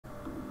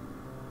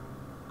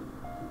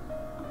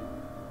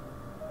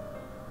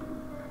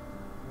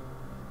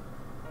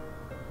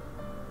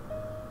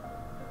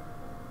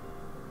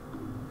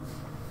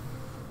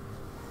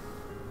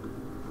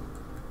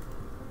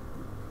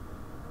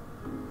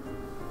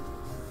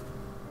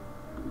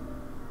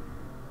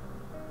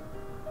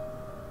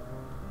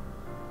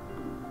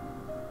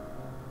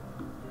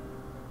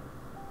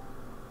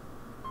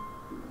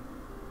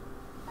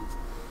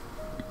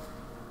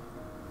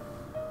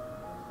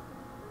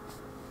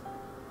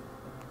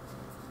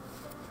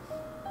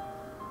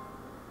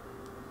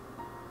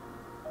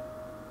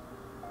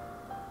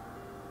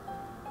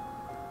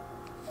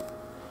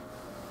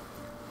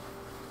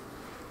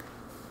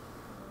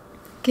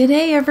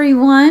G'day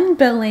everyone,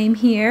 BelleAim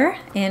here,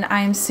 and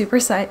I'm super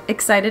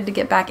excited to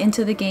get back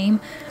into the game.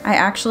 I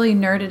actually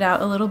nerded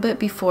out a little bit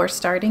before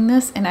starting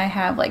this, and I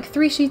have like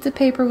 3 sheets of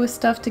paper with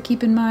stuff to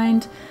keep in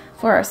mind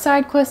for our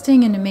side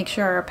questing and to make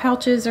sure our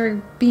pouches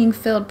are being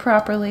filled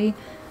properly.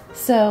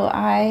 So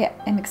I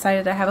am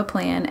excited to have a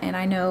plan, and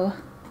I know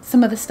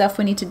some of the stuff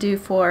we need to do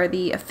for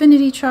the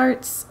affinity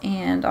charts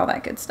and all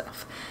that good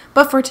stuff.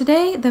 But for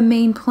today, the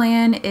main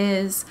plan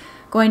is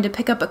going to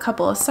pick up a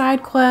couple of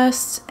side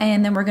quests,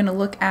 and then we're going to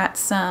look at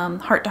some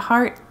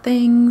heart-to-heart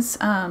things.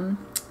 I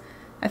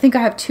think I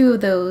have 2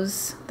 of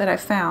those that I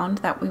found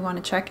that we want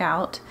to check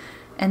out.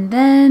 And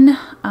then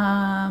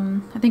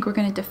I think we're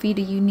going to defeat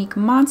a unique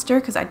monster,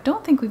 because I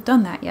don't think we've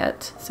done that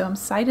yet. So I'm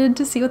excited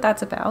to see what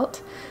that's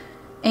about.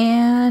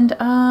 And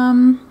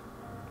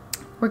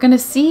we're going to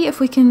see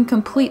if we can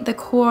complete the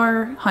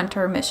core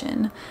hunter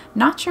mission.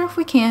 Not sure if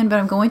we can, but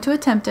I'm going to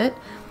attempt it.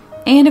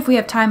 And if we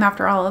have time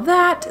after all of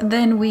that,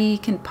 then we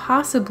can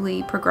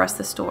possibly progress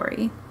the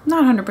story.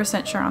 Not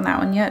 100% sure on that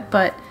one yet,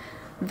 but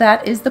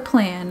that is the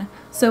plan.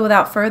 So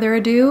without further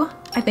ado,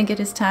 I think it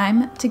is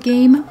time to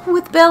game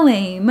with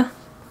BelleAim.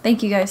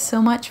 Thank you guys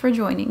so much for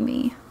joining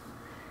me.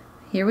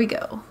 Here we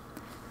go.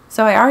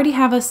 So I already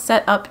have us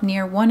set up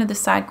near one of the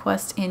side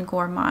quests in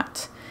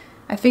Gormott.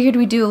 I figured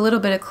we'd do a little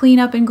bit of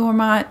cleanup in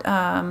Gormott.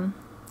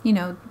 You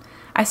know,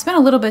 I spent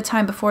a little bit of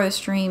time before the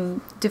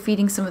stream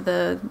defeating some of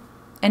the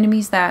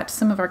enemies that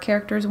some of our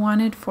characters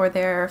wanted for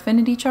their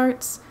affinity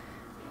charts.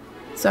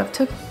 So I've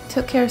took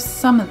care of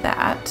some of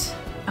that.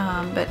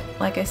 But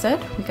like I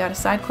said, we got a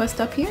side quest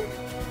up here.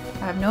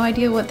 I have no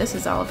idea what this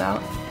is all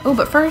about. Oh,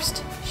 but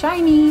first,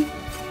 shiny!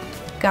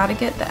 Gotta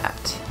get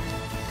that.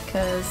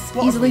 Because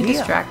easily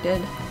distracted.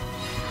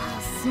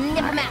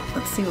 Right,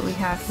 let's see what we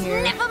have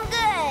here.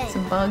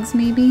 Some bugs,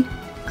 maybe?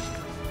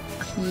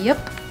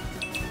 Yep.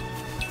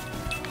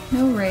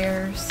 No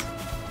rares.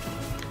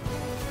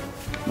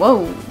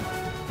 Whoa!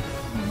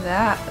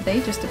 That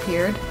they just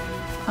appeared.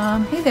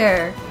 Hey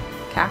there,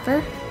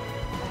 Kaffir.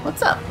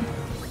 What's up?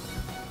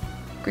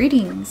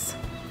 Greetings.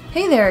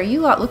 Hey there, you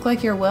lot look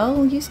like you're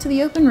well used to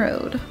the open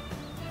road.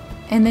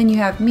 And then you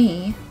have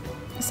me.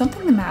 Is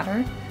something the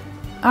matter?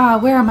 Ah,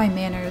 where are my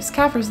manners?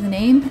 Kaffir's the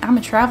name. I'm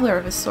a traveler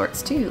of his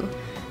sorts too.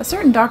 A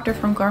certain doctor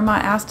from Gormott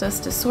asked us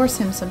to source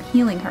him some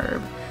healing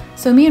herb.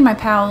 So me and my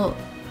pal,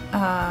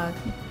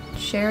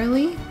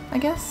 Shirley, I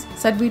guess,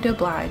 said we'd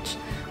oblige.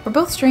 We're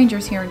both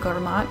strangers here in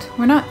Gormott.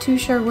 We're not too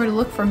sure where to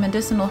look for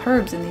medicinal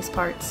herbs in these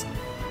parts.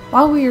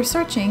 While we were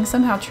searching,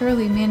 somehow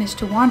Shirley managed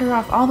to wander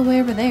off all the way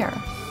over there.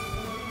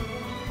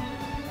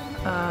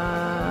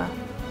 That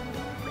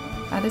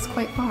is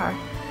quite far.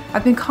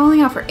 I've been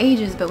calling out for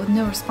ages, but with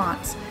no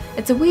response.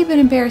 It's a wee bit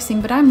embarrassing,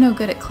 but I'm no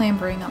good at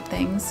clambering up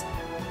things.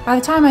 By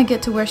the time I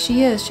get to where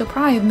she is, she'll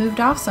probably have moved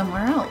off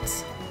somewhere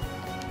else.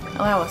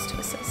 Allow us to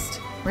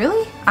assist.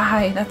 Really?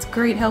 Aye, that's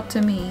great help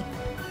to me.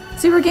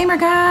 Super Gamer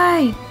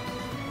Guy!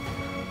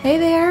 Hey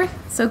there!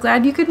 So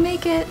glad you could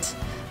make it!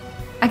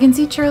 I can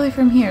see Shirley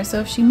from here,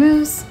 so if she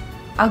moves,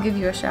 I'll give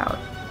you a shout.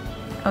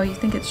 Oh, you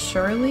think it's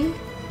Shirley?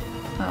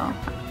 Oh.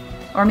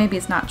 Or maybe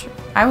it's not true.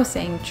 I was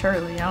saying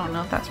Shirley, I don't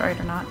know if that's right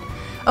or not.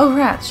 Oh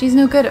rats, she's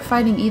no good at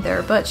fighting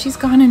either, but she's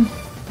gone and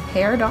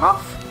paired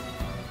off?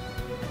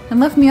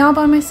 And left me all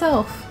by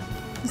myself.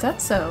 Is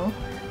that so?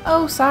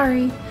 Oh,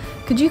 sorry.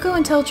 Could you go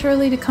and tell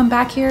Shirley to come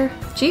back here?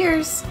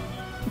 Cheers!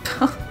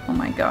 Oh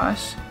my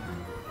gosh.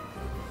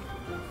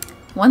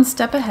 One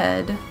step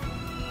ahead.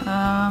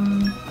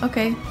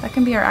 Okay, that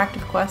can be our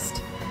active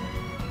quest.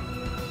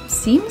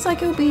 Seems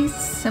like it would be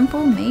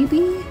simple,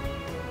 maybe?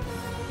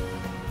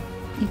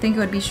 You think it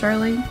would be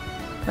Shirley?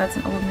 That's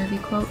an old movie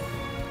quote.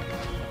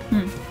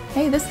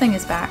 Hey, this thing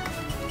is back.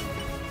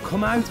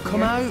 Come out,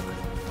 come out!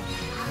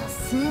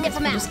 Guess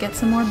we'll just get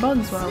some more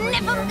bugs while we're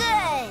here.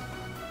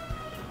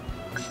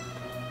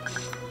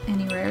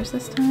 Any rares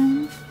this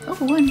time? Oh,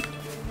 1.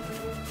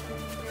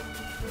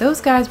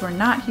 Those guys were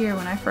not here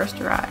when I first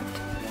arrived.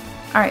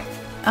 Alright,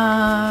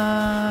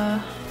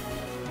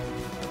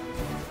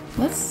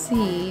 let's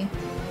see.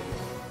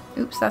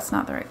 Oops, that's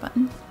not the right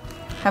button.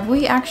 Have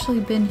we actually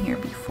been here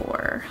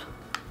before?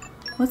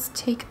 Let's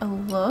take a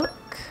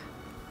look.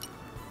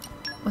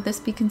 Would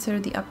this be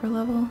considered the upper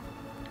level?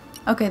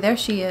 Okay, there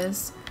she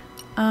is.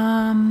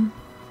 Well,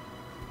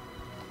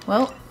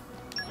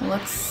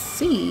 let's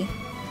see.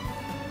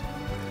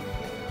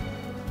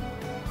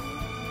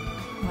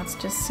 Let's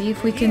just see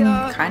if we can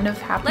kind of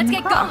happen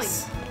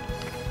across.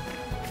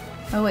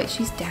 Oh wait,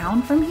 she's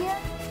down from here?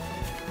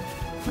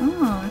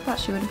 Oh, I thought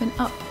she would have been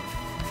up.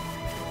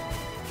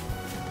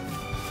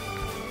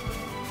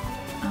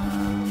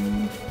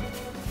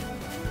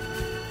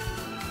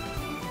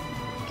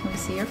 Can we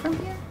see her from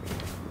here?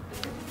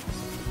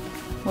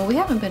 Well, we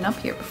haven't been up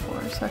here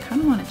before, so I kind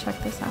of want to check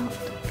this out.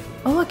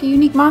 Oh look, a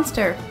unique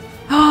monster!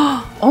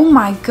 Oh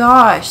my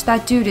gosh,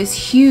 that dude is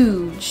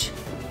huge!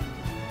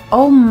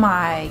 Oh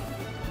my...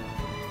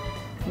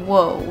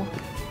 Whoa.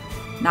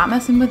 Not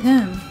messing with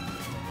him.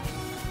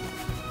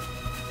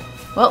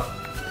 Well,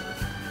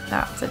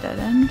 that's a dead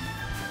end.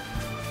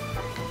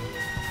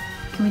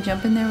 Can we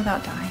jump in there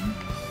without dying?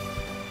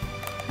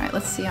 Alright,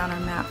 let's see on our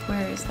map.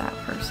 Where is that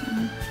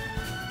person?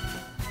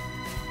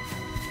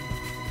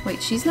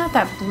 Wait, she's not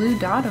that blue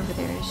dot over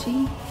there, is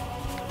she?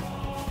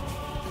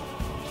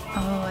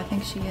 Oh, I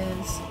think she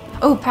is.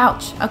 Oh,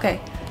 pouch. Okay.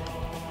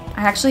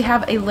 I actually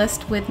have a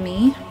list with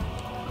me.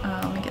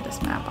 Let me get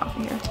this map off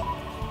of here.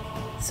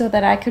 So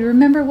that I could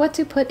remember what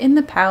to put in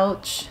the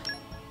pouch.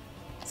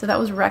 So that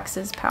was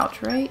Rex's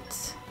pouch,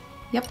 right?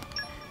 Yep.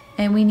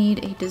 And we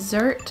need a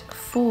dessert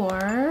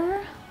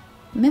for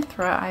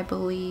Mithra, I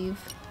believe.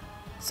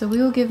 So we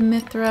will give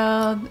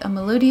Mithra a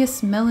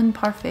melodious melon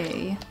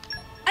parfait.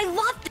 I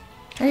love it.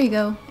 There you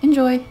go.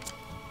 Enjoy.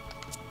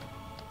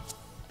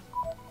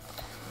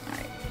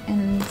 Alright,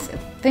 and I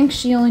think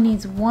she only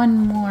needs one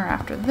more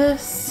after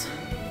this.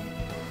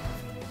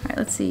 Alright,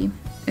 let's see.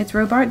 It's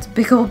Robart's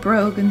Big Ol'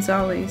 Bro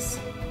Gonzales.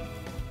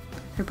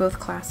 They're both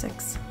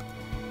classics.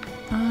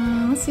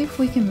 Let's see if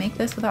we can make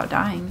this without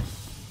dying.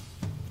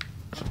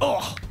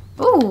 Oh.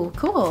 Ooh,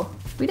 cool.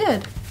 We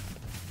did.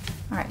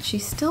 Alright,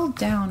 she's still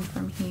down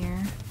from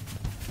here.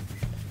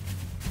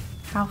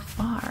 How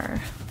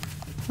far?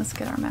 Let's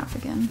get our map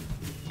again.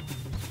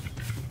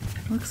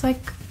 Looks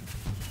like...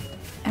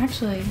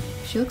 Actually,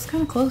 she looks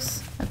kind of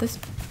close at this...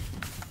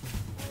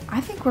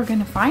 I think we're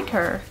gonna find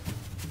her.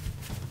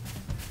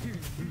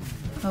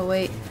 Oh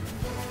wait.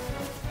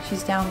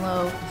 She's down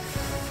low.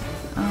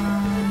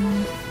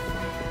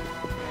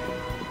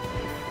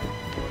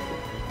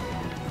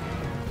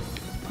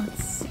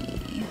 Let's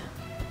see.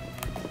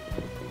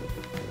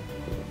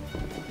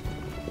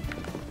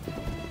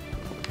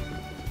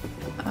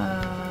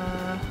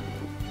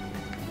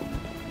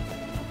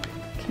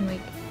 Can we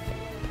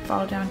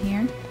fall down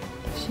here?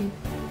 She...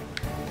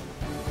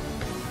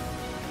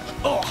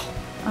 Oh.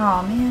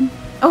 Aw, man.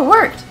 Oh, it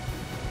worked!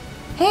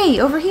 Hey,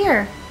 over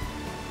here!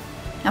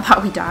 I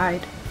thought we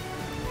died.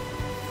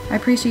 I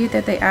appreciate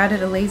that they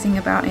added a lazing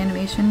about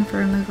animation for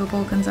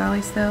removable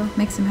Gonzales though.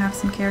 Makes him have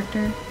some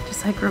character.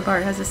 Just like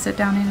Robart has a sit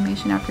down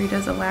animation after he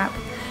does a lap.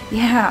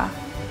 Yeah,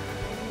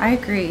 I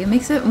agree. It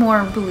makes it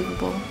more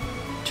believable.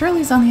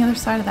 Shirley's on the other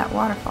side of that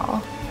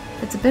waterfall.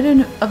 It's a bit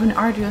of an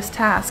arduous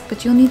task,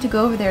 but you'll need to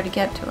go over there to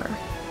get to her.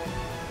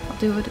 I'll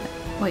do it.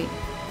 Wait.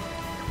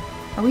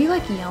 Are we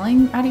like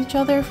yelling at each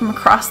other from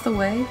across the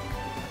way?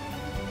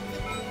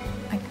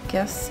 I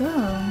guess so.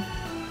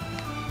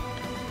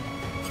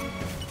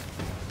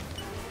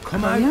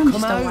 Come Oh, out, yeah, I'm come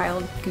just out. a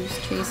wild goose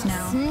chase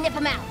now. Sniff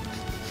 'em out.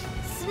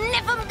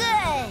 Sniff 'em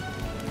good.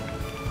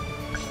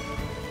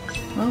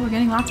 Well, we're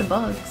getting lots of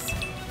bugs.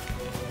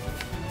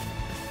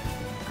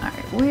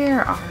 Alright,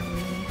 where are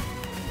we?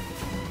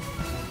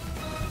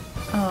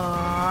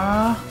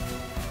 Aww.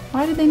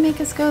 Why did they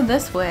make us go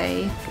this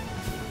way?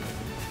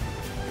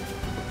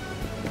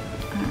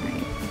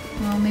 Alright.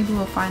 Well, maybe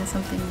we'll find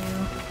something new.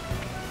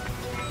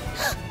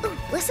 Ooh,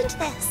 listen to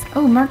this.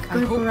 Oh, Mark I hope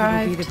Group you will be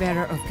arrived. the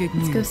bearer of good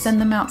news. Let's go send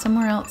them out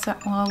somewhere else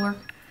while we're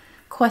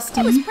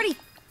questing. It was pretty.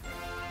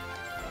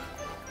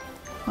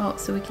 Well,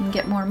 so we can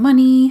get more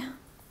money.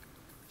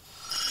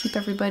 Keep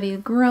everybody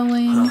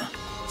growing.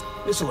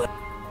 This'll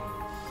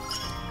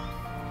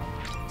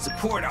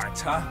support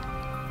arts, huh?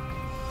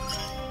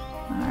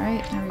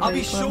 Alright, I'll be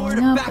everybody's sure leveling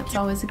to up. back That's you.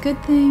 always a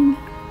good thing.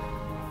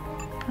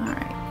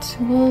 Alright,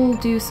 we'll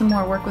do some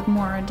more work with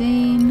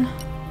Moradane.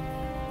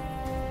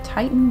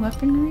 Titan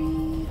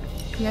weaponry.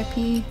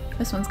 VIP.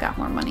 This one's got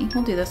more money.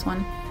 We'll do this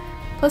one.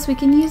 Plus we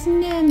can use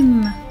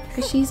Nim,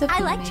 because she's a I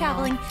female. like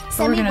traveling. But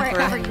Send we're me gonna throw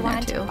wherever him in you there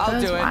want. too, I'll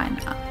because do it. why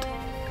not?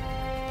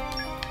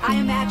 I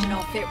imagine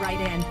I'll fit right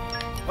in.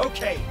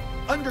 Okay,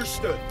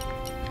 understood.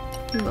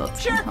 Who else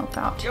Sure. can help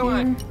out Go here?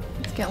 on.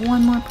 Let's get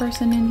one more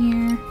person in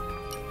here.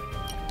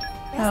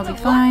 That'll be Best of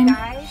fine. luck,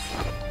 guys.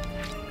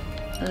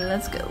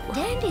 Let's go.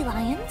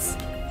 Dandelions.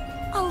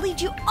 I'll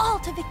lead you all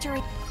to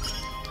victory.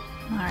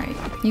 Alright,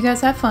 you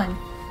guys have fun.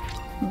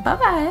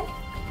 Bye-bye.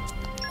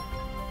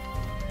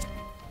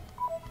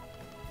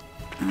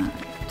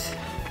 Alright.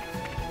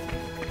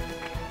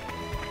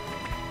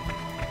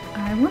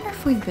 I wonder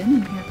if we've been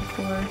in here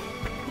before.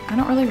 I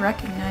don't really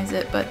recognize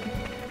it, but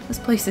this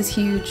place is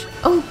huge.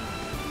 Oh!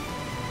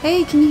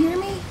 Hey, can you hear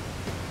me?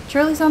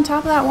 Shirley's on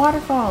top of that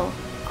waterfall.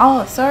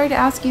 Oh, sorry to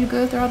ask you to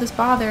go through all this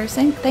bother.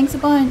 Thanks a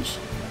bunch.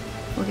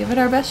 We'll give it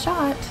our best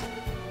shot.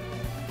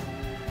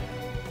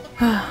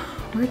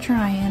 We're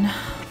trying.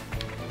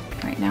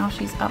 Right now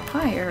she's up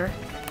higher.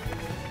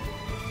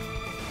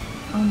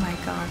 Oh my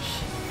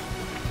gosh.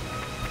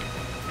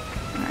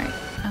 Alright,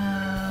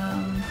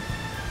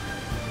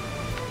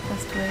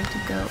 best way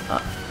to go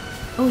up.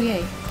 Oh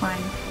yay,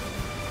 climb.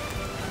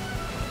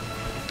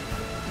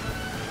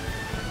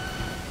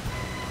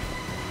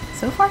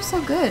 So far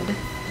so good.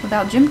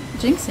 Without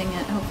jinxing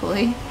it,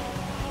 hopefully.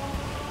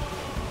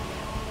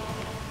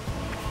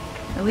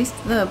 At least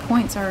the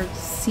points are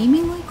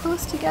seemingly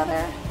close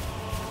together.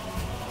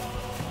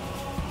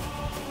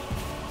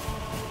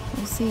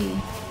 We'll see.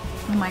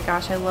 Oh my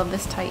gosh, I love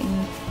this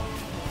Titan.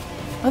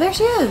 Oh, there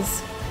she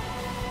is!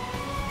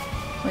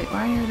 Wait,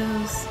 why are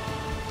those...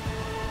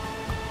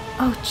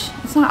 Ouch.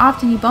 It's not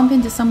often you bump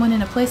into someone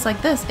in a place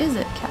like this, is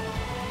it?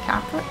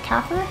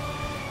 Kaffer?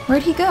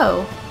 Where'd he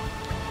go?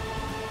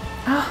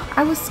 Oh,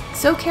 I was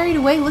so carried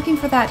away looking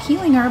for that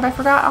healing herb, I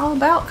forgot all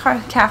about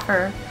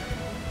Kafir.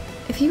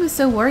 If he was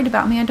so worried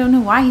about me, I don't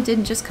know why he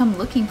didn't just come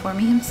looking for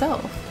me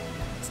himself.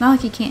 It's not like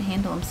he can't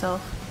handle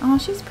himself. Oh,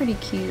 she's pretty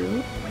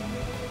cute.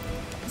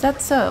 Is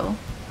that so?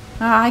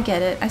 Ah, I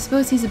get it. I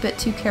suppose he's a bit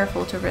too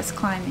careful to risk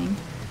climbing.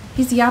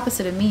 He's the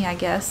opposite of me, I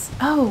guess.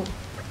 Oh!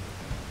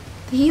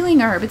 The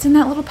healing herb! It's in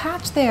that little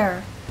patch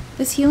there!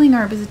 This healing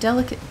herb is a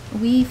delicate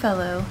wee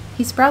fellow.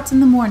 He sprouts in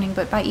the morning,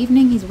 but by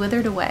evening he's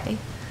withered away.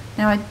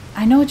 Now,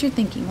 I know what you're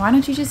thinking. Why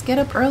don't you just get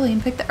up early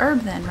and pick the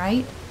herb then,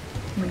 right?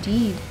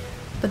 Indeed.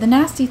 But the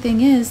nasty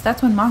thing is,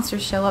 that's when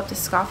monsters show up to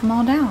scoff them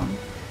all down.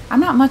 I'm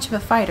not much of a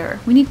fighter.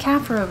 We need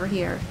Kafir over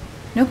here.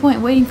 No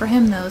point waiting for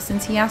him, though,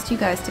 since he asked you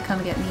guys to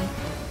come get me.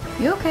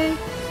 You okay?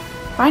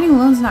 Fighting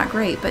alone's not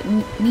great, but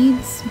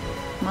needs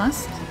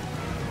must?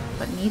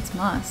 But needs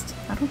must.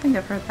 I don't think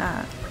I've heard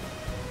that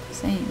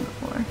saying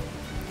before.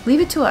 Leave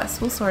it to us.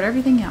 We'll sort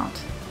everything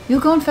out. You'll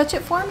go and fetch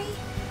it for me?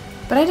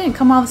 But I didn't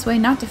come all this way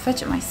not to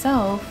fetch it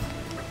myself.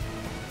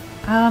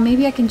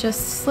 Maybe I can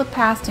just slip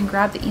past and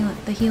grab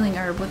the healing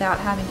herb without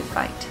having to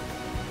fight.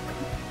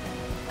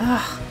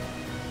 Ugh.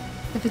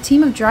 If a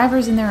team of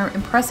drivers and their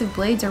impressive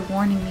blades are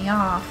warning me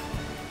off,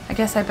 I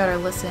guess I better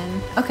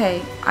listen.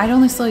 Okay, I'd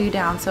only slow you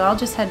down, so I'll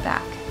just head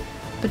back.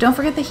 But don't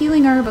forget the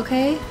healing herb,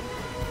 okay?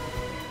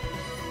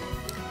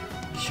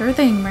 Sure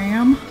thing,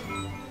 ma'am.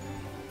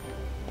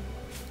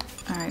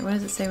 Alright, what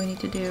does it say we need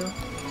to do?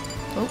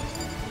 Oh.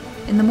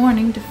 In the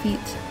morning, defeat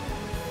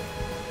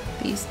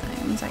these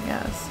things, I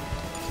guess.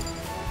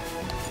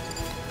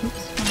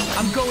 Oops.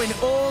 I'm going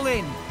all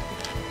in.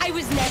 I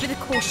was never the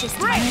cautious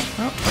type.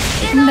 Well, let's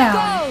take him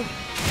down.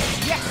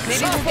 Yes,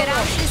 maybe we'll get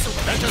out this way.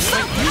 Let us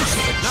make use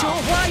of it now. Sure,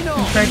 why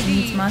not? Fred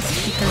needs must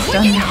because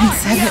Dundown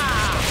said it.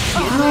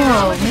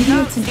 Oh, maybe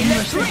it's an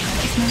English thing. I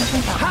just never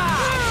heard that one.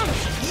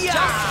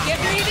 Just give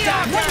me the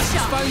one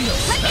shot.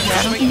 Yeah,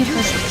 I don't think it's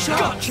British.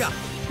 Gotcha.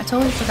 I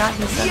totally forgot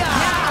who said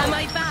that. Am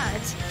I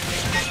bad?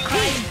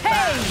 Hey!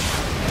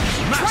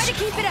 Try to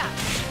keep it up.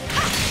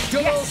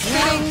 Double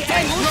swing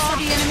and Draw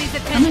the enemy's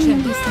How many attention.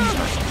 of these things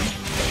are there?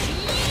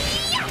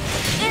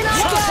 In I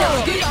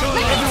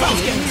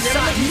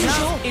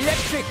go.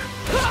 Electric.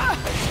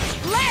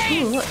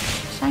 Ooh, look.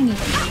 Shiny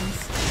things.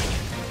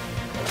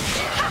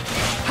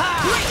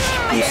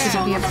 This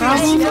should be a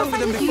problem. Over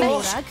them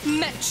before.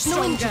 No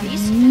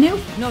injuries. Nope.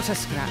 Not a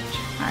scratch.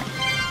 Alright.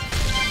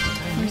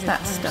 Where's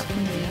that stuff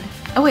we need?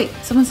 Oh wait,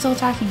 someone's still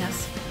attacking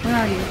us. Where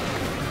are you?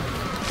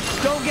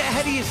 Don't get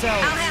ahead of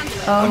yourself.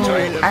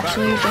 Oh,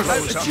 actually this...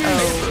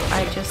 Oh,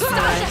 I just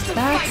realized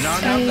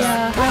that's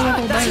a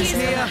high-level bird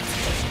there.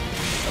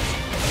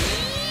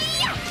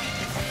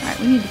 Alright,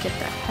 we need to get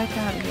the heck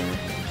out of here.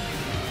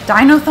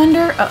 Dino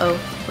Thunder? Uh-oh,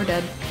 we're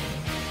dead.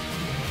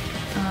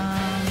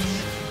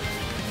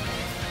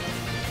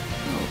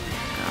 Oh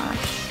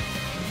gosh.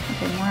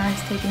 Okay,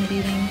 Morag's taking a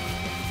beating.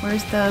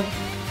 Where's that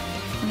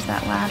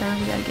ladder?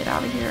 We gotta get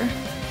out of here.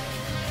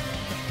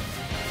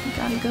 We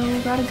gotta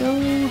go, gotta go.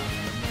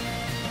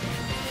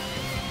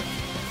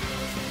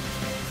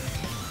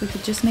 If we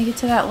could just make it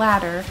to that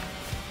ladder.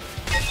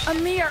 A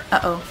mere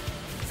Uh-oh.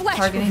 flesh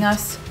Targeting wound.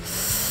 us.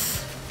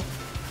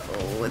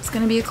 Oh, it's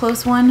gonna be a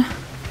close one.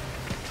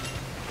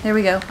 There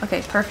we go.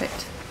 Okay,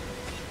 perfect.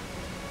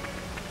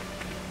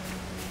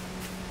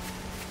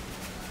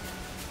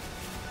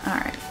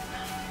 Alright.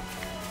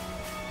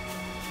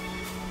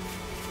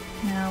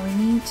 Now we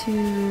need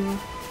to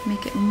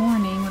make it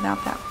morning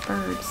without that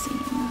bird seeing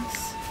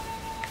us.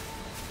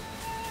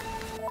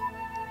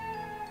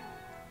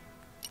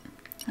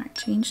 Alright,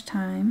 change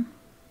time.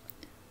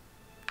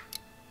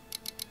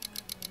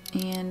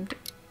 And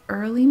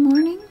early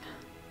morning?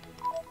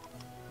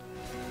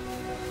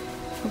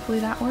 Hopefully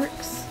that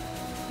works.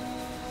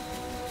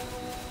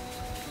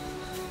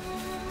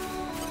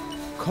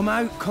 Come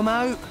out, come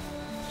out.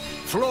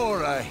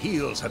 Flora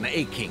heals an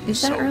aching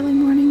Is that soul. early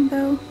morning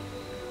though?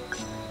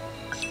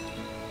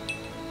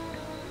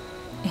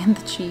 And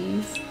the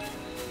cheese.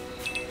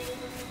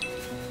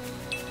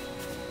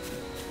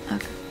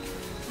 Okay.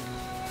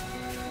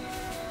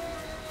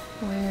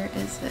 Where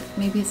is it?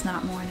 Maybe it's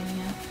not morning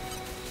yet.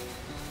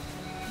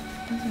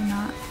 Those are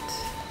not.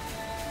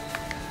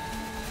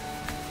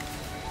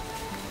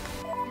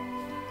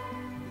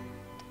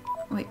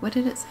 Wait, what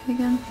did it say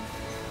again?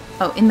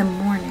 Oh, in the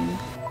morning.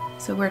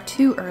 So we're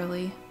too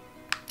early.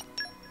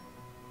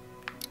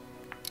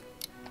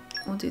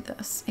 We'll do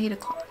this. 8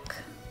 o'clock.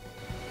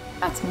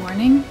 That's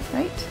morning,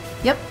 right?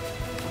 Yep.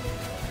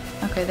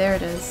 Okay, there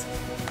it is.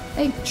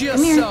 Hey, Just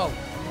come here. so.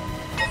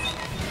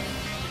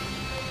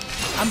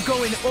 I'm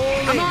going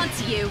all I'm in. on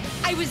to you.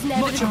 I was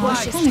never Much the obliged.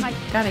 cautious Only type.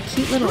 got a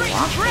cute little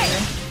walk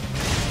there.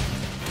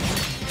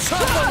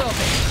 Top of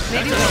it.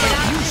 Maybe we'll get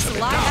out of this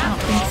alive I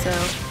after don't all. think so.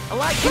 I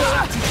like your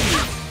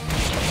attitude.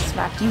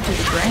 Slapped you to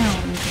the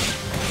ground.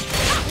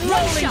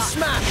 Rolling shot.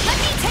 smash. Let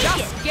me take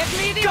Just it. give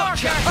me the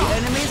gotcha.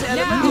 Enemy's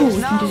element Ooh, is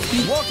we now can do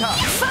heat. water.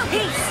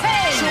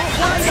 Hey!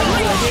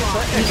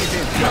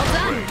 Well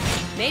done.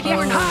 Maybe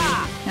we're not.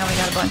 Ah, Now we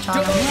got a bunch on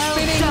double them.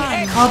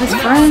 spinning. Called his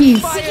friends.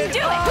 We can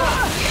do it.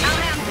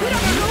 We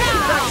don't have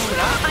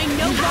I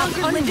no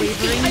longer live in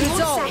fear. I won't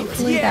say.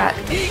 Hopefully that.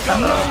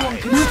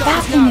 Not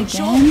that thing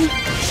again.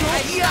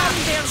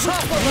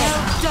 Well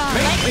done.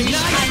 Let me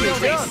handle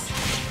this.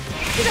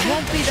 It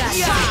won't be that.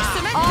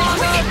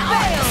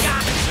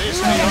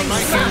 The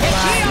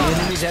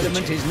enemy's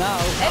element is now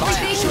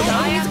Everything will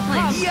be as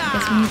planned.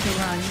 Guess we need to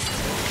run.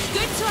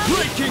 Good to have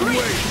Breaking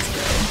weight!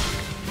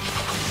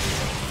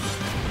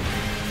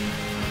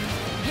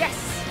 Yes.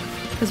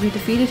 Because we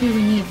defeated who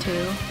we need to.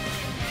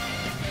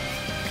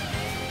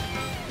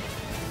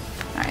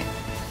 Alright.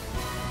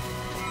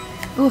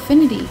 Oh,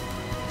 affinity.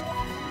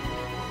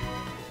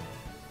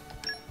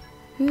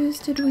 Whose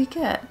did we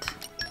get?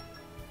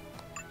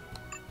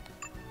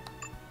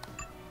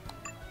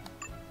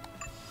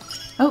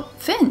 Oh,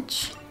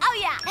 Finch! Oh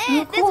yeah,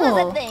 Oh, this was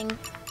cool. a thing.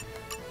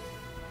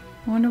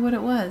 I wonder what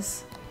it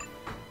was.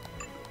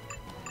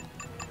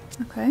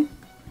 Okay,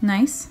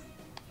 nice.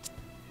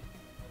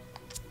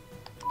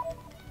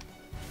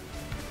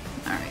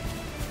 Alright,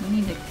 we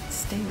need to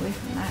stay away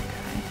from that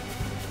guy.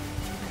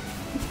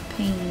 He's a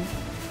pain.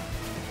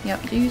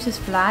 Yep, you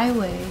just fly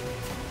away.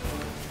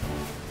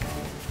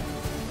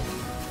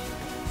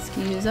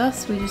 Excuse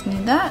us, we just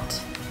need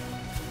that.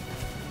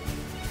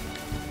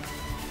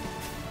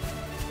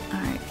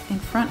 Alright, in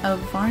front of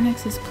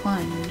Varnix's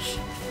plunge.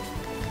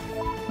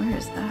 Where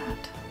is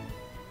that?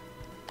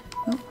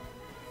 Oh,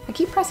 I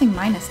keep pressing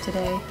minus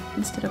today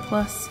instead of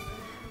plus.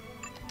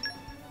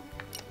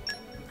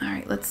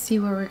 Alright, let's see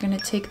where we're gonna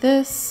take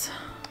this.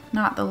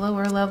 Not the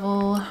lower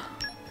level.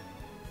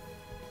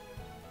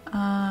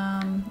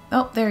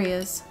 Oh, there he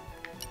is.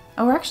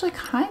 Oh, we're actually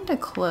kinda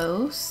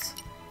close.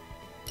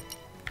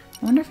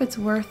 I wonder if it's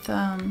worth,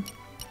 I'm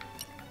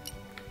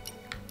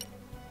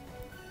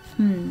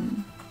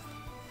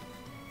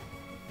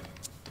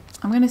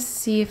gonna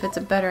see if it's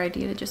a better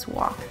idea to just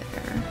walk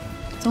there.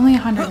 It's only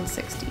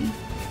 160.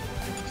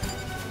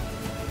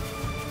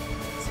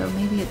 So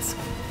maybe it's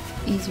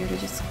easier to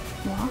just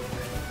walk.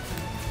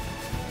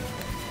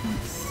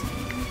 Let's see.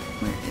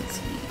 Where is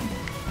he?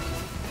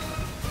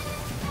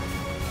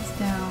 He's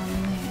down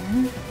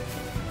there.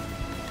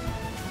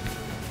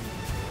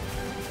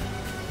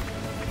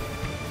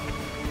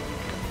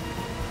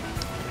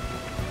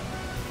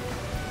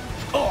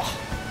 Oh!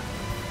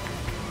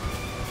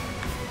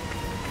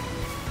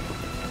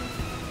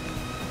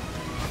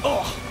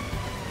 Oh!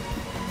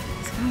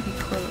 It's gotta be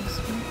close.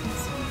 Where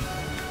is he?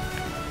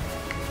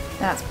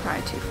 That's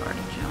probably too far to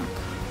jump.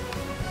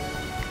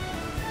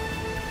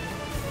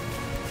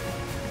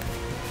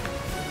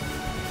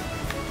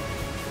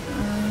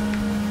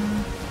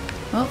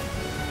 Well,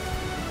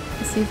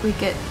 let's see if we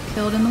get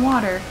killed in the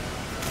water.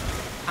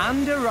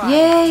 and arrive.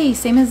 Yay!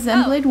 Same as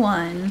Xenoblade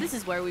 1. This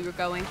is where we were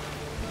going.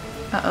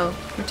 Uh-oh,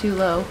 we're too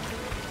low.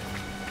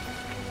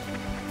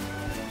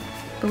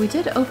 But we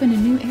did open a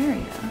new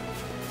area.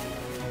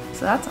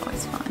 So that's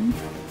always fun.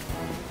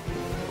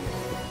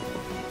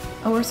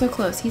 Oh, we're so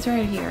close. He's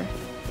right here.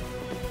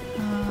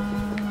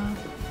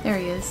 There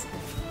he is.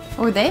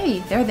 Or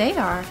they. There they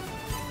are.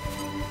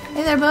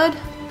 Hey there, bud.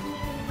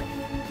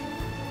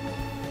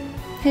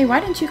 Hey, why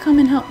didn't you come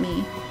and help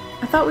me?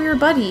 I thought we were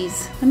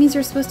buddies. That means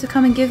you're supposed to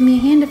come and give me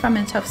a hand if I'm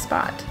in a tough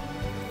spot.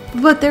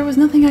 But there was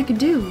nothing I could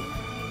do.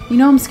 You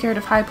know I'm scared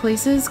of high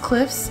places,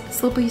 cliffs,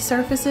 slippery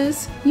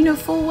surfaces. You know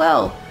full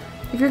well.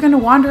 If you're gonna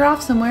wander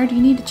off somewhere,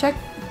 you need to check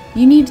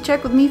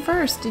with me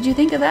first. Did you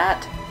think of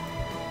that?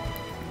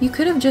 You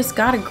could have just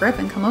got a grip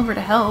and come over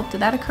to help. Did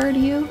that occur to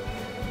you?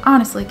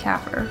 Honestly,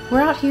 Capper,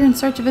 we're out here in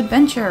search of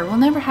adventure. We'll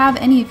never have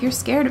any if you're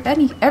scared of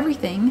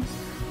everything.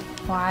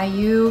 Why,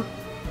 you...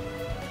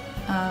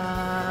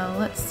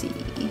 let's see.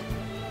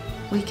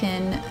 We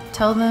can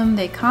tell them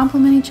they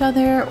compliment each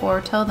other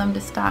or tell them to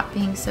stop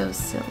being so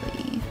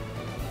silly.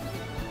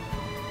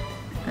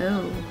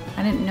 Oh,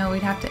 I didn't know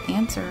we'd have to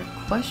answer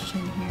a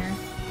question here.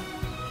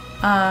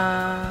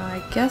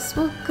 I guess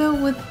we'll go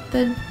with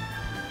the...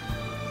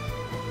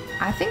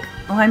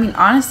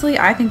 honestly,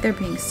 I think they're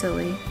being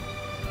silly.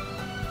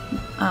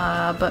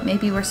 But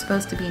maybe we're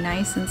supposed to be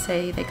nice and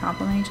say they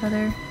compliment each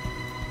other.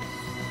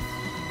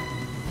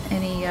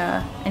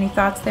 Any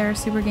thoughts there,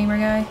 Super Gamer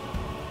Guy?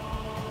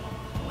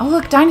 Oh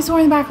look, dinosaur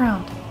in the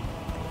background!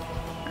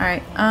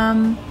 Alright, I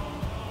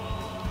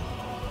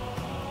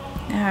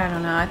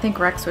don't know, I think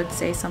Rex would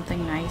say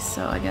something nice,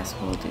 so I guess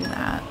we'll do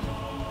that.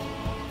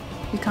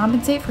 We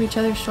compensate for each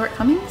other's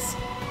shortcomings?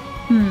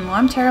 Well,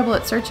 I'm terrible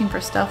at searching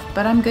for stuff,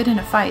 but I'm good in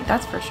a fight,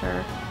 that's for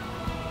sure.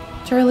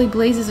 Charlie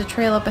blazes a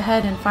trail up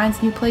ahead and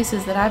finds new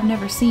places that I've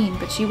never seen,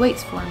 but she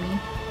waits for me.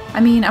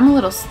 I mean, I'm a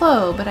little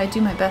slow, but I do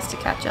my best to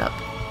catch up.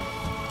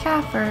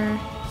 Caffer,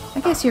 I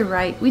guess you're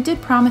right. We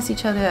did promise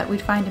each other that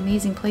we'd find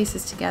amazing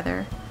places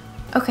together.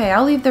 Okay,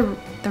 I'll leave the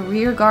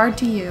rear guard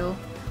to you,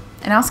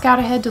 and I'll scout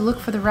ahead to look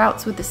for the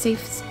routes with the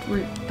safest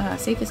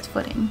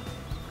footing.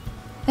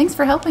 Thanks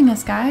for helping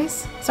us,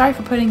 guys. Sorry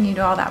for putting you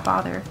to all that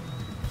bother.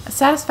 A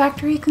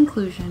satisfactory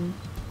conclusion.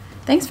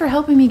 Thanks for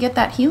helping me get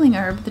that healing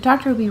herb. The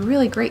doctor will be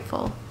really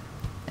grateful.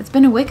 It's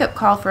been a wake-up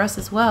call for us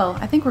as well.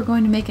 I think we're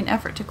going to make an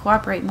effort to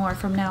cooperate more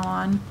from now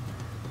on.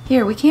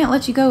 Here, we can't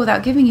let you go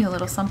without giving you a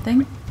little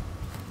something.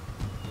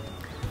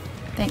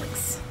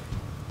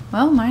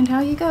 Well, mind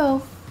how you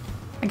go.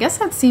 I guess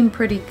that seemed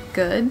pretty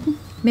good.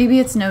 Maybe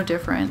it's no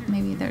different.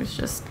 Maybe there's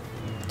just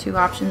 2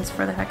 options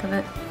for the heck of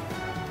it.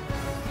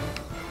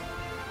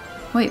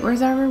 Wait,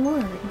 where's our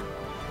reward?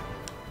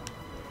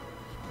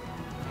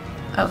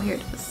 Oh, here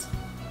it is.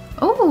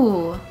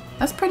 Oh,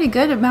 that's pretty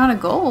good amount of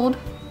gold.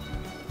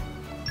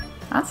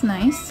 That's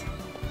nice.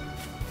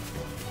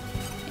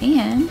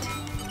 And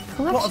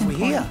collection What have we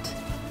here? point.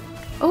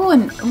 Oh,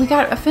 and we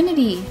got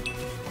affinity.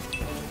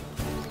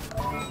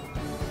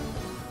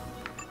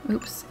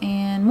 Oops,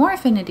 and more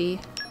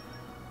affinity.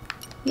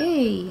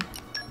 Yay,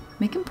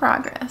 making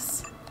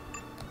progress.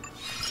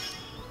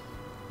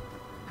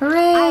 Hooray!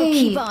 I'll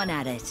keep on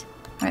at it.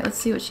 Alright, let's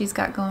see what she's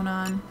got going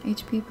on.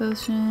 HP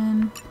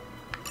potion.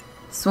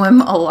 Swim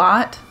a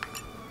lot.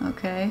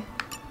 Okay.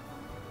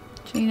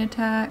 Chain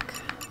attack.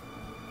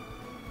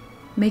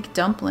 Make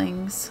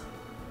dumplings.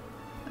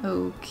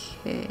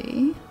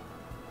 Okay.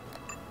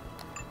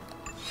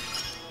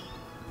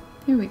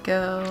 Here we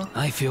go.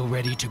 I feel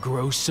ready to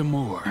grow some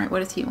more. Alright, what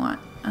does he want?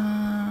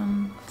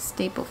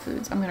 Staple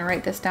foods. I'm gonna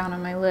write this down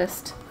on my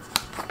list.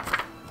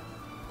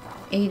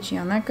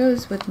 Aegeon. That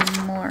goes with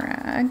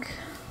Morag.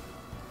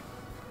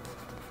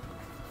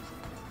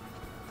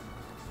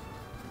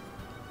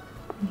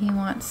 He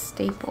wants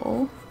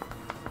staple.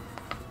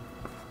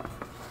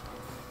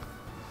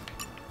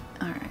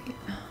 Alright.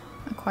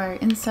 Acquire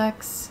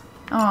insects.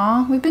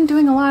 Aw, we've been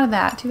doing a lot of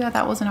that. Too bad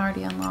that wasn't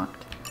already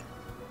unlocked.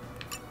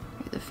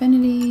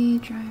 Affinity,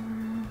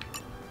 driver.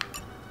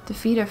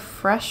 Defeat a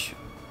fresh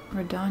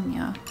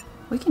Radania.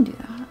 We can do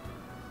that.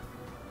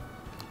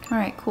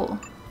 Alright, cool.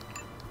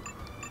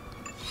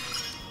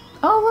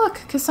 Oh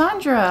look,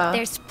 Cassandra!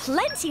 There's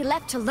plenty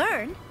left to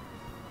learn.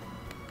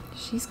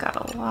 She's got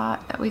a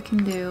lot that we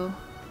can do.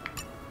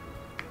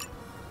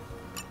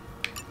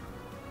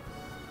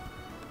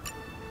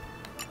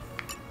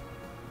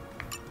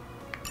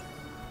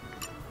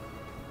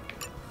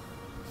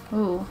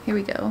 Oh, here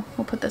we go.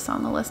 We'll put this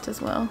on the list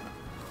as well.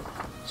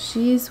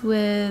 She's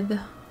with...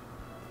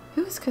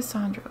 Who is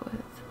Cassandra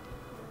with?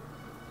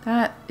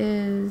 That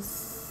is...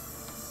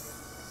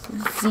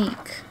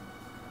 Zeke.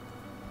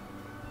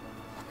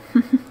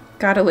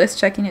 Got a list,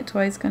 checking it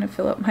twice. Gonna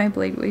fill up my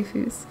blade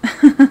waifus.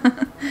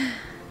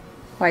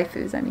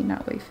 Waifus, I mean,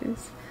 not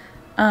waifus.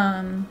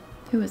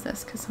 Who is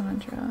this?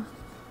 Cassandra.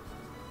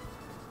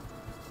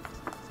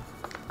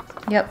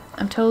 Yep,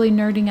 I'm totally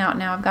nerding out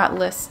now. I've got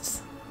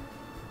lists.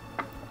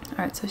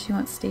 Alright, so she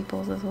wants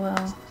staples as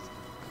well.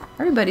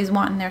 Everybody's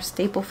wanting their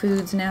staple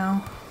foods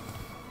now.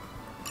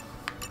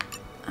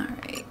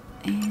 Alright,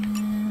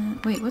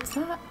 and... Wait, what's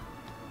that?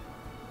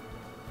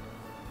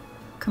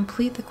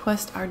 Complete the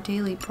quest, Our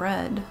Daily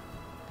Bread.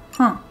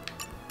 Huh.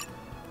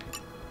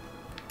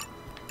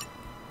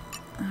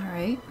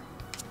 Alright.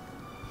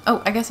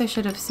 Oh, I guess I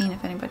should have seen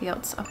if anybody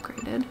else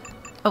upgraded.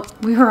 Oh,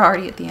 we were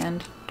already at the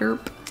end.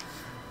 Derp.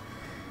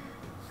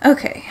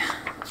 Okay.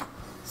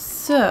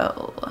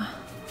 So...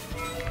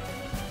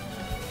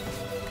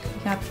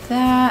 got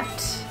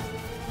that.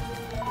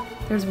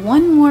 There's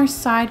one more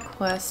side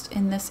quest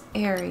in this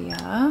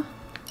area.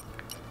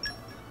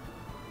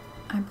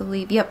 I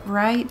believe. Yep,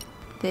 right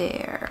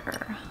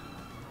there.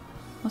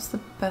 What's the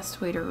best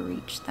way to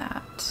reach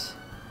that?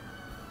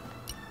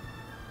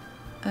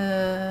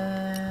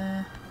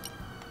 I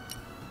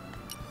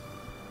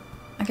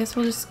guess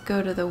we'll just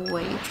go to the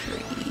way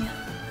tree.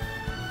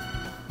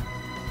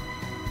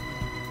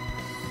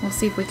 We'll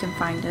see if we can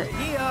find it.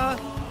 Here.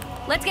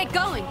 Let's get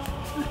going.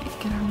 Alright,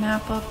 get our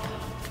map up.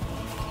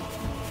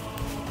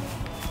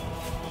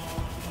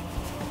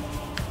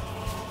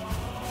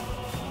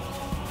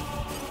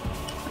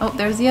 Oh,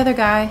 there's the other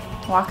guy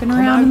walking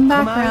around in the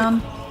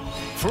background.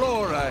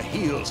 Flora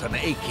heals an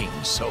aching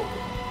soul.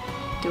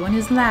 Doing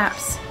his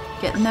laps.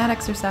 Getting that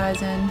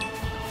exercise in.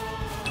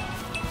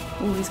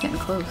 Oh, he's getting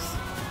close.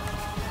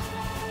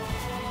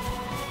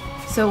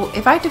 So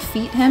if I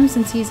defeat him,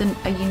 since he's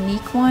a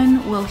unique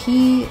one, will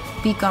he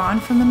be gone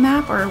from the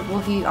map, or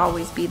will he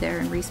always be there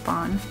and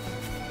respawn?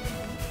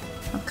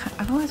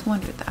 I've always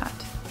wondered that.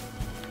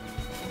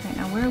 Right,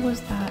 now where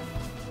was that?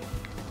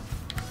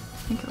 I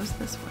think it was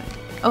this way.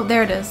 Oh,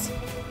 there it is.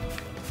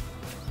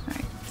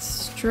 Alright,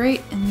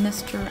 straight in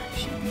this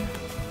direction.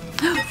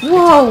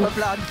 Whoa!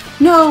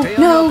 No,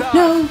 no,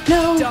 no,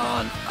 no!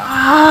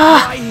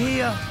 Ah! Right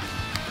here.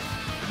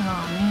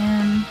 Oh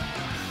man.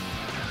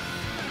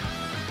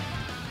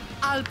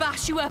 I'll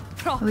bash you up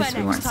proper At least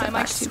we weren't next set time, I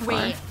back too far.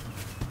 swear.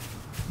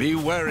 Be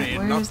wary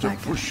Where not is to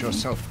that push guy?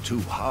 yourself too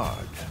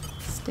hard.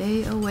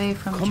 Stay away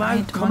from Come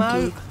giant out, come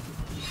monkey. out.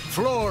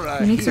 Flora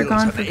Uniques are heals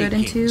gone an for good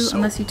in aching 2 soul.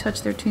 unless you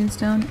touch their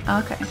tombstone.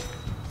 Okay.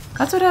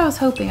 That's what I was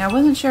hoping. I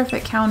wasn't sure if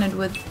it counted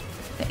with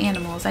the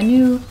animals. I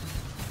knew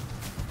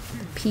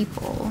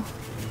people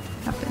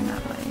have been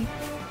that way.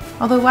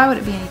 Although why would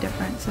it be any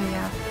different? So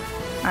yeah.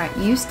 Alright,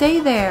 you stay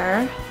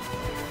there.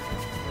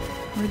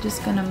 We're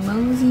just gonna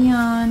mosey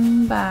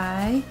on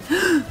by.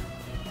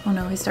 Oh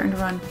no, he's starting to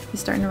run. He's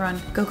starting to run.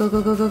 Go, go,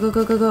 go, go, go, go,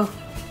 go, go, go.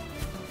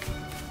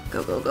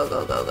 Go, go, go,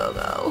 go, go, go,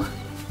 go.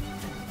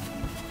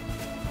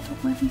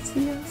 Don't let him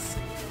see us.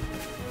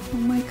 Oh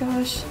my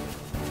gosh.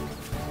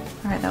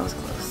 Alright, that was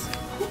close.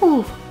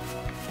 Ooh.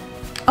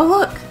 Oh,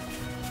 look!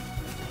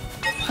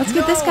 Let's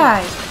get this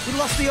guy. We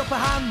lost the upper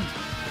hand.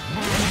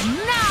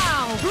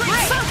 Now!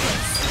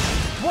 Focus!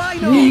 Why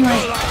not?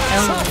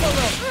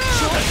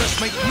 Let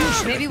us make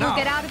use of Maybe it we'll now.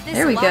 get out of this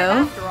There we alive go.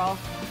 after all.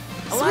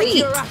 I like Sweet.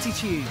 your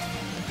attitude.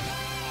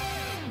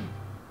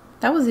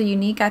 That was a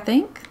unique, I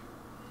think.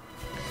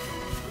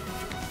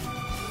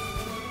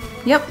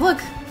 Yep, look.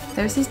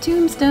 There's his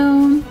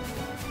tombstone.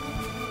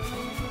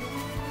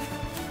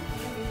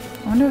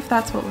 I wonder if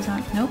that's what was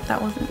on... Nope,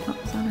 that wasn't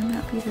what was on the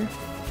map either.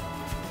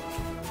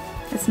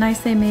 It's nice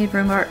they made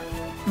Romart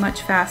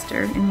much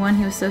faster. In one,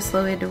 he was so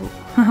slow he had to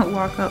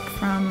walk up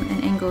from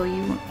an angle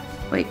you...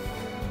 Wait.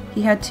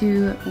 He had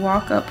to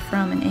walk up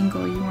from an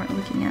angle you weren't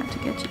looking at to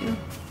get you.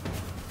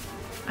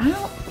 I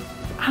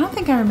don't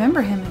think I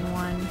remember him in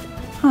one.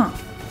 Huh.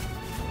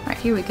 Alright,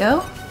 here we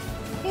go.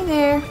 Hey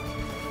there.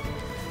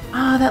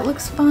 Ah, that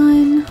looks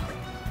fun.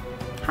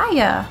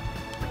 Hiya.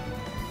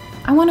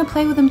 I want to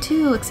play with them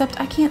too, except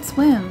I can't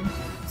swim.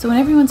 So when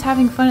everyone's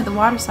having fun at the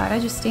waterside, I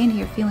just stand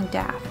here feeling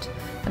daft.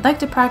 I'd like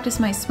to practice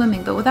my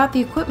swimming, but without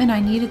the equipment I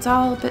need, it's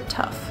all a bit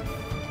tough.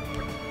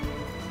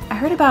 I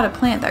heard about a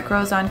plant that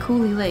grows on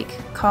Cooley Lake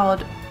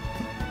called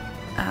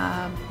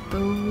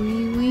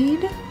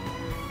buoyweed.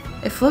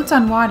 It floats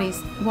on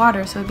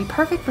water, so it'd be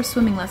perfect for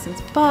swimming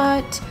lessons,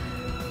 but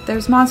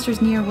there's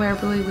monsters near where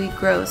buoyweed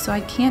grows, so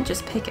I can't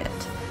just pick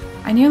it.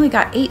 I nearly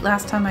got 8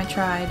 last time I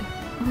tried.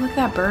 Oh, look at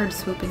that bird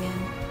swooping in.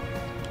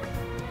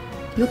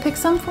 You'll pick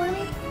some for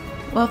me?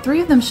 Well,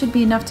 3 of them should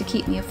be enough to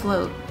keep me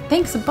afloat.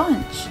 Thanks a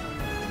bunch.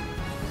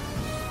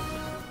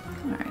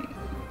 Alright.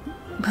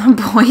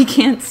 Boy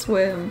can't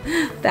swim.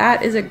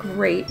 That is a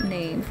great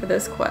name for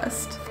this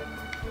quest.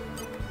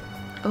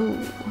 Oh.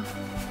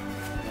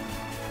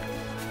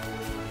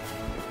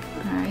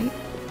 Alright.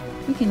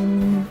 We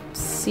can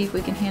see if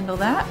we can handle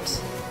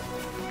that.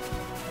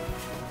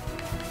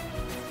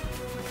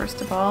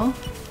 First of all,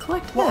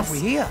 collect this. What have we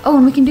here? Oh,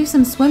 and we can do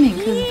some swimming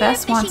because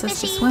Vess wants us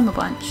to swim a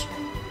bunch.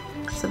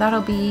 So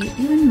that'll be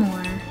even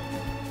more.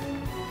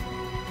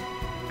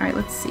 Alright,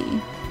 let's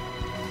see.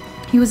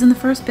 He was in the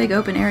first big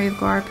open area of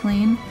Guar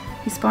Plain.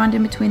 He spawned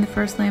in between the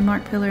first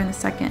landmark pillar and the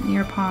second,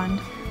 near a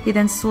pond. He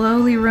then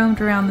slowly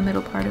roamed around the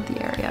middle part of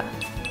the area.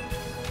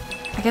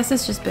 I guess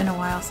it's just been a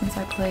while since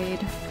I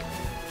played.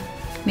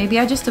 Maybe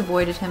I just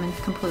avoided him and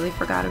completely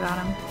forgot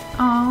about him.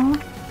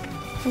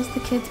 Aww. There's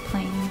the kids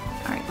playing.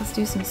 Alright, let's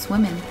do some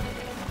swimming.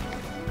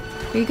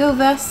 Here you go,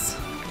 Vess.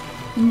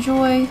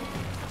 Enjoy.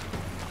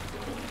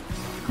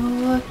 Oh,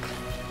 look.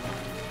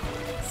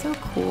 So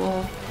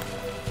cool.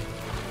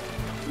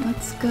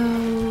 Let's go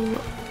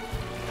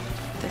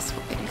this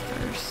way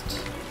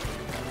first.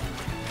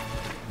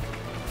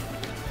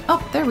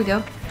 Oh, there we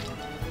go.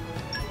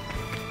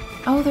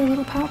 Oh, they're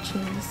little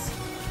pouches.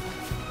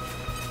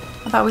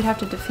 I thought we'd have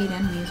to defeat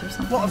enemies or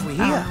something. What have we I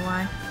here? don't know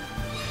why.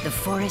 The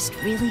forest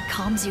really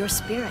calms your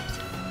spirit.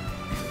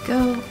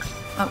 Go.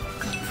 Oh,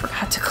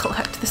 forgot to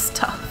collect the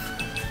stuff.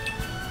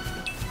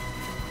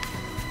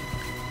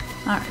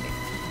 Alright.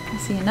 I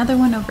see another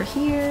one over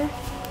here.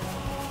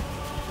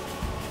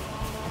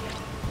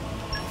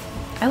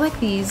 I like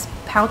these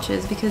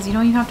pouches because you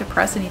don't even have to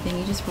press anything,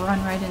 you just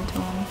run right into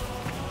them.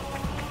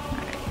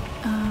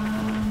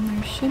 Alright,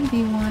 there should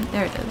be one.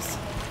 There it is.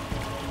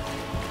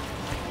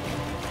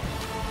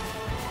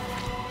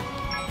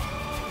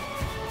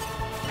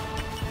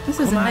 This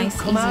is a nice,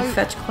 easy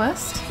fetch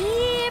quest.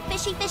 Here,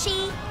 fishy,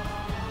 fishy.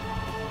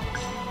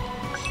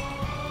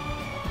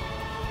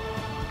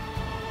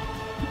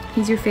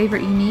 He's your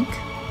favorite unique,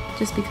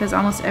 just because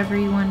almost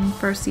everyone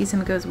first sees him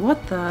and goes,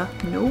 what the?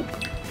 Nope.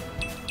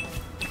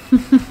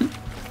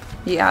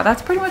 Yeah,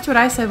 that's pretty much what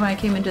I said when I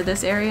came into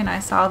this area and I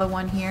saw the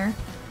one here.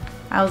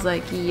 I was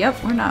like,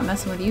 yep, we're not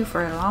messing with you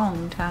for a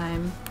long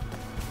time.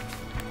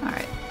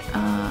 Alright.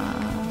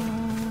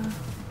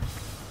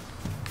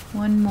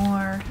 One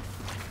more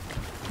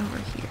over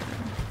here.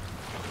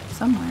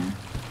 Somewhere.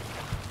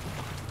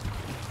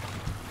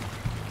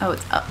 Oh,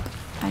 it's up.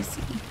 I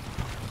see.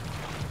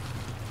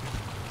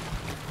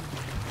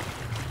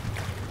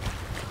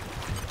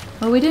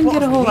 Well, we didn't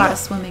get a whole lot of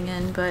swimming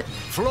in, but got a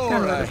Flora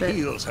little bit.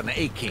 heals an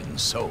aching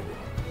soul.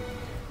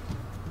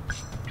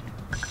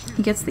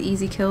 He gets the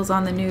easy kills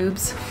on the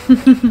noobs.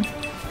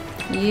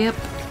 Yep.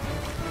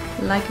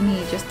 Like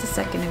me just a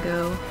second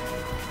ago.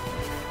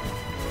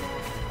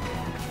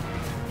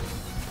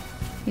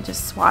 He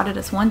just swatted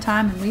us one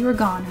time and we were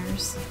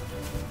goners.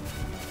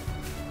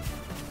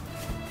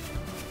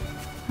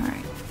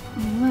 Alright.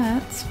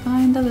 Let's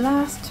find the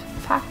last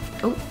pack.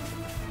 Oh.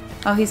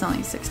 Oh, he's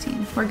only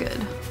 16. We're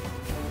good.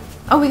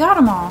 Oh, we got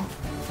them all.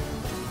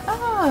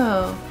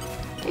 Oh.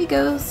 There you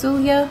go,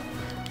 Zulia.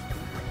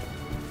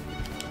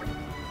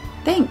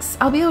 Thanks.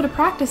 I'll be able to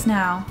practice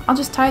now. I'll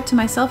just tie it to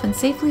myself and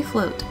safely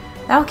float.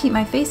 That'll keep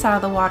my face out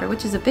of the water,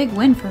 which is a big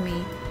win for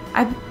me.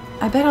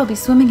 I bet I'll be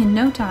swimming in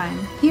no time.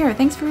 Here,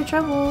 thanks for your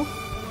trouble.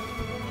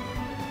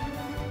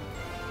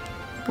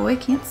 Boy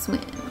can't swim.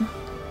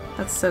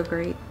 That's so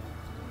great.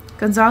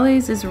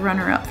 Gonzalez is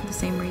runner-up for the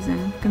same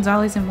reason.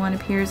 Gonzalez in 1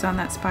 appears on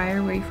that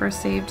spire where you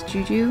first saved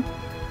Juju.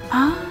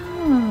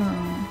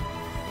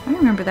 Oh, I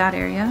remember that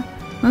area.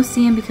 Most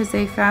see him because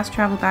they fast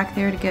travel back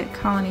there to get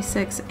Colony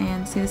 6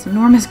 and see this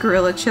enormous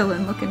gorilla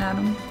chilling looking at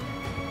him.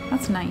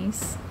 That's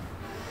nice.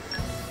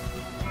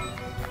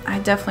 I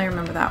definitely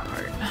remember that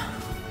part.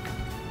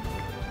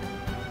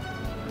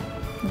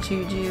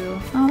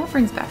 Juju. Oh, that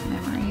brings back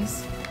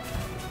memories.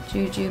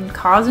 Juju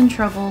causing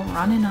trouble,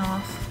 running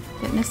off,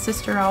 getting his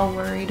sister all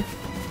worried.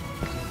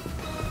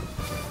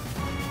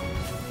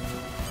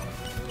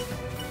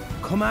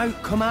 Come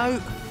out, come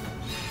out.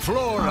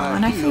 Flora. Oh,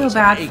 and I feel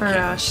bad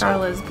for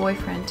Charlotte's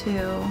boyfriend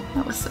too.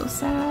 That was so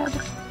sad.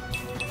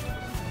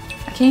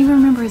 I can't even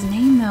remember his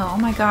name though. Oh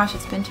my gosh,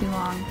 it's been too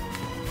long.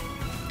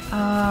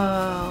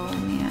 Oh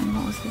man,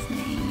 what was his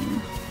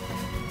name?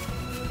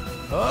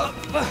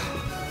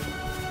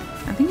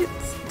 I think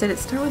it's... Did it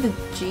start with a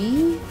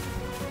G?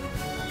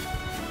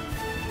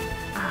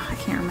 Ah, I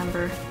can't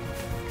remember.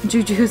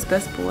 Juju's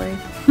best boy.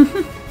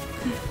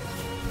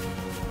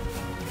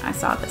 I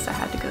saw this, I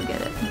had to go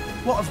get it.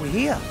 What have we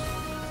here?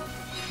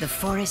 The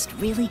forest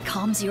really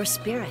calms your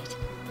spirit.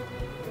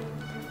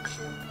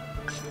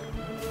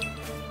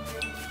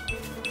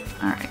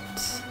 Alright.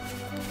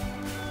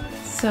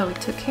 So we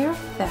took care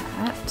of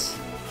that.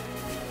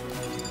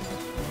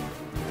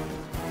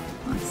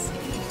 Let's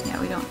see. Yeah,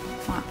 we don't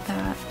want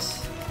that.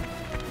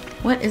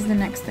 What is the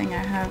next thing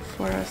I have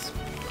for us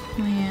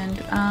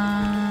planned?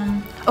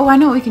 Oh, I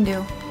know what we can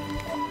do.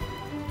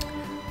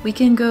 We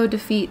can go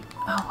defeat...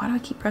 Oh, why do I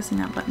keep pressing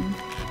that button?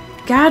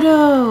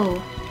 Gado!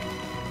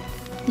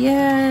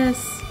 Yes!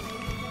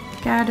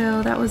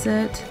 Gado, that was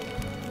it.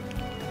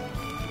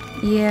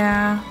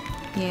 Yeah.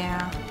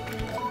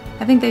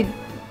 I think they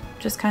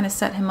just kind of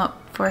set him up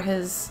for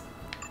his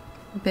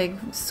big,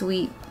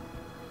 sweet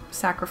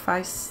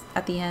sacrifice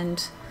at the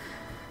end.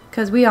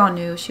 Because we all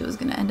knew she was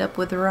going to end up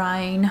with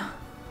Rhine.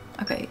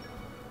 Okay.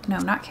 No,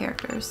 not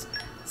characters.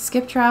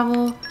 Skip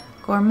travel,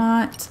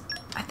 Gourmand.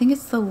 I think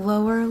it's the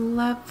lower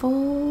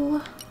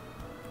level.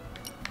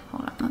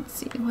 Hold on, let's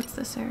see. What's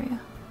this area?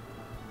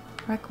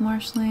 Wreck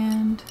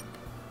Marshland.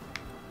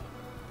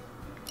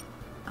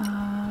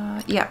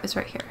 Yeah, it's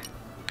right here.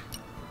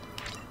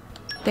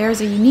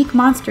 There's a unique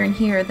monster in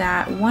here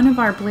that one of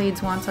our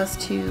blades wants us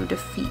to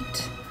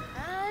defeat.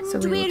 So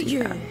we will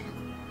do that.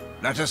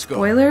 Let us go.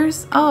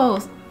 Spoilers? Oh,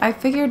 I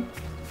figured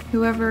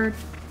whoever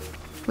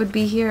would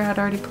be here had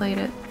already played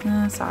it.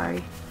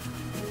 Sorry.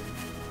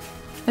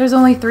 There's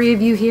only 3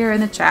 of you here in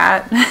the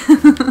chat.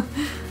 I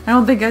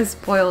don't think I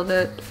spoiled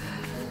it.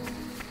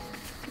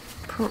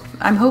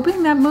 I'm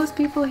hoping that most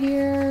people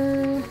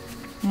here...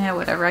 Yeah,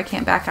 whatever. I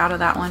can't back out of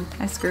that one.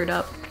 I screwed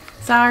up.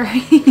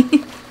 Sorry.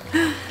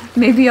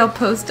 Maybe I'll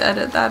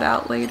post-edit that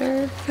out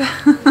later.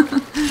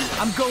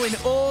 I'm going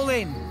all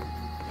in.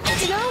 I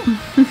don't know.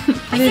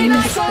 I didn't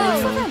even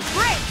spoil.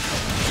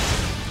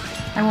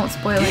 I won't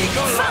spoil it.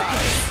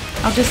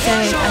 I'll just say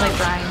I like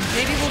Rhine.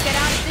 Maybe we'll get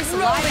out of this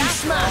alive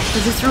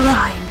Because it's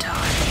Rhine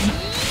time.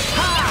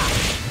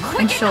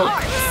 And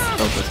Schultz.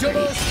 Both was great.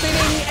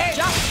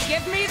 Just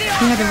give me the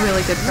He had a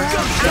really good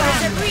personality.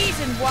 There's a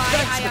reason why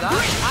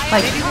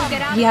Like,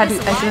 he had a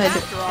good...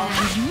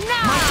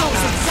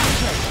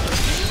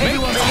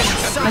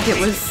 Like, it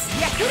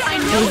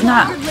was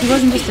not... He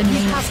wasn't just a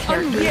nameless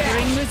character.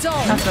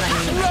 That's what I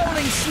mean by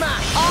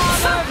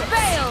that.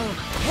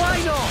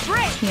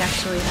 He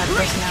actually had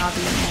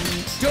personality and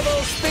it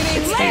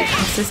stayed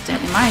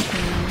consistent, in my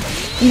opinion,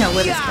 you know,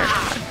 with his character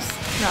arcs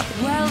throughout the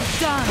game. Well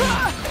done.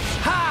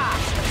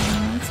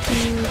 Let's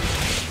do...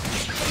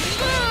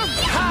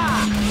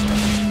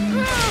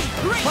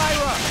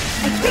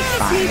 I take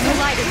fire.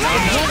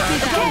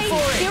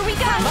 Here we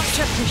go. Much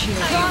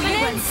appreciated.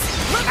 Prominence.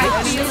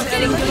 I feel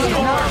getting good.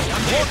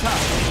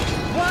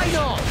 Why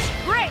not?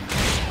 Great.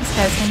 This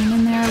guy's hanging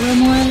in there a little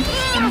more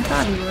than I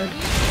thought he would.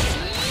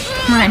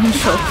 Ryan and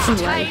Schultz for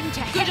life.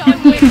 Get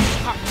on with it.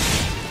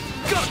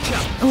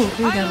 Oh,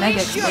 here we go,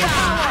 Mega Explosion.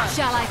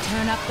 Shall I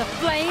turn up the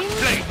flames?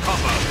 Flame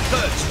cover,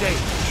 3rd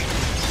stage.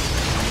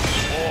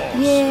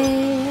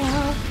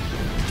 Yeah.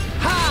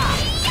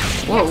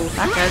 Whoa,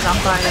 that guy's on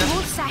fire.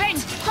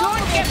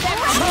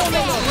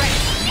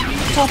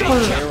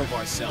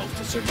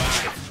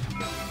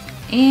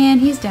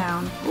 And he's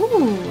down. Ooh,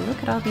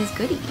 look at all these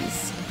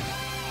goodies.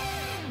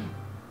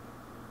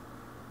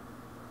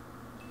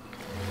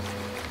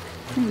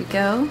 There we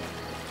go.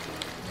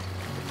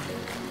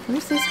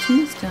 Where's this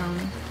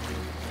tombstone?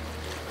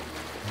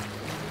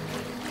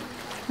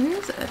 Where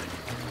is it?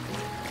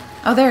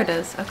 Oh, there it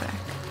is. Okay.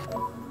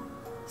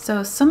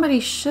 So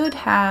somebody should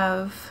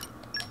have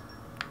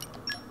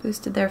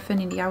boosted their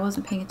affinity. I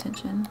wasn't paying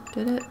attention.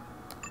 Did it?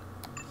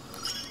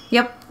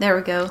 Yep, there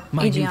we go.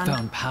 My Aegeon.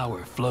 newfound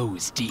power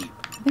flows deep.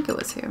 I think it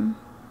was him.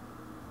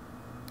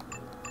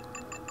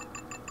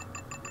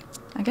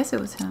 I guess it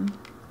was him.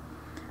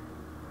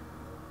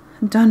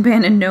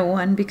 Dunban and no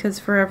one because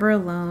forever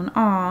alone.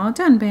 Aw,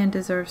 Dunban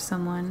deserves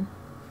someone.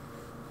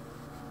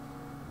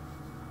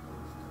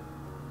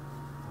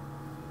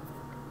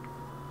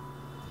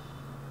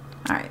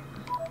 Alright.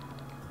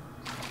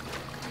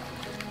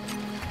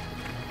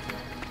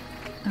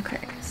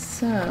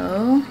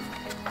 So,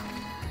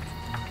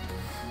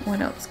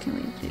 what else can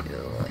we do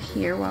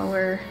here while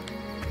we're...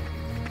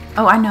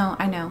 Oh, I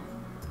know.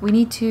 We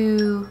need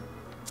to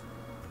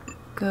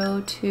go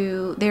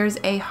to... There's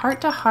a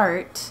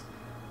heart-to-heart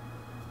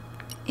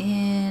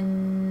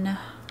in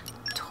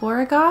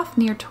Torgoth,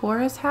 near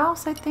Tora's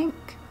house, I think.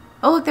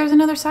 Oh, look, there's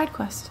another side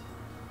quest.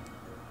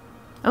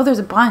 Oh, there's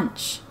a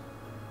bunch.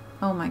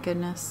 Oh my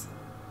goodness.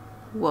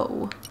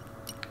 Whoa.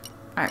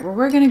 Alright, well,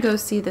 we're going to go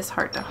see this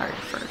heart-to-heart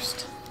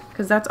first.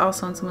 Because that's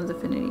also in someone's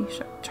affinity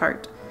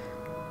chart.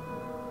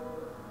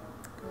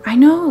 I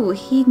know,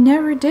 he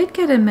never did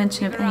get a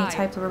mention of any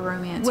type of a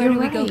romance. Where You're do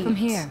we right. go from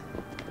here?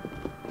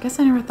 I guess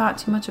I never thought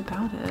too much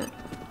about it.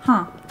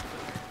 Huh.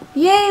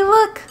 Yay,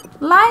 look!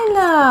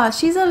 Lila!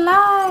 She's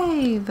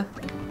alive!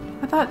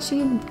 I thought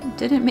she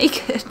didn't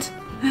make it.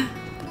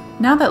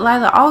 Now that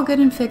Lila all good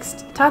and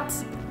fixed,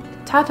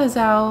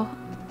 Tatazo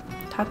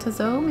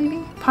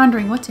maybe?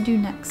 Pondering what to do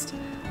next.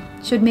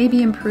 Should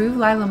maybe improve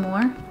Lila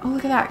more? Oh,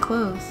 look at that,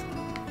 clothes.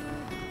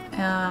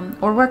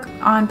 Or work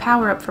on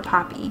power up for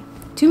Poppy.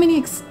 Too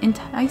many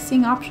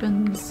enticing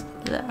options.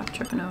 Ugh, I'm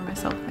tripping over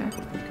myself there.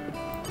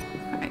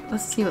 Alright,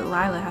 let's see what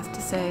Lila has to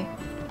say.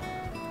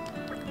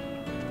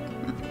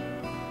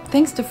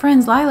 Thanks to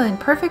friends, Lila in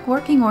perfect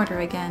working order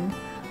again.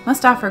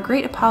 Must offer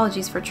great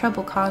apologies for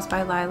trouble caused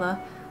by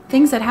Lila.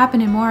 Things that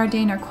happen in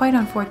Moradane are quite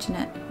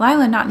unfortunate.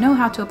 Lila not know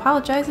how to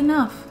apologize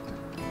enough.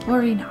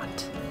 Worry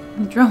not.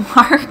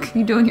 Dromark,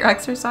 you doing your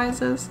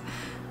exercises?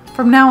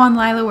 From now on,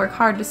 Lila work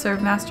hard to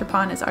serve Master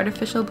Pawn as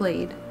artificial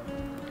blade.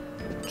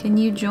 Can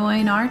you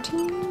join our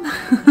team?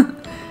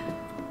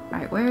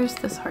 Alright, where is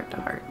this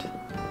heart-to-heart?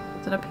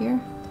 Is it up here?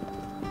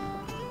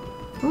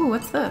 Ooh,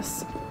 what's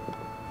this?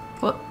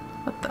 What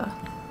the?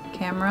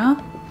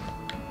 Camera?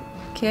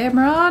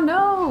 Camera,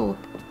 no!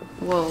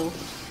 Whoa.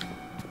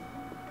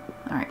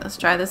 Alright, let's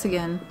try this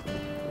again.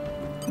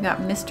 We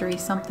got mystery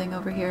something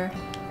over here.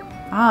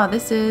 Ah,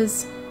 this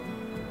is...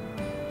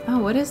 Oh,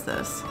 what is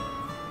this?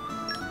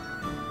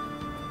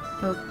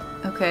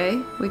 Oh,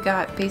 okay, we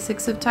got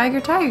basics of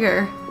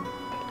Tiger.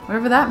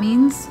 Whatever that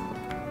means.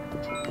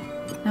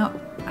 No,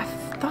 I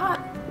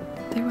thought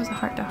there was a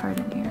heart-to-heart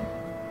in here.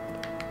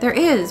 There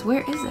is!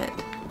 Where is it?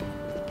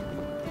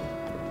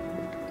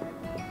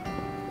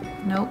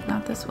 Nope,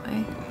 not this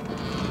way.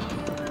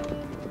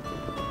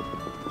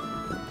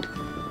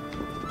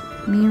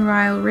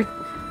 Meanwhile,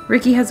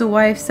 Ricky has a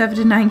wife, 7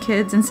 to 9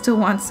 kids, and still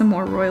wants some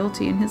more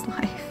royalty in his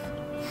life.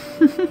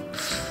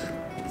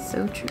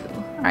 So true.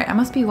 Alright, I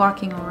must be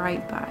walking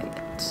right by it.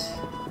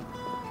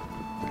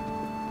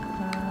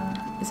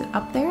 Is it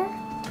up there?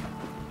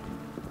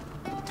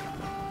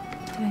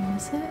 Did I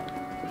miss it?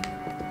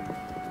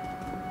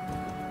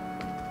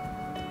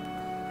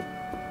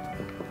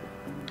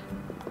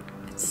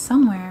 It's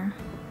somewhere.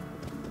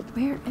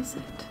 Where is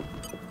it?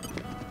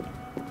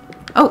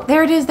 Oh,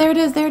 there it is, there it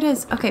is, there it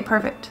is. Okay,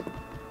 perfect.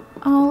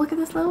 Oh, look at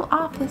this little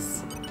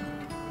office.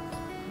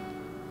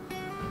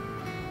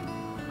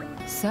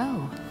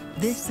 So,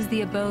 this is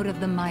the abode of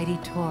the mighty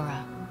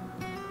Tora.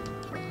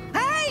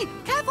 Hey!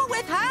 Careful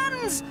with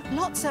hands!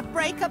 Lots of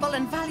breakable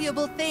and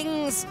valuable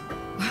things.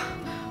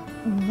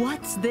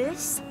 What's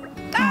this?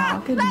 Ah!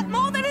 goodness. Let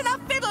more than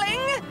enough fiddling!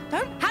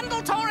 Don't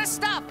handle Tora's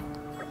stuff!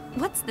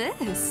 What's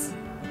this?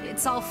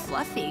 It's all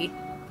fluffy.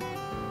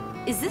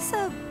 Is this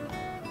a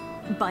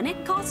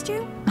bunnet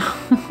costume?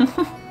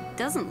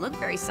 Doesn't look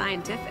very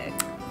scientific.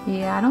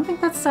 Yeah, I don't think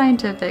that's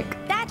scientific.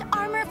 That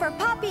armor for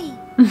Poppy.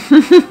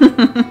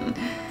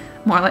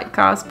 More like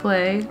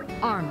cosplay.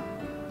 Armor.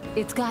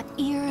 It's got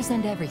ears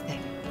and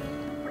everything.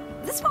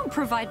 This won't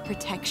provide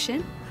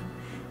protection.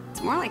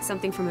 It's more like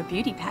something from a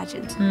beauty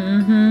pageant.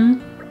 Mm-hmm.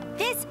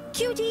 This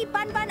cutie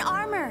bun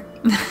armor.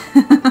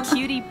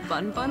 Cutie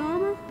bun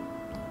armor?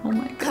 Oh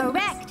my goodness.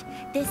 Correct.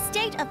 This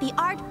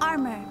state-of-the-art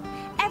armor.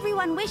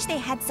 Everyone wish they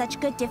had such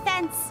good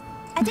defense.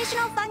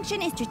 Additional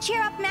function is to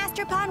cheer up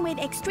Master Pawn with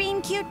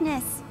extreme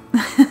cuteness.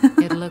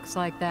 It looks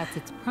like that's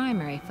its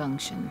primary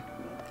function.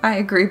 I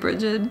agree,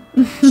 Bridget.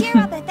 Cheer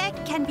up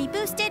effect can be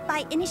boosted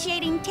by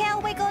initiating tail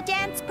wiggle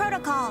dance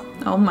protocol.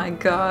 Oh my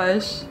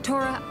gosh.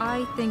 Tora,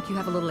 I think you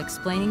have a little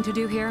explaining to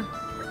do here.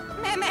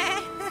 Meh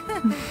meh.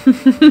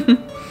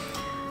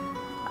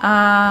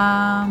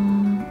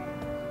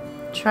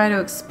 Try to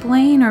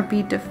explain or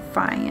be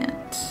defiant.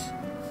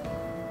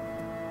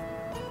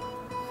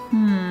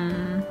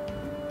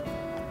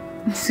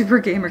 Super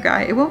gamer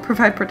guy. It won't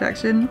provide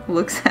protection.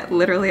 Looks at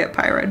literally at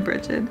Pyra and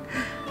Bridget.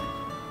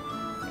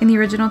 In the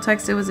original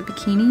text, it was a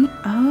bikini.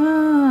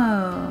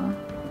 Oh.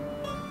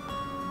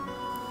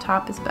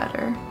 Top is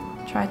better.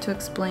 Try to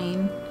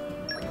explain.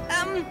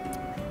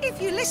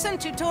 If you listen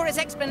to Tora's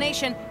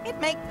explanation, it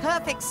makes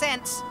perfect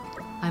sense.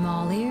 I'm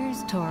all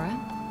ears, Tora.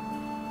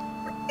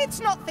 It's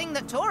not thing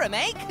that Tora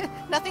make.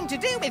 Nothing to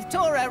do with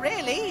Tora,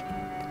 really.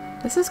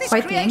 This is This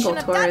quite the angle creation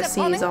of Tora Dadapon sees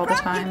and all the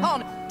time.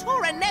 Grandpapon,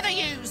 Tora never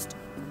used.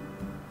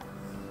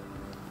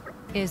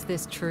 Is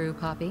this true,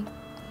 Poppy?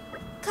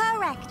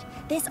 Correct.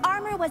 This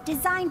armor was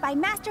designed by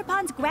Master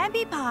Pawn's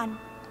Grandpapon.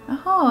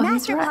 Oh, he's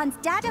Master right. Pawn's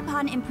data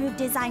pawn improved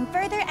design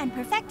further and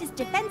perfect its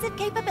defensive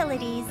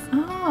capabilities.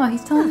 Oh,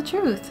 he's telling the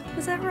truth.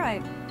 Is that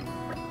right?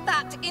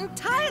 That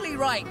entirely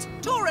right.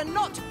 Tora,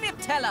 not fib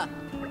teller.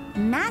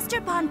 Master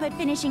Pawn put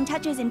finishing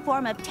touches in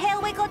form of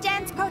tail wiggle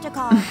dance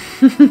protocol.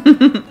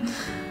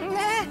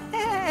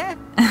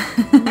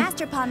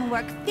 Master Pawn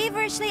worked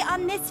feverishly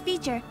on this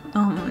feature.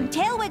 Oh my.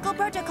 Tail wiggle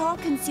protocol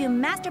consumed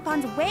Master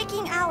Pawn's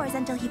waking hours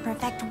until he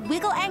perfect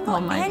wiggle angle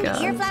Oh my and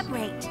gosh. ear flap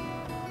rate.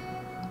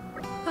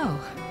 Oh,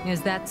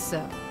 is that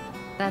so?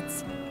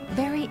 That's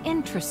very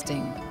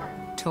interesting,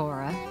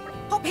 Tora.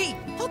 Poppy,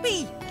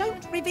 Poppy,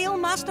 don't reveal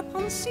Master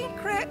Pawn's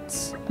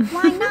secrets.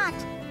 Why not?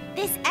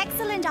 This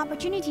excellent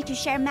opportunity to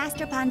share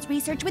Master Pawn's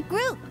research with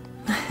group.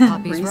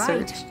 Poppy's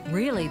Research. right.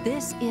 Really,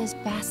 this is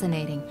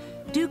fascinating.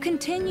 Do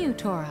continue,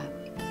 Tora.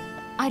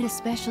 I'd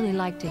especially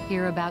like to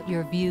hear about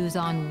your views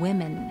on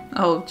women.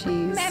 Oh,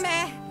 jeez.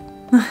 Meh.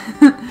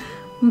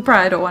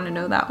 Probably don't want to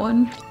know that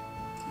one.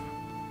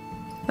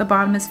 The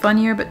bottom is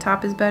funnier, but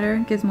top is better.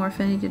 Gives more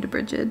affinity to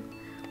Bridget.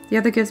 The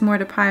other gives more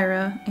to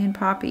Pyra and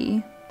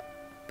Poppy,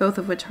 both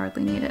of which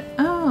hardly need it.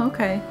 Oh,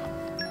 okay.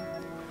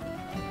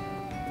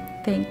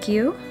 Thank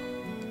you.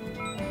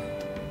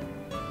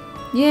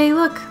 Yay,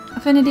 look!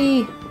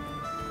 Affinity!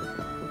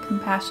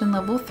 Compassion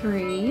level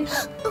 3. Ooh,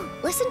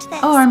 listen to this.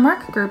 Oh, our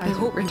mark group I is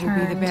hope you will be the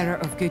returned. bearer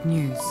of good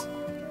news.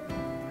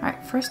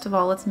 Alright, first of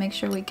all, let's make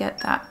sure we get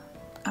that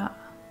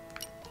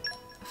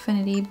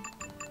affinity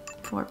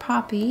for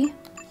Poppy.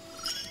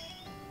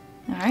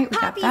 Alright, we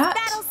got Poppy's that.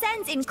 battle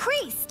sense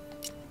increased.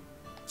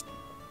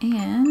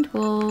 And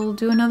we'll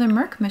do another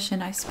Merc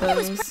mission, I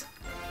suppose.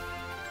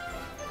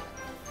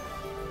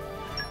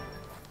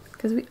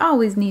 Because we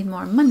always need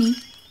more money.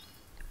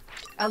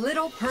 A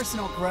little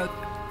personal growth.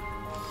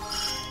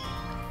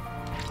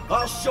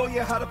 I'll show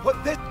you how to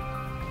put this.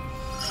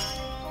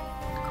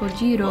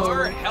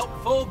 Kojiro.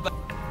 helpful, but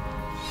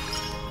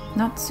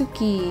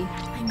Natsuki.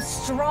 I'm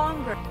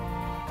stronger.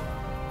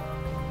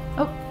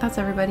 Oh, that's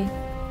everybody.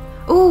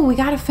 Oh, we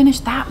gotta finish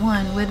that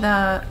one with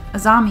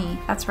Azami.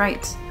 That's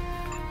right.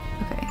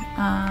 Okay.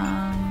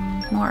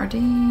 More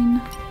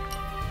Ardane.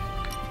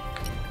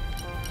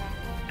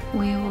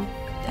 We will,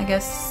 I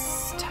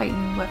guess,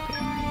 Titan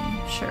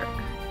weaponry. Sure.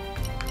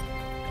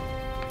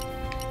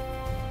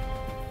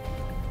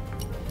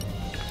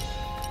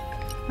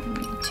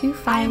 Two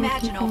fire I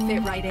imagine people. I'll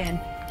fit right in.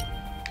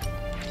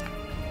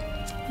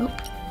 Oh.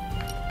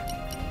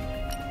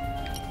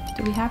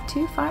 Do we have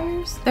 2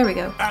 fires? There we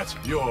go. at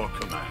your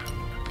command.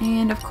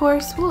 And of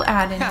course, we'll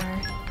add in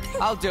our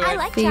I'll do I it.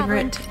 like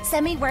favorite traveling.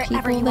 Send me wherever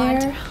people you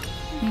want. there.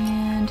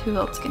 And who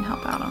else can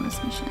help out on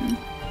this mission?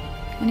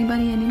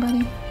 Anybody?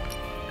 Anybody?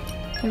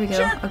 There we go.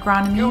 Sure.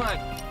 Agronomy. Go on.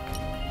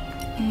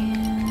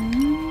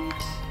 And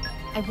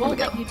I we won't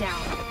go. let you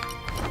down.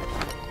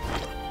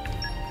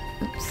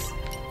 oops.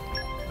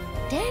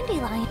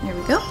 Dandelion. There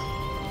we go.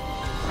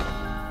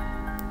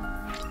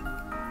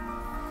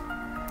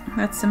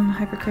 That's some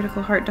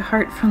hypercritical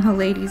heart-to-heart from the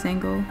ladies'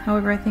 angle.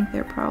 However, I think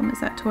their problem is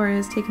that Tora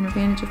has taken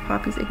advantage of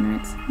Poppy's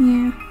ignorance.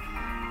 Yeah.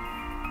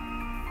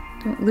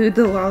 Don't lewd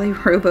the lolly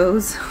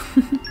robos.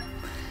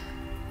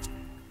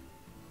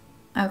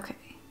 Okay.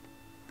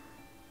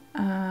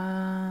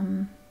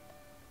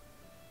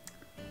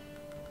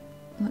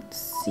 Let's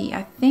see.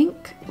 I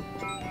think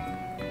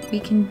we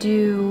can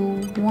do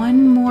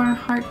one more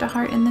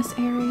heart-to-heart in this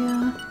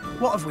area.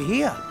 What have we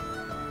here?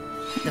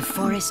 The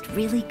forest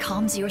really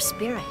calms your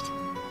spirit.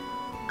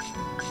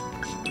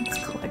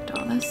 Let's collect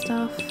all this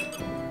stuff.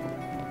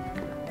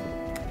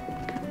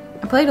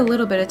 I played a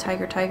little bit of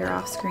Tiger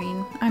off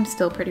screen. I'm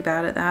still pretty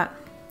bad at that.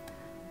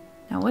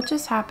 Now what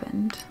just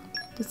happened?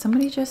 Did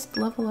somebody just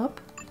level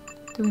up?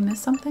 Did we miss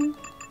something?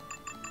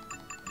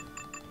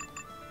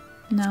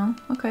 No?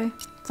 Okay.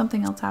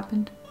 Something else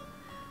happened.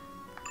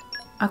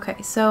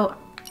 Okay, so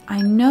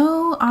I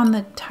know on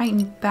the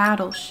Titan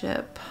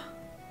battleship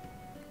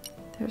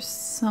there's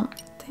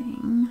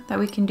something that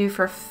we can do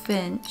for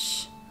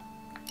Finch.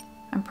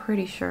 I'm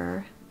pretty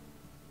sure.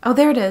 Oh,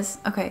 there it is.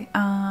 Okay.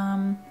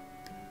 I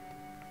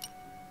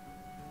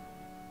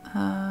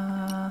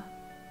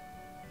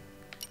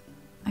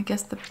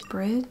guess the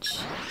bridge.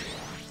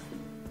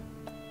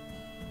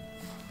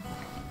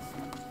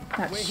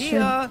 That should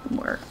here.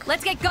 work.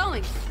 Let's get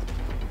going.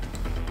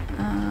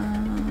 Okay.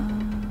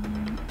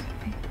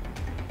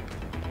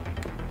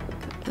 Go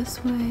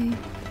this way.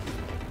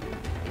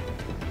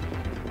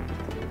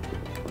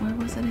 Where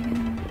was it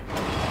again?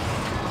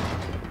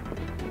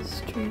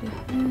 Straight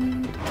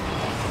ahead.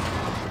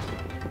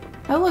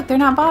 Oh look, they're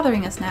not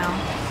bothering us now.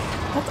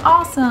 That's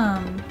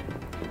awesome.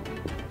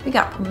 We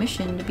got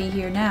permission to be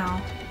here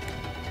now.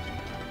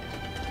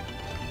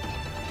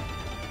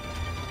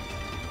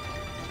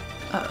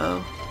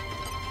 Uh-oh.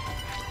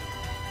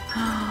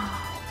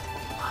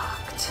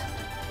 Locked.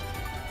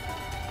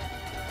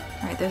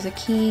 Alright, there's a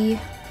key.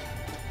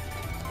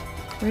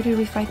 Where did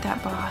we fight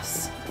that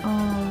boss?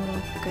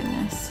 Oh,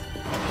 goodness.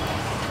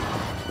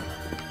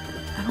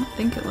 I don't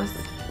think it was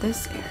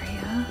this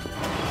area.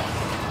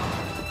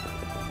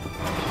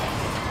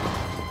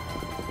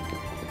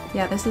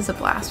 Yeah, this is a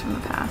blast from the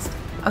past.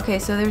 Okay,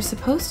 so there's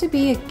supposed to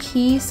be a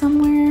key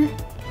somewhere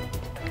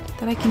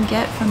that I can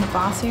get from the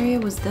boss area.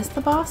 Was this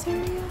the boss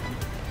area?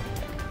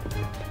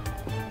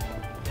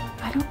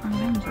 I don't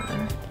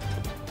remember.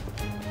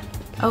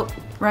 Oh,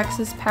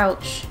 Rex's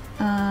pouch.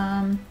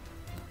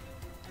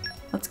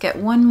 Let's get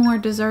one more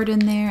dessert in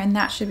there, and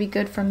that should be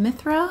good for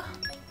Mithra.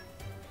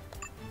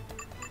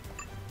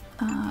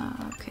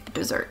 Okay,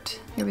 dessert.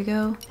 Here we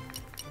go.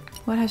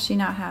 What has she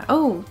not had?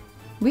 Oh,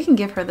 we can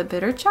give her the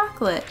bitter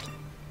chocolate.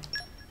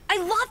 I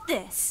love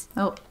this!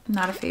 Oh,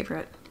 not a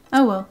favorite.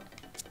 Oh well.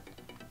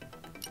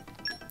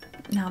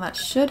 Now that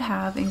should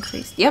have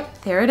increased.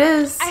 Yep, there it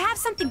is. I have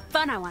something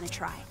fun I want to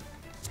try.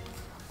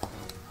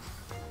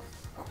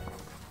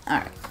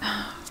 Alright.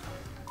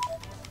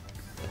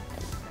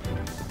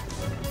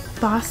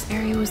 Boss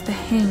area was the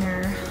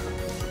hangar.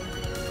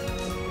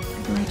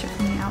 I can reach it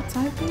from the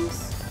outside,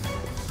 please.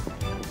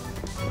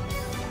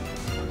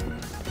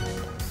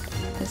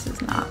 This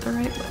is not the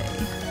right way.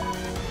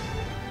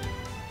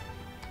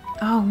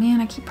 Oh man,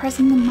 I keep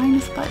pressing the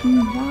minus button.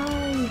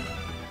 Why?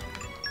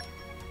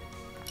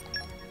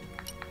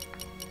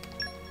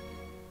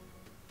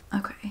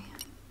 Okay.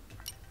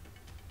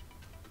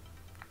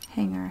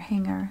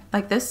 Hangar.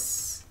 Like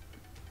this?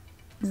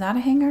 Is that a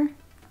hangar?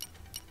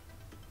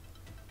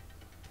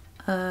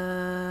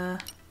 I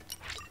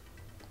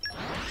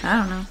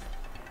don't know.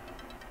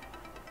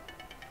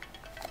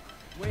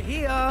 We're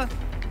here.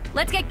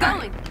 Let's get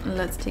going. Right,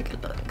 let's take a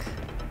look.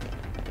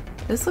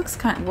 This looks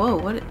kind of, whoa,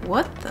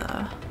 what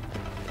the?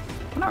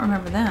 I don't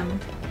remember them.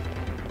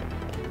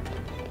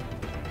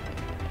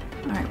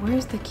 Alright,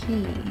 where's the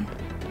key?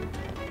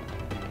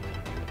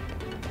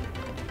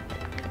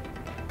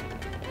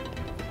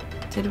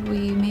 Did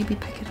we maybe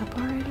pick it up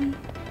already?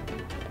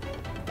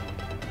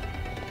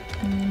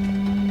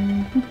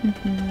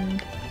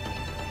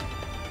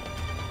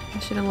 I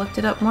should have looked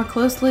it up more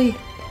closely.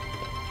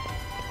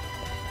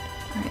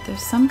 Alright,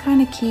 there's some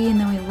kind of key and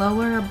then we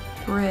lower a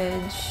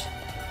bridge.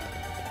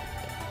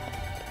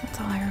 That's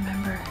all I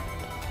remember.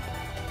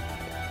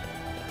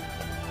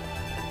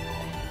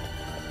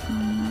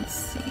 Let's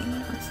see,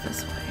 what's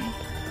this way?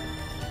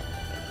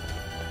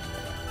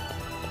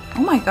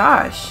 Oh my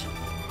gosh!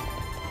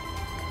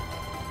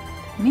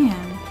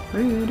 Man,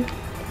 rude.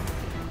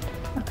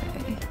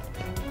 Okay.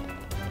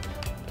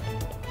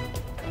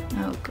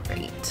 Oh,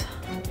 great.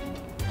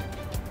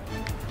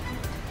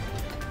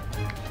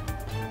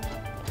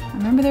 I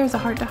remember there was a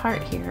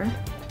heart-to-heart here.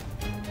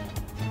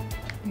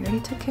 We already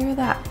took care of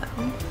that,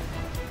 though.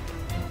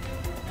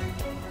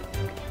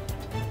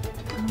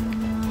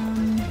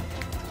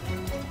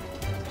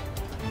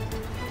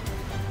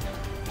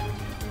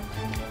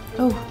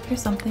 Oh,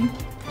 here's something.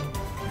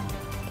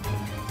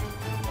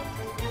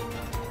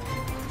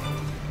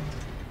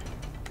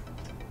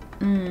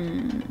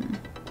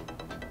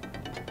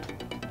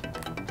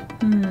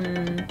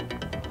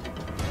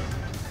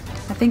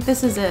 I think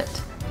this is it.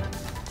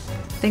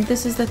 I think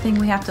this is the thing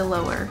we have to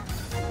lower.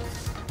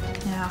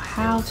 Now,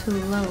 how to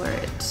lower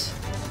it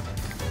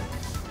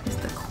is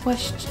the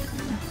question.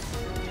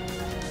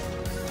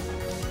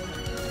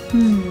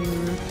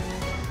 Can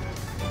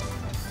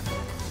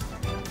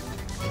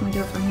we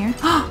do it from here?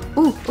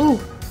 Ooh, ooh!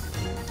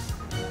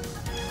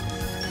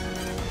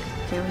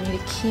 Okay, we need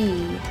a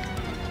key.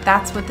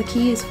 That's what the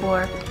key is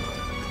for.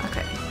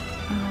 Okay.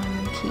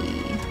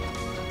 Key.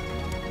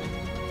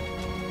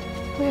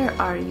 Where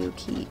are you,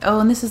 key? Oh,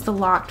 and this is the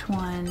locked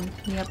one.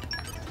 Yep.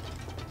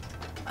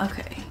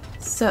 Okay,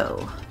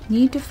 so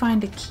need to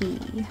find a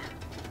key.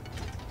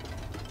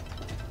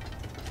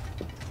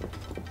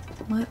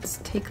 Let's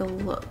take a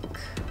look.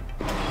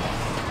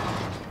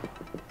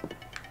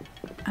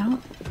 I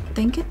don't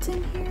think it's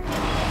in here.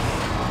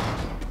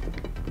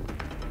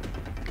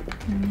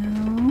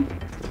 No.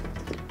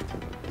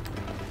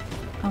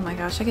 Oh my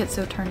gosh, I get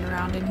so turned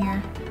around in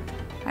here.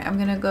 Alright, I'm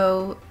gonna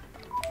go...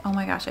 Oh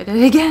my gosh, I did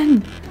it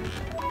again!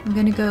 I'm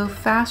gonna go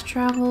fast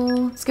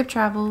travel, skip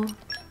travel,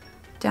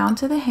 down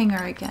to the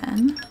hangar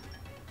again.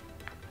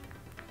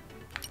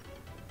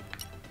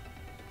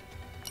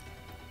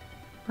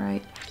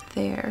 Right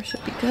there,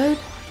 should be good.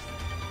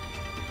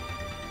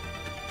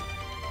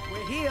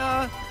 We're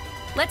here.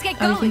 Let's get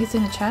Oh, you going. think it's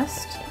in a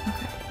chest?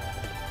 Okay.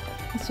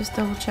 Let's just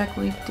double check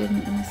we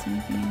didn't miss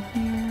anything in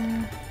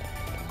here.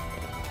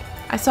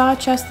 I saw a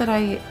chest that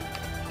I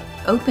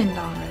opened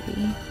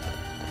already.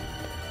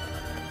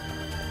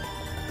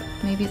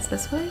 Maybe it's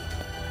this way?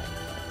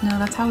 No,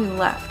 that's how we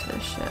left the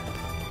ship.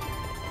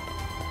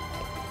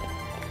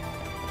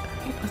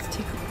 Alright, let's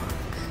take a look.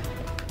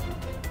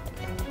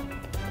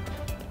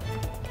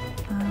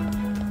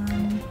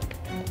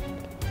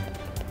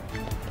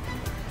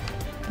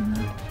 I'm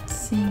not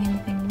seeing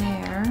anything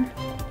there.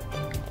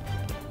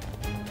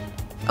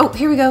 Oh,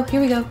 here we go, here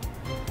we go.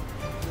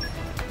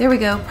 There we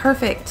go,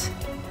 perfect.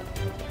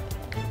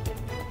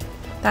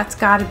 That's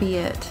gotta be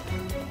it.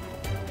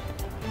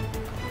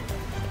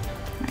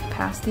 Alright,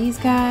 past these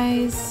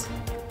guys.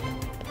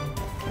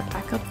 We're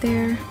back up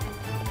there.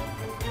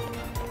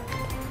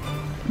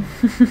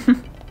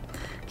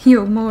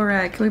 Yo,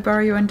 Morag, can we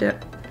borrow your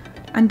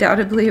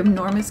undoubtedly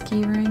enormous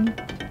keyring?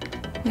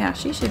 Yeah,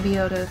 she should be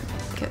able to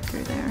get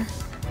through there.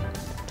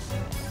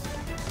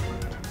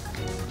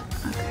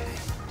 Okay.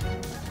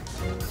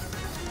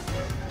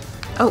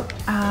 Oh,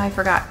 I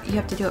forgot. You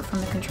have to do it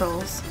from the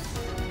controls.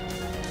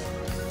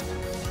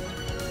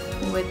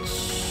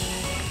 Which...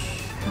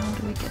 How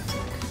do we get to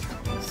the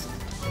controls?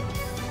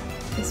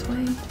 This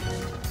way?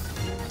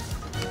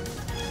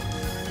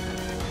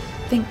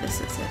 I think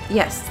this is it.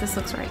 Yes, this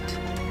looks right.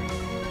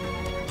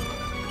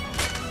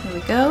 Here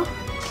we go.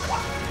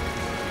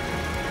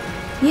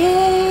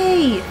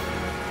 Yay!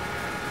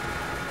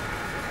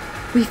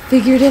 We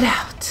figured it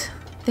out.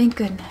 Thank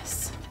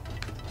goodness.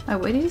 Oh,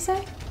 what did he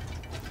say?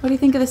 What do you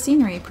think of the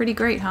scenery? Pretty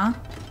great, huh?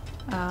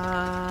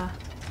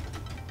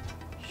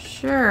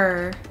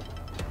 Sure.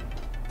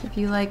 If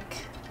you like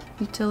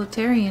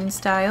utilitarian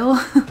style.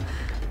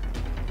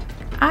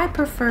 I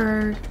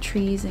prefer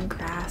trees and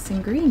grass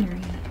and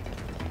greenery.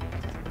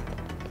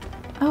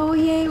 Oh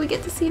yay, we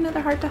get to see another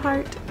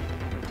heart-to-heart.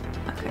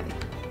 Okay.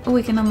 Oh,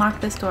 we can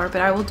unlock this door,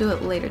 but I will do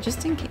it later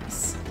just in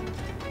case.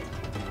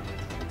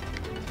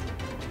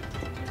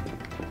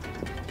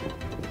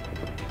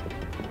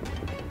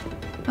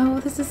 Oh,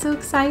 this is so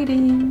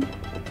exciting.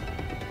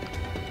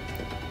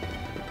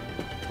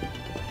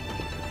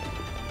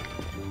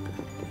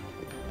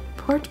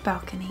 Porch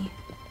balcony.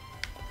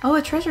 Oh,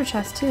 a treasure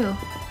chest too.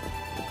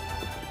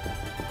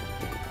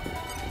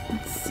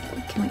 Let's see.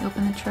 Can we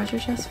open the treasure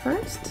chest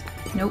first?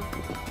 Nope.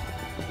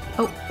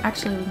 Oh,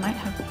 actually we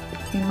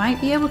might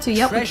be able to.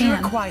 Yep, Treasure we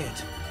can.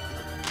 acquired.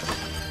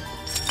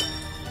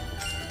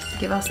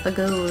 Give us the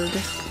gold.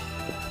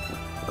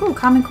 Ooh,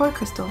 common core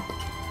crystal.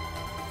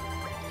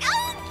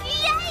 Oh,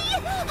 yay!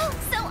 Oh,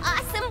 so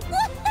awesome!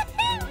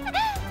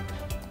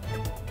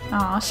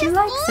 Aw, she Just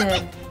likes look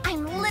it.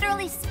 I'm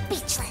literally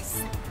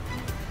speechless.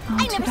 Oh,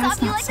 I too never bad saw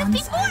it's you not like sunset.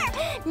 this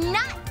before!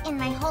 Not in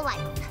my whole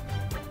life.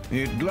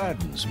 It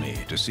gladdens me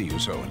to see you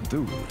so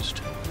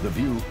enthused. The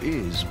view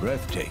is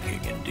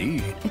breathtaking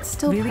indeed. It's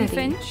still Really, pretty.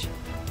 Finch?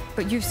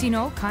 But you've seen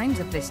all kinds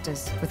of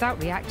vistas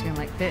without reacting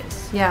like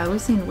this. Yeah, we've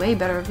seen way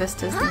better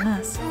vistas than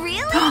this.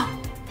 Really?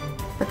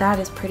 But that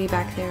is pretty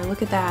back there.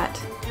 Look at that.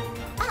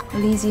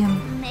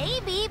 Elysium.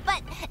 Maybe,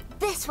 but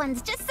this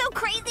one's just so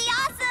crazy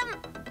awesome!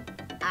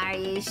 Are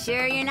you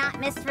sure you're not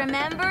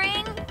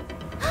misremembering?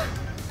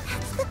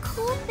 That's the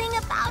cool thing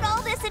about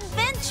all this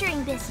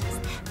adventuring business,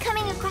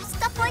 coming across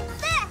stuff like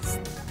this.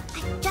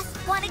 I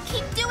just want to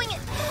keep doing it.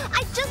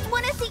 I just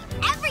want to see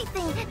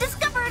everything,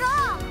 discover it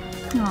all.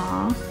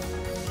 Aww.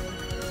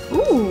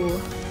 Ooh.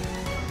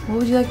 What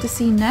would you like to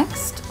see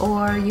next?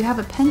 Or you have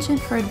a penchant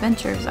for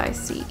adventures, I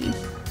see.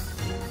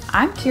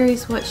 I'm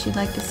curious what she'd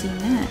like to see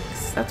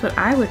next. That's what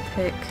I would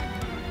pick.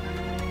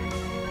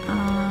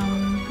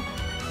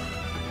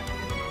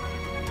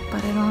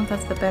 But I don't know if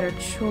that's the better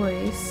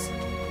choice.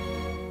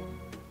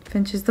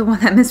 Finch is the one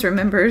that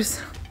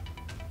misremembers.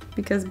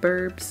 Because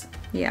burbs.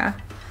 Yeah.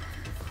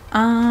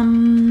 I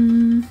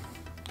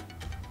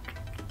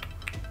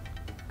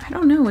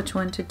don't know which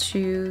one to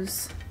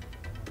choose.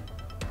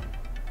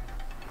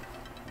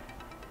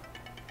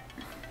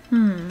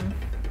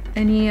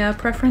 Any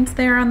preference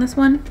there on this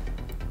one?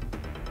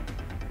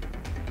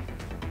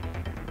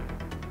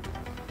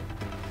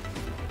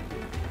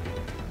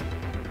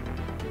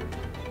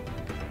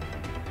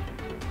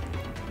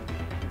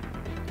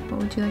 What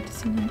would you like to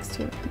see next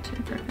to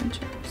Penchant for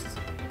Adventures?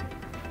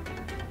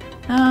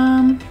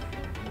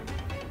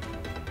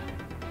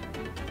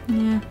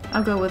 Yeah,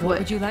 I'll go with What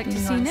would you like to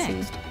see wanna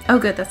next? Oh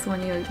good, that's the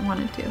one you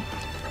wanted to.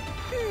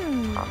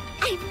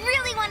 I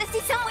really want to see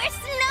somewhere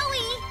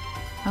snowy.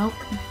 Oh,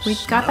 we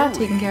got that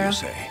taken care of.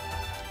 Say.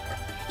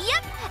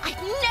 Yep,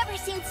 I've never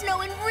seen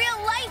snow in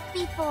real life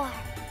before.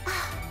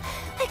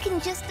 I can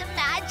just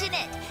imagine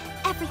it.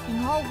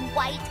 Everything all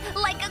white,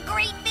 like a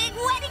great big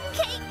wedding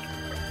cake.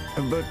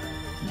 But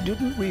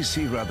didn't we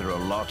see rather a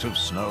lot of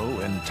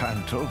snow in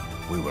Tantal?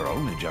 We were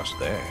only just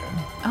there.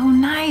 Oh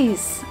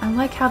nice! I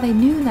like how they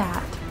knew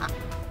that.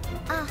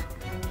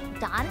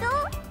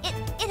 Dondel?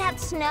 It had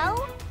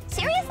snow?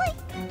 Seriously?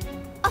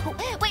 Oh,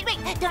 wait,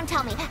 don't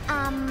tell me.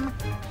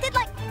 Did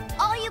like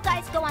all you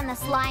guys go on the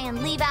sly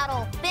and leave out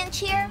old Finch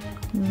here?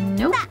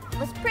 Nope. That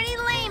was pretty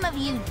lame of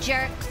you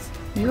jerks.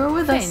 You were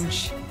with us.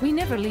 Finch, we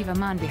never leave a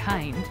man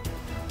behind.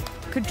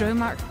 Could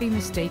Dromark be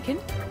mistaken?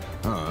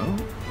 Oh?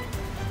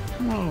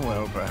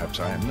 Well, perhaps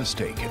I am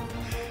mistaken.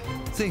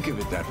 Think of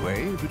it that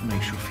way if it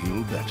makes you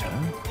feel better.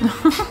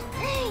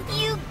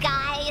 You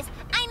guys,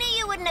 I knew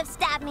you wouldn't have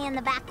stabbed me in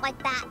the back like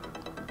that.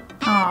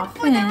 Aw,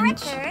 For the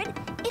Finch. record,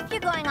 if you're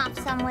going off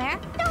somewhere,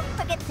 don't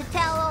forget to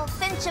tell old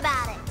Finch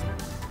about it.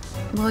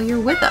 Well, you're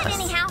with But us.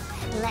 anyhow,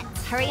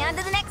 let's hurry on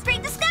to the next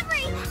great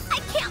discovery. I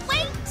can't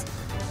wait.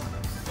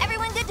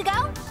 Everyone good to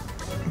go?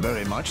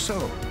 Very much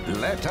so.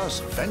 Let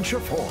us venture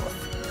forth.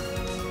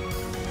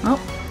 Oh,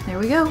 there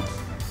we go.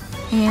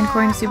 And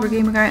according to Super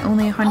Gamer Guy,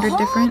 only 100 Hold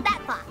different.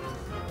 that thought.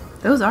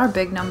 Those are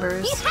big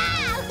numbers.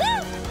 Yeehaw!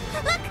 Woo!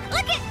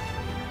 Look it!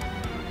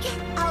 Get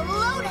a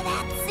load of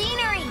that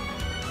scenery.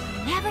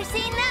 Never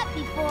seen that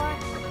before.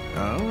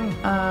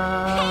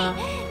 Oh?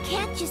 Hey,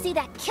 can't you see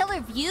that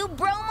killer view,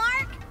 bro,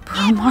 Mark?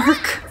 Bro,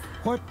 Mark.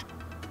 What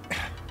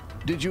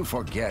Did you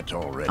forget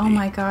already? Oh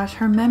my gosh,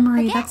 her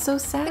memory. Forget? That's so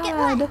Forget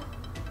sad.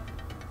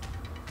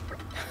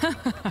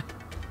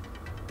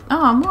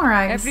 Oh,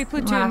 Morag's Every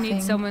platoon laughing.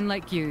 needs someone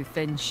like you,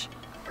 Finch.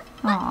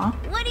 Aw.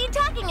 What are you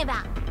talking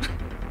about?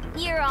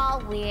 You're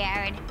all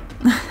weird.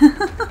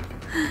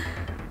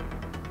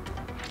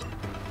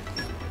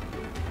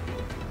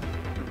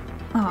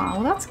 Aw,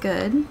 well that's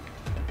good.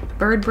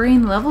 Bird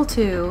brain level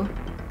 2.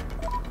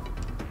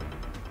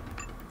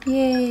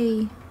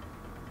 Yay.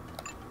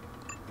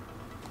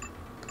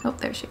 Oh,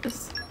 there she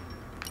is.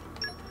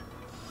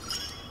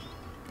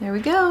 There we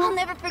I'll go.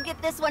 never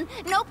forget this one.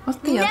 Nope, What's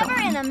the other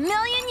never one? in a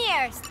million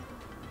years.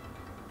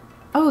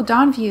 Oh,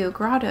 Dawnview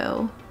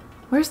Grotto.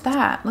 Where's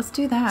that? Let's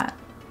do that.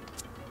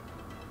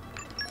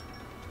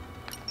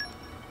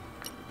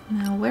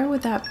 Now, where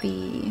would that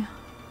be?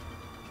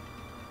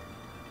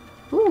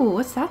 Ooh,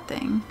 what's that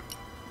thing?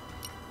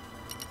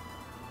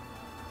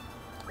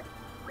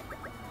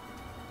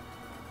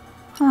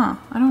 Huh,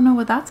 I don't know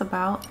what that's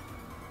about.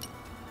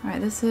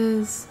 Alright, this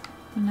is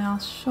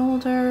Manal's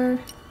shoulder.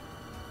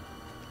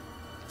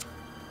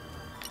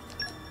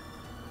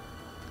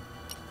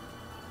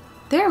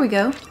 There we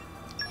go.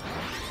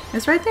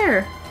 It's right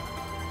there.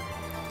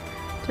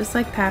 Just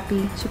like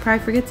Pappy, she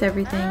probably forgets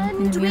everything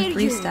in a mere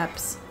 3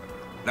 steps.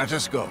 Let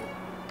us go.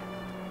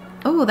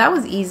 Oh, that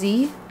was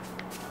easy.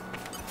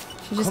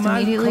 She just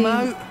immediately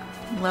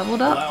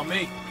leveled up. Allow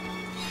me.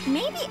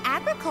 Maybe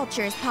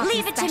agriculture is Poppy's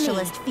Leave it to me.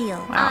 specialist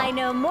field. Wow. I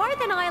know more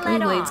than I Three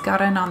let Blades on.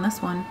 got in on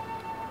this one.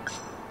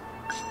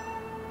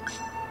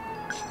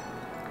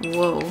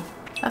 Whoa,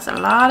 that's a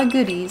lot of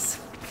goodies.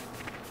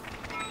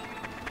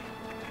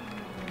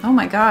 Oh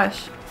my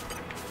gosh.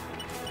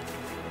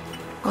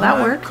 Well,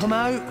 that worked. Come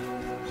out.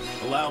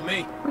 Allow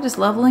me. We're just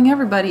leveling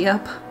everybody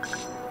up.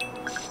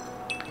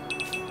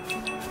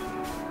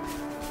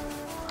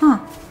 Huh.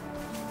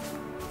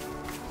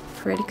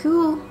 Pretty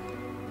cool.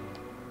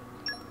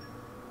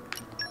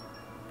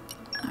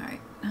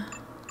 Alright.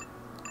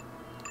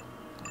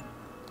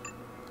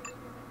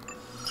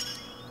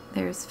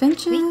 There's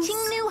Finch's.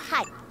 Reaching new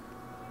height.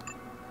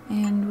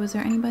 And was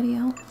there anybody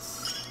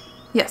else?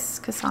 Yes,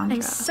 Cassandra.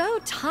 I'm so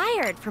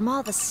tired from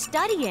all the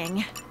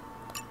studying.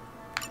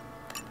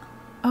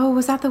 Oh,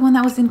 was that the one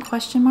that was in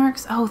question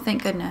marks? Oh,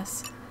 thank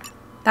goodness.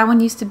 That one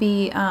used to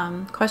be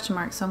question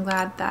marks, so I'm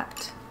glad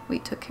that we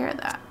took care of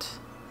that.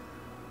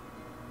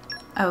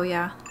 Oh,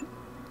 yeah.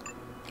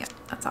 Yep,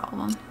 that's all of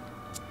them.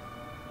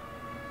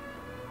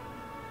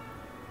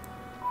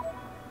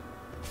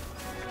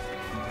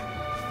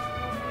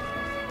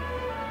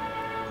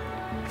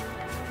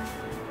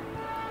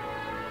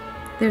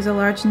 There's a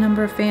large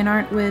number of fan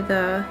art with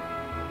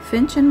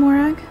Finch and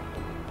Morag.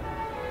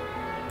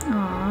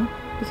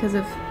 Aw, because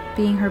of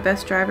being her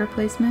best driver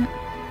placement.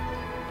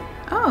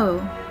 Oh,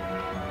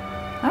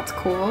 that's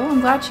cool.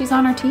 I'm glad she's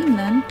on our team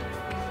then.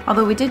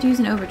 Although we did use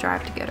an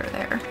overdrive to get her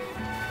there.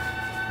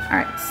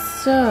 Alright,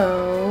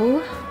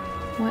 so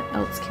what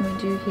else can we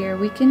do here?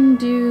 We can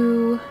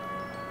do...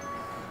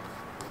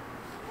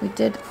 We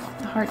did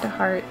the heart to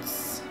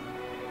hearts.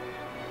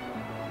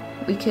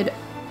 We could...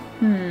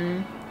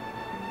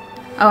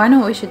 Oh, I know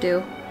what we should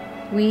do.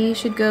 We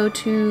should go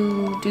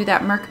to do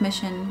that Merc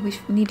mission. We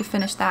need to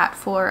finish that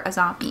for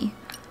Azami.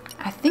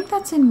 I think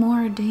that's in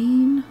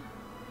Moradane.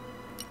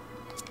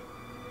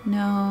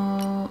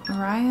 No,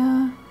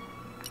 Araya?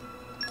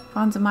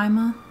 Von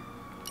Zemima?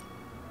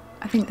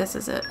 I think this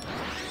is it.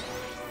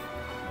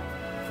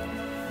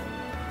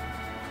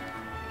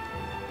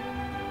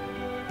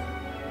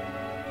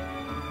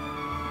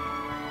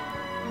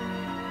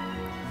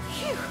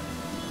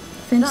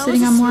 Finch That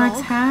sitting was on a Morag's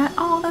slog. hat.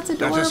 Oh, that's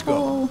Let us go.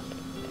 adorable.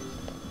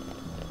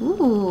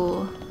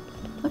 Ooh,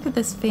 look at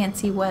this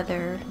fancy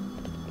weather.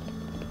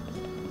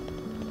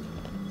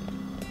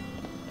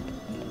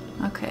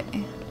 Okay,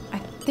 I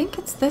think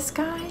it's this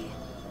guy.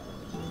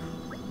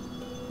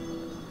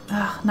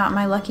 Ugh, not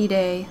my lucky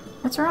day.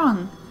 What's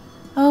wrong?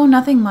 Oh,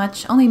 nothing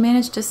much. Only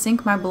managed to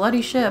sink my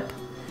bloody ship.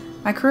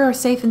 My crew are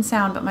safe and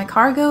sound, but my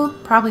cargo?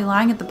 Probably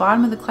lying at the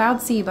bottom of the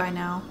Cloud Sea by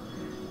now.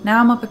 Now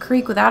I'm up a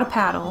creek without a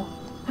paddle.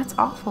 That's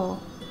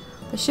awful.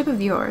 The ship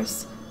of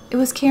yours. It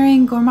was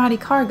carrying Gormati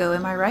cargo,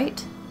 am I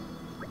right?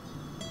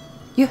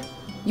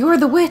 You're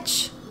the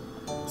witch!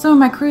 Some of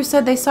my crew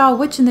said they saw a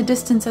witch in the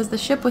distance as the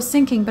ship was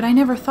sinking, but I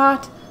never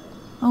thought...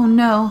 Oh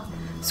no.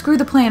 Screw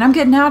the plan, I'm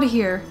getting out of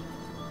here.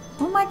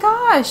 Oh my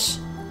gosh!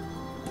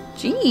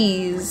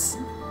 Jeez.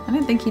 I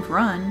didn't think he'd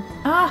run.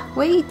 Ah,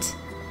 wait.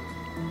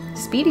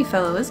 Speedy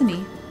fellow, isn't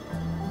he?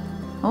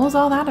 What was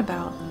all that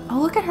about? Oh,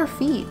 look at her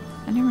feet.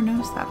 I never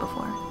noticed that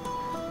before.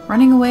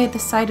 Running away at the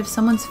sight of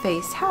someone's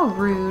face. How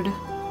rude.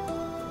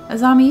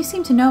 Azami, you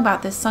seem to know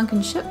about this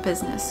sunken ship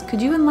business.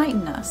 Could you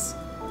enlighten us?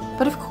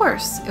 But of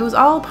course, it was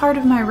all part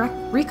of my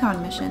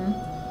recon mission.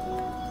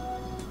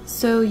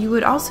 So you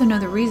would also know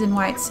the reason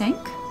why it sank?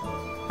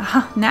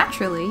 Ah,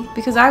 naturally,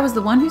 because I was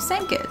the one who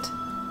sank it.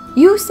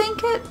 You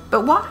sank it?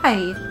 But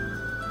why?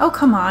 Oh,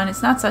 come on,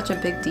 it's not such a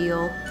big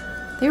deal.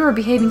 They were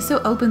behaving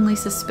so openly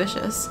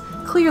suspicious,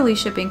 clearly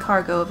shipping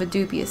cargo of a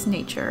dubious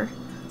nature.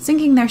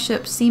 Sinking their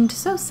ship seemed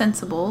so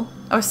sensible,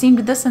 or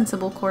seemed the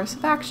sensible course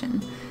of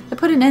action. It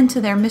put an end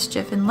to their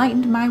mischief and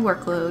lightened my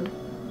workload.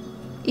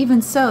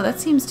 Even so,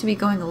 that seems to be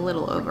going a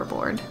little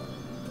overboard.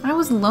 I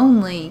was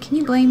lonely. Can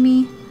you blame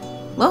me?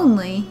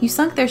 Lonely? You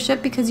sunk their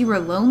ship because you were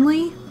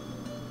lonely?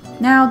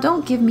 Now,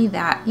 don't give me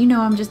that. You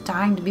know I'm just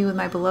dying to be with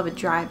my beloved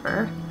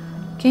driver.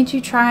 Can't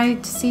you try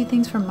to see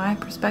things from my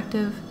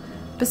perspective?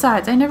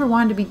 Besides, I never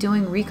wanted to be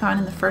doing recon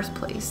in the first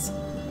place.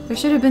 There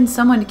should have been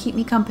someone to keep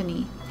me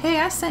company. Hey,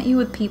 I sent you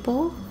with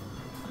people.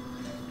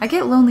 I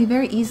get lonely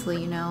very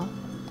easily, you know.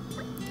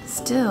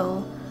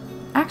 Still,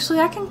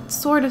 actually, I can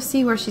sort of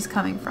see where she's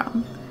coming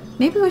from.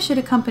 Maybe we should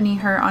accompany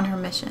her on her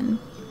mission.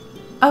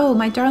 Oh,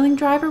 my darling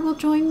driver will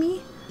join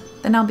me?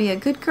 Then I'll be a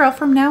good girl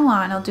from now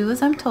on. I'll do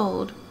as I'm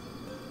told.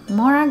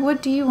 Morag,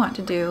 what do you want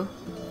to do?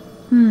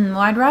 Well,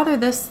 I'd rather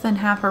this than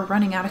have her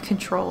running out of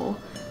control.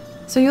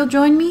 So you'll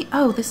join me?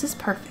 Oh, this is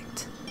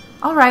perfect.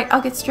 All right,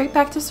 I'll get straight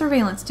back to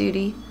surveillance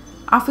duty.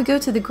 Off we go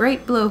to the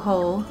great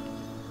blowhole.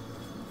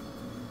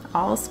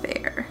 All's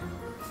fair.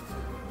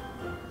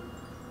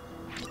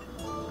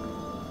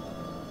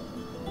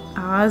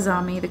 Ah,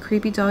 Azami, the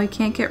creepy doll you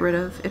can't get rid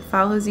of. It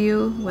follows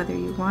you whether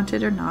you want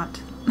it or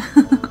not.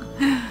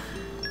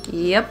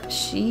 Yep,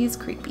 she's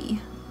creepy.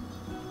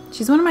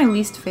 She's one of my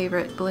least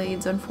favorite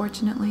blades,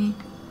 unfortunately.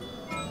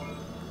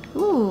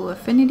 Ooh,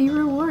 affinity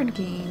reward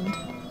gained.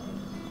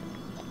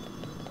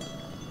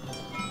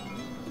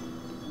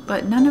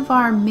 But none of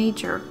our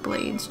major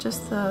blades,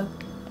 just the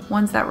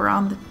ones that were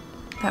on the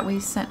that we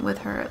sent with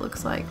her, it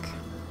looks like.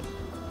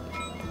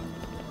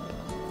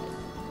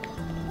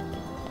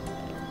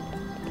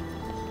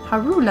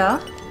 Harula?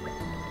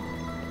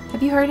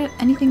 Have you heard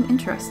anything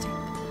interesting?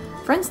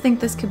 Friends think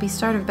this could be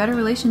start of better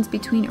relations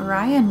between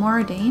Uriah and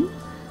Moradane.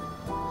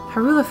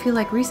 Harula feel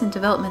like recent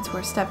developments were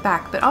a step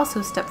back, but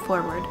also a step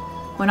forward.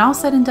 When all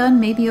said and done,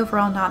 maybe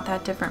overall not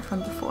that different from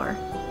before.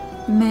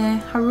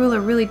 Meh, Harula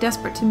really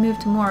desperate to move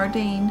to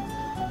Moradane.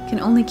 Can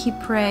only keep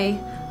pray,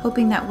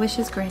 hoping that wish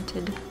is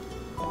granted.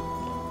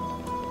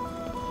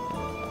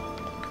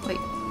 Wait.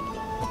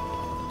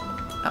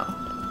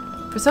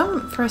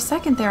 Oh. For a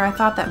second there, I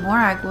thought that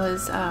Morag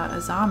was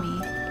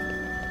Azami.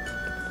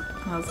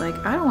 I was like,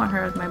 I don't want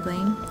her as my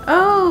blame.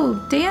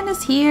 Oh, Dan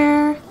is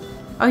here.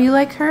 Oh, you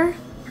like her?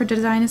 Her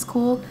design is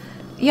cool.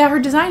 Yeah, her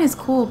design is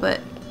cool,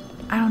 but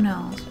I don't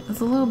know.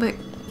 It's a little bit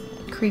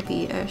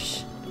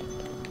creepy-ish.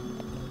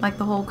 Like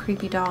the whole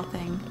creepy doll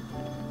thing.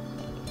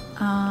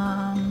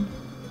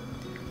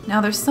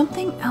 Now there's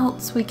something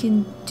else we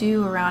can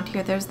do around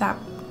here. There's that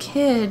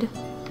kid.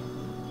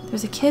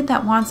 There's a kid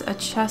that wants a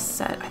chess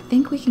set. I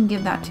think we can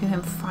give that to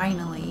him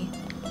finally.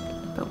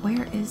 But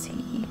where is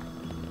he?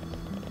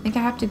 I think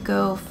I have to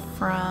go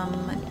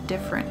from a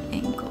different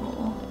angle.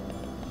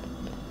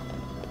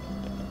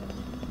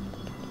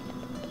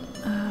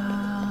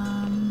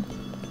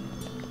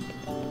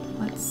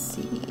 Let's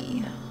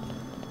see.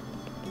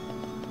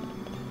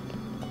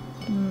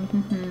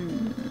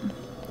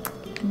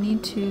 I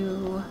need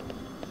to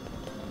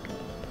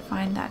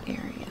find that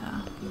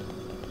area.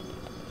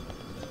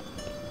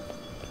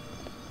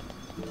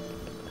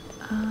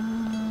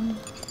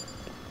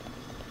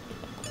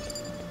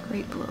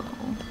 Great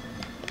blowhole.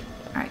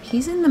 Alright,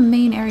 he's in the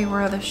main area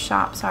where the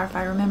shops are, if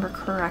I remember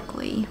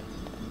correctly.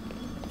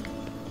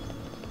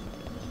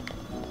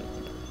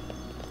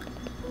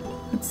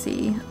 Let's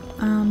see.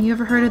 You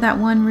ever heard of that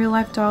one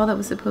real-life doll that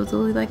was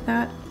supposedly like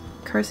that?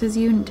 Curses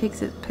you and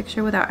takes a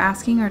picture without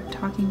asking or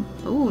talking.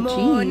 Oh,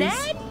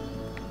 jeez.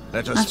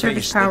 Not sure if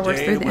his power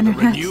works through the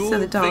internet, so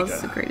the doll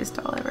is the greatest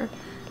doll ever.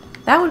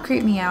 That would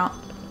creep me out.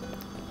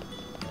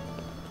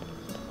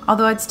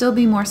 Although I'd still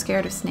be more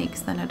scared of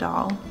snakes than a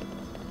doll.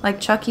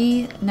 Like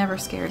Chucky never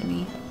scared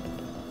me.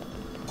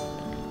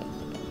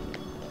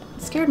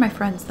 It scared my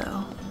friends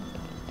though.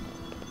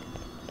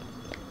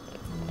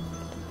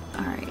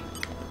 Alright.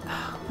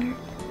 Where?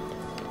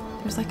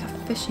 There's like a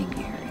fishing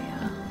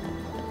area.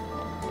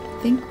 I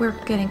think we're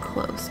getting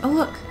close. Oh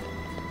look!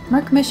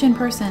 Merc mission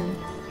person.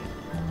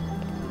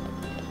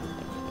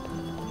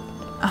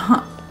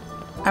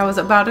 I was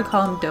about to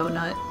call him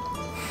Donut.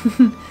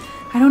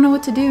 I don't know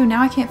what to do.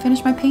 Now I can't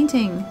finish my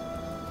painting.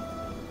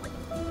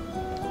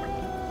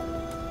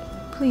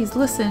 Please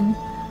listen.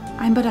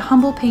 I'm but a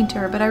humble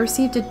painter, but I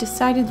received a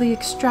decidedly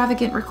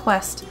extravagant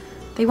request.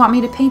 They want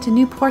me to paint a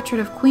new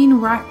portrait of Queen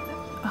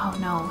oh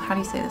no, how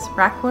do you say this?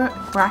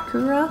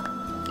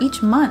 Rakura?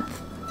 Each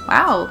month.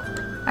 Wow.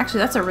 Actually,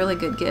 that's a really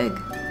good gig.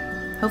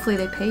 Hopefully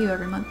they pay you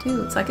every month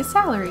too. It's like a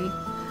salary.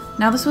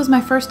 Now this was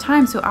my first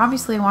time, so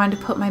obviously I wanted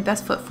to put my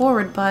best foot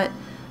forward, but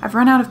I've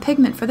run out of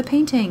pigment for the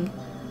painting.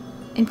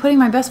 In putting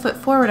my best foot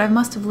forward, I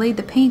must have laid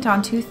the paint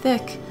on too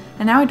thick,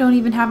 and now I don't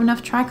even have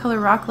enough tricolor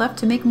rock left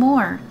to make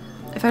more.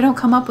 If I don't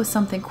come up with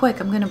something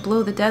quick, I'm gonna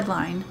blow the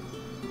deadline.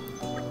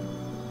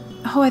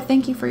 Oh, I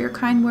thank you for your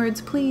kind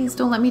words. Please,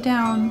 don't let me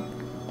down.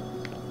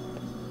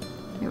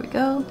 Here we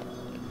go.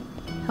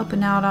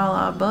 Helping out all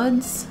our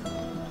buds.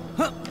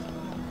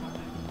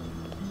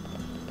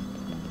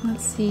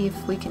 Let's see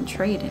if we can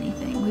trade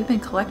anything. We've been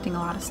collecting a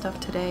lot of stuff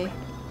today.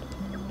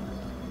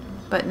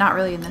 but not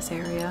really in this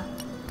area.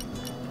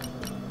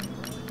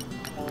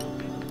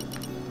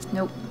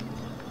 Nope.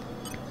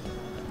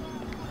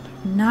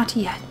 Not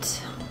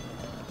yet.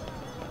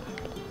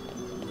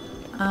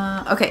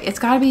 Okay, it's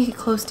gotta be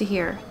close to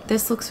here.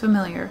 This looks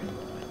familiar.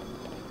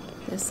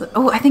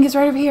 Oh, I think it's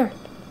right over here.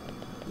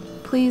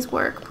 Please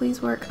work, please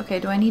work. Okay,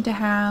 do I need to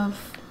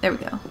have... There we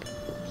go.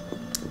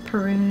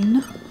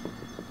 Perun.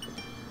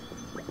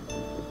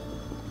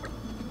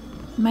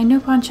 My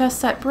Nopon chess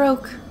set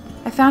broke.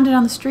 I found it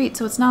on the street,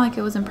 so it's not like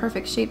it was in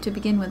perfect shape to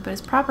begin with, but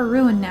it's proper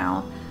ruin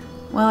now.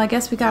 Well, I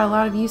guess we got a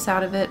lot of use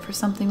out of it for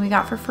something we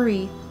got for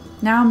free.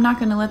 Now I'm not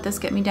going to let this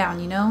get me down,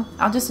 you know?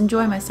 I'll just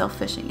enjoy myself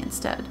fishing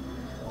instead.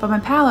 But my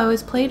pal I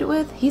always played it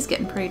with, he's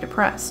getting pretty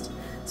depressed.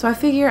 So I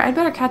figure I'd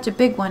better catch a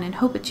big one and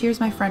hope it cheers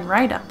my friend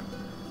right up.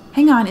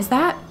 Hang on, is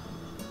that?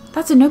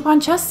 That's a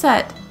Nopon chess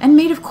set! And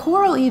made of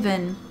coral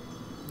even!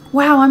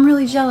 Wow, I'm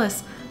really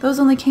jealous. Those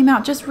only came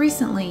out just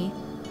recently.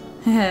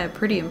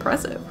 Pretty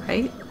impressive,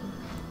 right?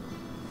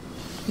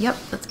 Yep,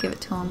 let's give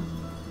it to him.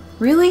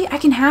 Really? I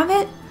can have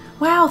it?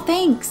 Wow,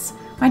 thanks!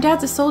 My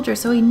dad's a soldier,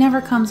 so he never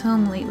comes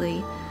home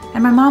lately.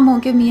 And my mom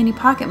won't give me any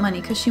pocket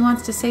money because she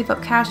wants to save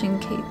up cash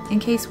in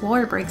case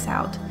war breaks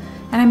out.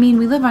 And I mean,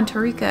 we live on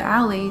Tarika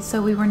Alley,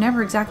 so we were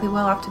never exactly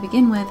well off to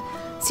begin with.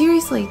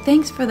 Seriously,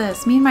 thanks for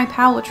this. Me and my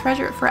pal will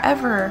treasure it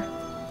forever.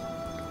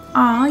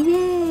 Aw,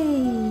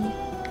 yay!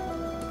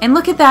 And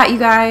look at that, you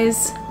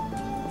guys!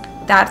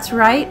 That's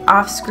right,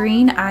 off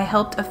screen I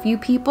helped a few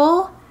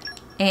people,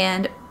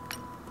 and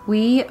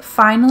we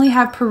finally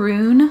have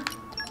Perun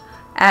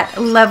at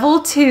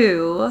level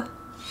 2.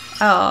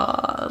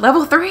 Oh,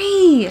 level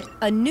 3!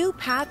 A new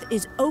path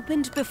is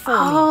opened before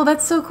me. Oh,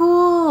 that's so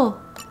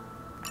cool!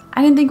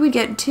 I didn't think we'd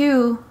get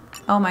 2.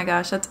 Oh my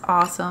gosh, that's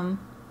awesome.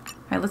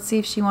 Alright, let's see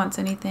if she wants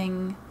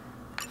anything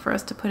for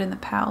us to put in the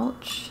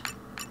pouch.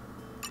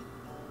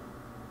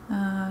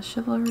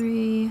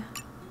 Chivalry.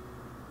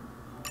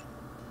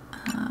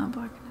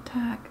 Block and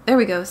attack. There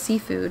we go,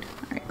 seafood.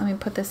 Alright, let me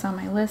put this on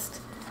my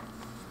list.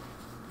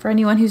 For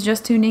anyone who's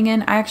just tuning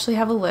in, I actually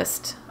have a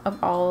list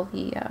of all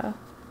the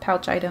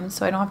pouch items,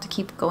 so I don't have to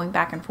keep going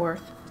back and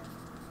forth.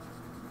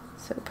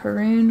 So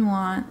Perun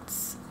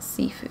wants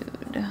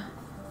seafood.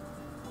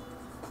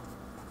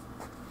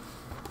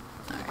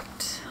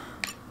 Alright.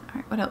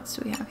 Alright, what else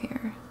do we have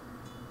here?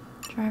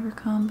 Driver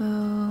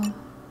combo.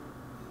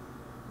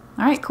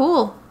 Alright,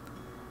 cool.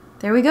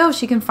 There we go.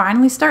 She can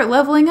finally start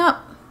leveling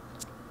up.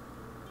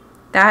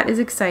 That is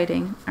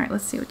exciting. Alright,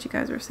 let's see what you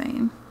guys were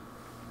saying.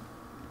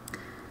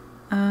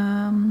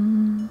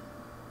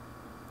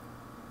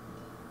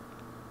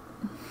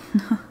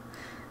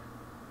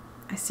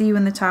 I see you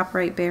in the top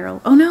right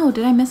barrel. Oh no,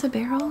 did I miss a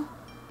barrel?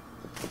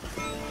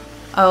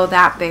 Oh,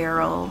 that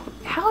barrel.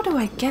 How do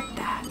I get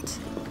that?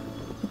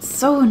 It's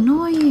so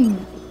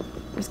annoying.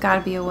 There's got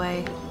to be a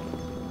way.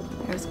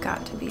 There's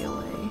got to be a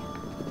way.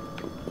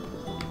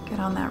 Get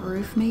on that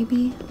roof,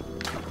 maybe?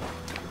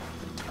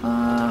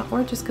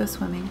 Or just go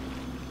swimming.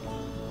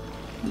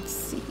 Let's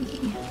see.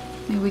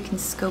 Maybe we can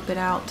scope it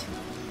out.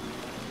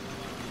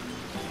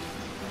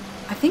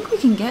 I think we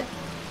can get...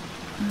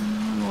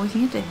 well, we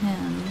can get to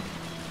him.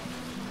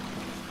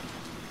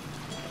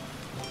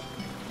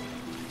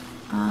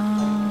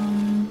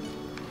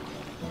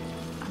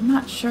 I'm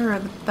not sure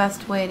the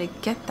best way to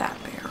get that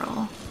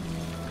barrel.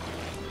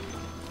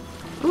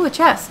 Ooh, a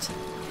chest!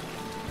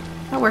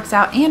 That works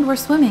out, and we're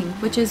swimming,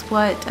 which is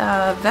what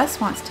Vess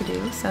wants to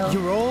do, so...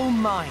 You're all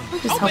mine. We're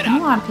just helping a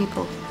lot of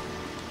people.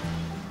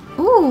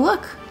 Ooh,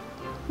 look!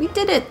 We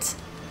did it!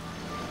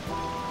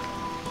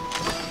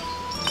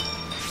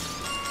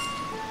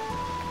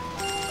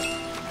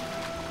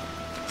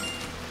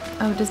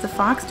 Oh, does the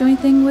fox do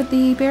anything with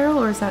the barrel,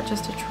 or is that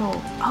just a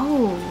troll?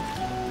 Oh!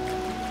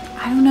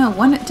 I don't know.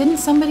 Didn't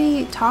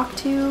somebody talk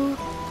to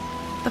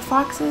the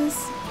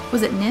foxes?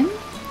 Was it Nim?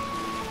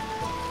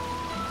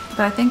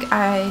 But I think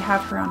I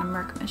have her on a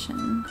merc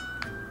mission.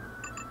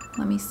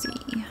 Let me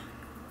see.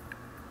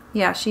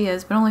 Yeah, she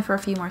is, but only for a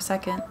few more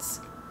seconds.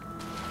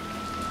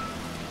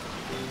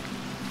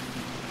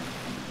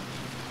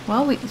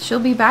 Well, she'll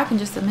be back in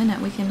just a minute.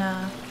 We can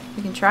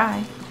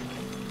try.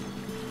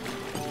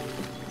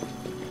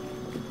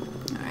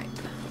 All right.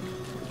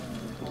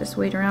 Just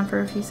wait around for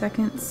a few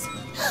seconds.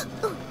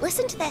 Ooh,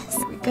 listen to this.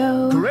 There we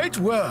go. Great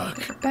work.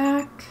 Get her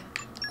back.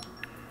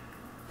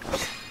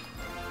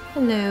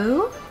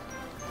 Hello.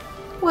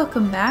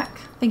 Welcome back.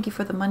 Thank you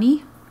for the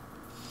money.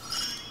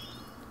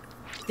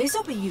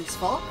 This'll be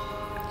useful.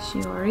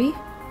 Shiori.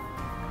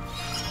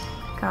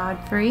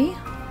 Godfrey.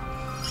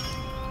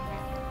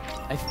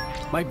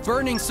 My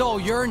burning soul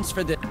yearns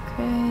for this.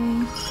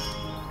 Okay.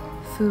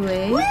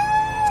 Fue.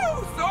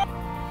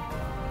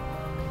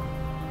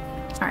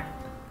 Alright.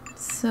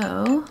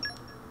 So,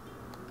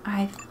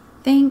 I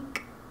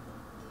think,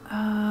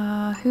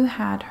 who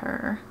had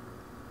her?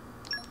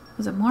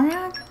 Was it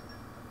Morag?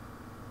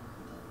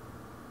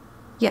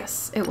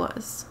 Yes, it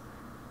was.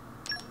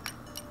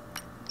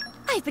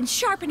 I've been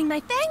sharpening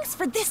my fangs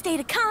for this day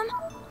to come.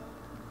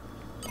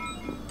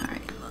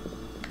 Alright,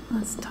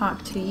 let's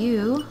talk to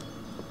you.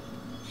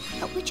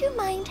 Would you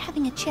mind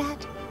having a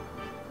chat?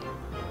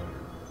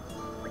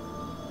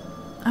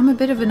 I'm a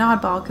bit of an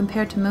oddball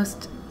compared to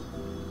most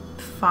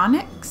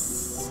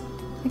phonics,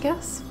 I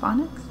guess?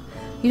 Phonics?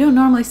 You don't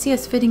normally see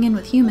us fitting in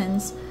with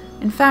humans.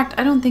 In fact,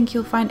 I don't think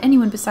you'll find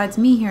anyone besides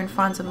me here in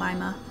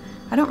Fonzamima.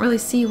 I don't really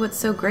see what's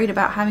so great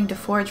about having to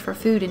forage for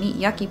food and eat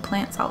yucky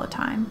plants all the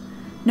time.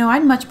 No,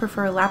 I'd much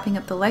prefer lapping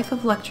up the life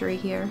of luxury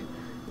here.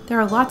 There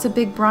are lots of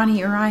big brawny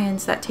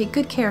Urians that take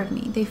good care of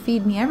me. They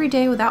feed me every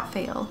day without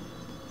fail.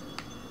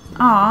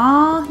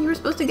 Aww, you were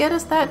supposed to get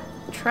us that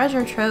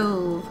treasure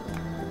trove.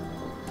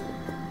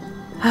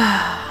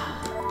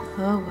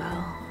 Oh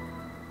well.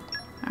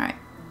 Alright.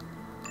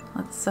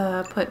 Let's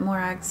put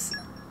Morag's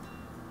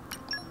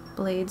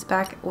blades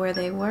back where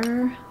they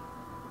were.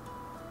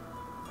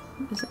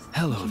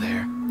 Hello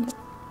there. Yep.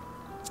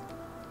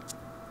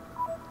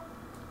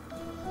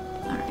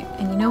 Alright,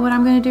 and you know what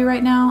I'm going to do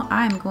right now?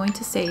 I'm going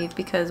to save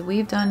because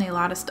we've done a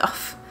lot of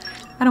stuff.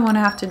 I don't want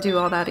to have to do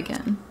all that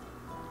again.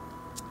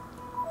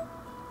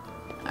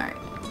 Alright.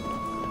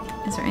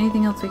 Is there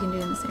anything else we can do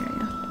in this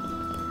area?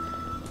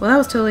 Well, that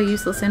was totally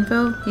useless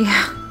info.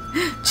 Yeah.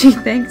 Gee,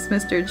 thanks,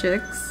 Mr.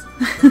 Jix.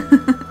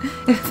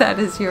 If that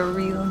is your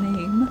real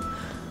name.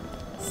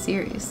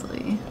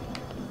 Seriously.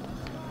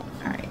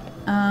 Alright.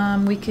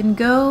 We can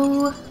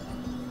go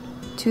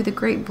to the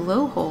Great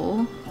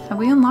Blowhole. Have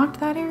we unlocked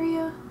that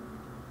area?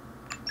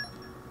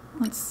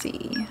 Let's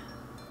see.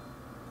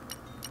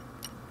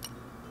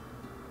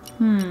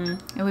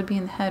 It would be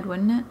in the head,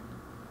 wouldn't it?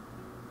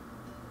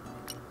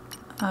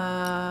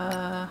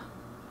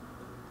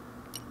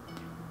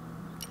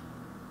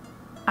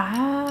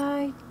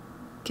 I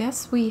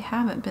guess we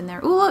haven't been there.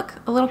 Ooh, look!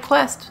 A little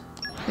quest.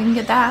 We can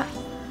get that.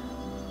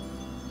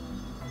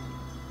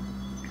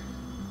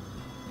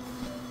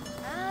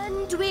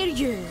 And we're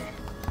you.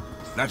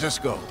 Let us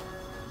go.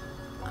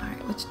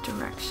 Alright, which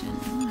direction?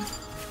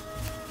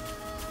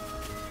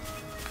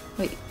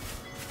 Wait.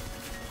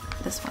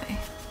 This way.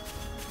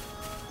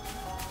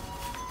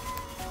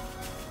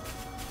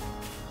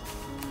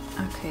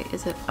 Okay,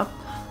 is it up?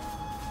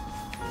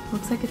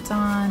 Looks like it's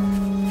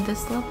on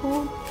this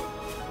level.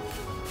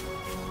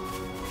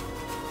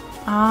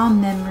 Ah,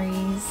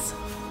 memories.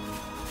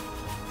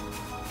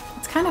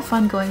 It's kind of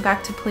fun going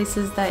back to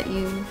places that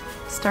you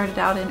started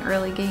out in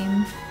early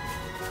game.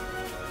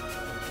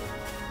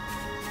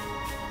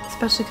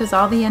 Especially because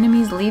all the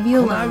enemies leave you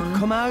alone.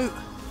 Come out.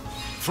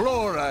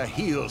 Flora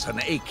heals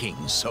an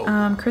aching soul.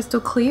 Crystal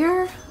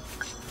clear?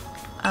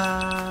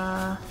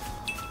 I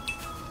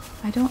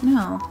don't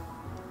know.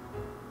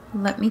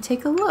 Let me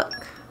take a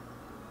look.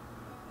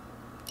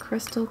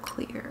 Crystal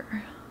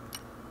clear.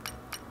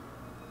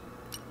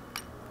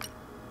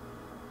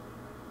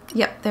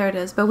 Yep, there it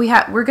is. But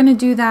we're gonna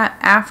do that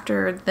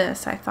after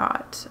this, I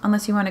thought.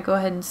 Unless you want to go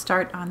ahead and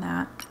start on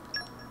that.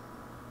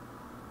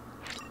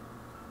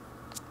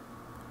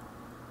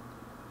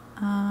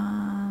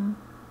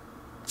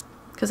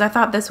 Because I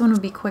thought this one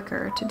would be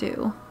quicker to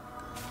do.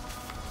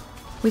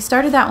 We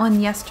started that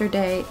one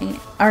yesterday,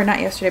 or not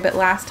yesterday, but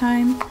last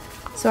time.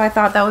 So I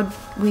thought that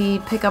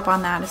we'd pick up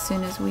on that as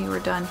soon as we were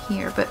done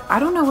here. But I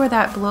don't know where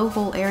that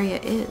blowhole area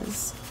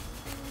is.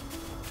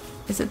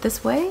 Is it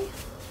this way?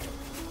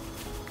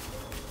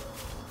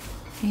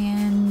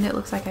 And it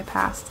looks like I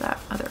passed that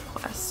other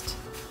quest.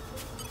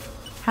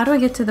 How do I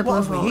get to the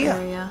blowhole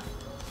area?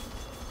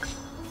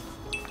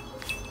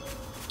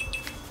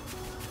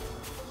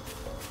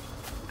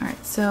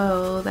 Alright,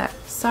 so that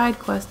side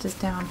quest is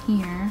down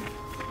here.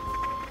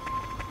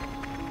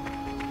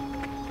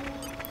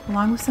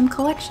 Along with some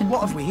collection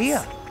points. What have we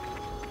here?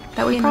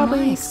 That we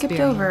probably skipped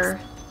over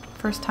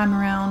first time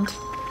around.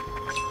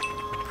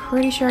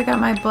 Pretty sure I got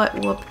my butt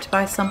whooped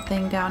by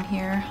something down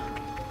here.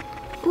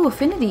 Ooh,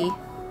 affinity.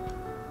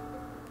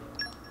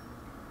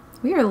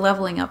 We are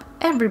leveling up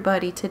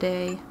everybody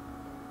today.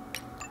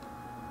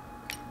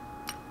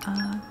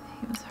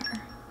 Here's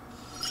her.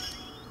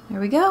 There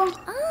we go.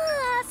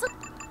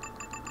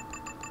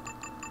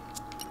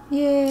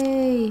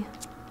 Yay!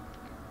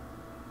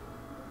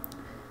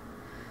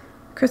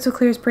 Crystal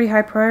clear is pretty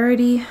high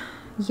priority.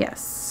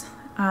 Yes.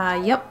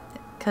 Yep.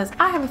 Because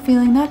I have a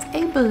feeling that's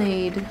a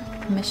blade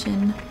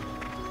mission.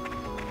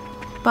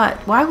 But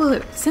why will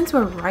it... Since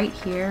we're right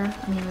here,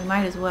 I mean, we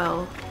might as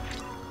well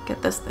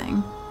get this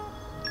thing.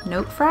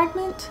 Note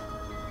fragment?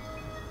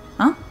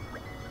 Huh?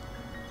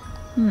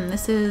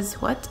 This is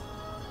what?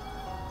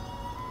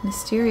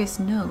 Mysterious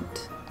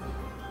note.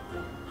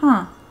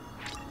 Huh.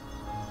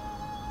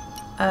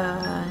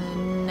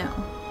 No.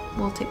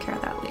 We'll take care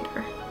of that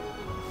later.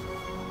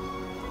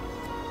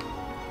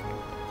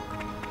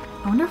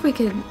 I wonder if we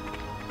could...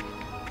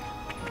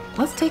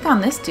 Let's take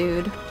on this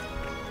dude.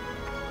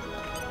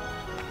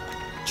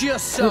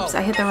 Just so. Oops,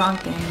 I hit the wrong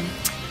thing.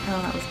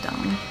 Oh, that was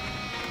dumb.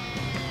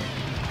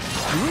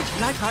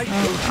 Like I thought you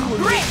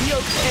would make me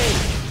okay.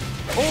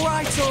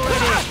 Alright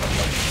already.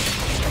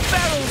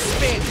 Barrel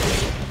spin.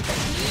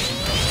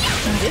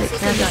 This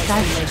is this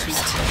guy first.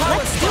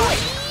 Let's do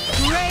it.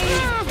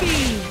 Grave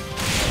beam.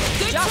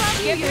 Just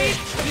give me.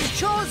 You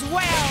chose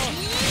well.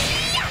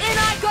 In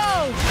I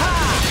go.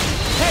 Ha!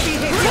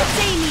 Heavy hit.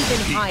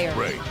 Nothing higher.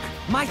 break.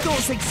 My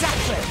thoughts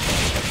exactly.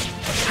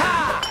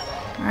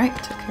 Ha! Alright,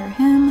 took care of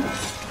him.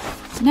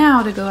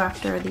 Now to go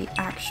after the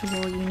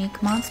actual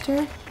unique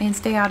monster and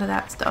stay out of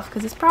that stuff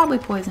because it's probably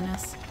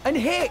poisonous. And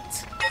hit.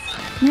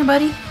 Come here,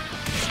 buddy.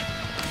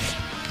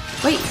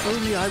 Wait,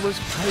 Only I was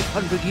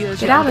 500 years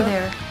get out of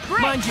there.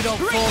 Mind you don't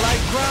fall out,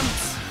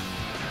 Gramps.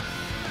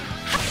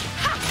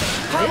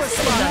 Power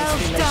slide. Well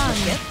done.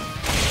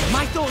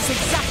 My thoughts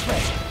exactly.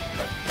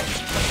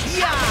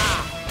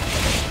 Yeah!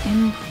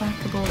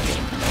 Implacable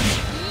demon.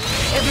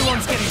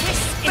 Everyone's getting This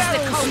is the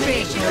barrel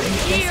culmination spin. of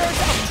years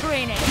of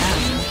training.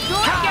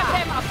 Don't get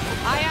them up.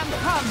 I am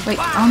come. Wait,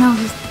 oh no,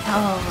 he's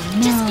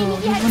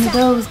one of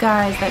those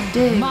guys that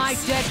digs. My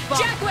dead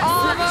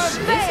armor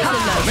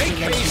fails. Make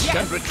haste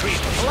and retreat.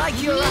 I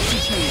like your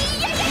attitude.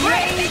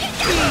 Right!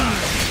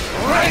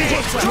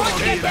 Don't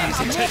get them up.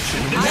 I'm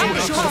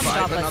Not sure come.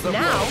 stop us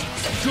now.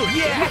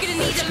 Yeah! We're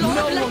gonna need a lot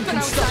No of one luck on can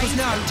our stop us side.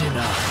 now.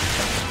 Dinner.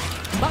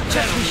 Much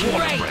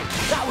appreciated.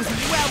 That was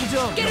well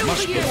done. Get over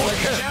here.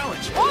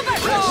 Challenge.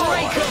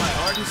 Overthrow.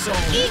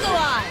 Eagle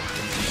Eye!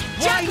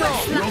 Why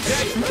not? I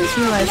just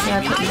realized that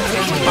I put my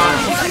on the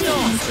bottom. Why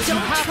not?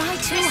 Don't try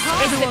too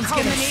hard. Everyone's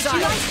The getting culmination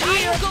silent. of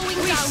years going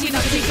We down. seem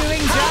to be doing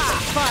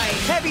just fine.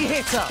 Heavy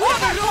hitter.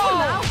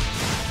 Overthrow.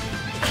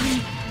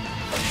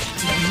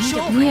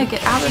 Mia, get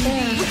out of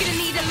there. We're gonna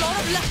need a lot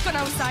of luck on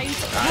our side.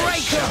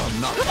 Breaker.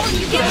 On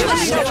you get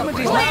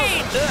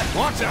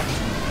Water!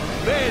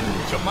 Bend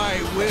to my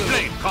will.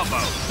 Blade combo.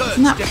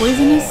 Isn't that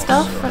poisonous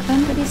stuff for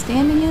them to be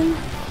standing in?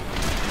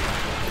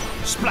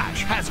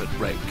 Splash hazard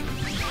break.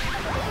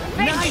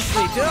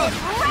 Nicely done.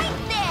 Right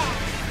there!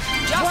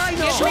 Why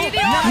not?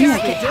 Mia,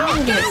 get out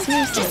of there,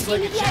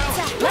 seriously.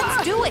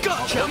 Let's do it.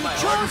 Gotcha.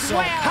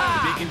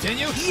 To be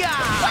continued? Yeah.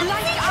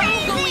 Like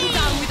I'm going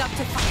down without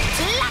a fight.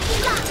 Lucky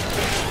luck!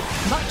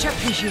 Much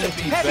appreciated.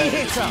 Heavy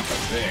hitter.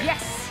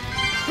 Yes.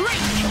 Ooh,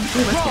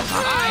 let's get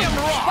hot. I am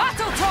raw.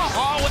 Battle talk.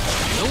 All with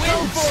the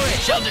wind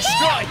shall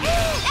destroy you.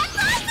 That's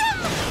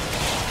awesome!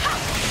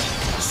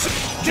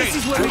 This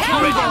is where we Hell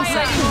come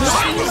yeah. from.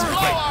 Silence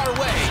blow our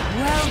way.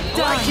 Well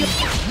done.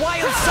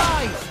 Wild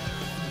side.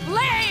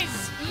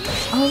 Blaze.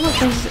 Oh look,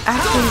 there's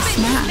actually a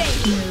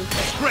smash move.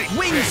 Great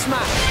Wing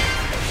smash.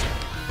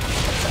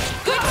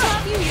 Good to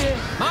have you here.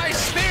 My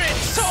spirit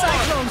soar.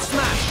 Cyclone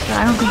smash. But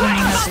I don't think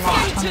anyone has a lot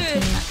on the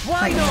team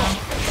Why right not? now.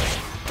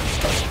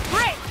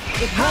 Break.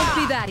 It won't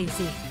be that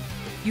easy.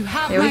 You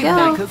have There we my go.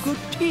 back. Like a good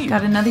team.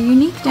 Got another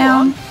unique Go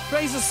on, down.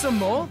 raise us some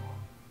more.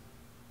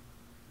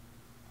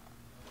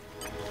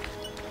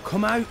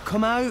 Come out,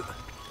 come out.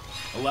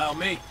 Allow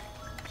me.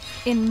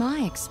 In my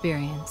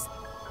experience,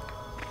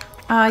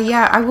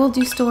 Yeah, I will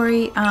do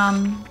story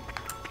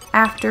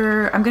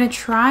after. I'm gonna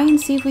try and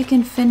see if we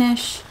can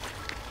finish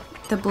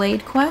the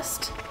Blade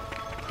quest,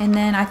 and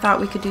then I thought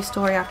we could do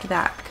story after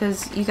that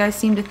because you guys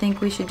seem to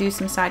think we should do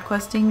some side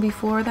questing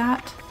before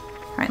that.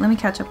 All right, let me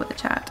catch up with the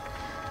chat.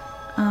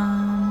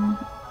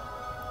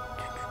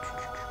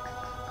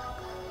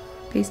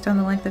 Based on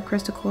the length of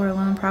crystal core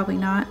alone, probably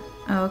not.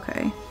 Oh,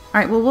 okay. All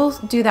right, well, we'll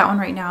do that one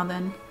right now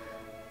then.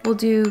 We'll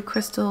do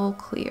crystal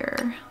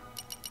clear.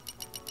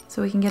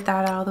 So we can get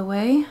that out of the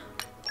way.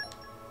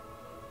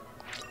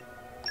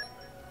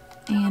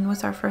 And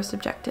what's our first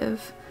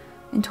objective?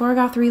 In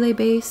Torgoth Relay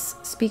Base,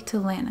 speak to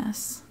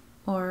Lannis.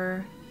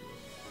 Or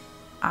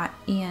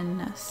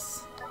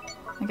Ianus.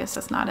 I guess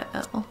that's not an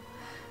L.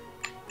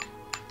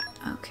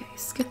 Okay,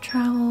 skip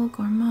travel,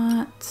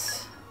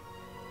 Gormat.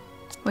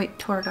 Wait,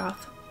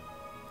 Torgoth.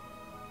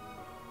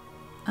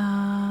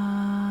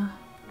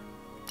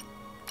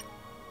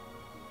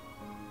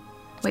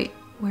 Wait,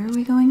 where are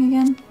we going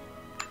again?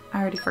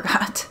 I already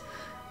forgot.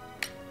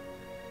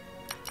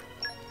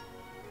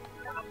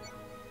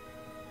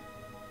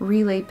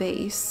 Relay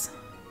base.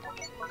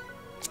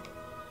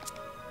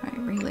 Alright,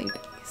 relay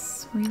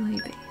base. Relay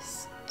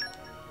base.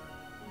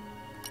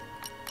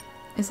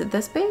 Is it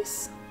this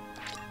base?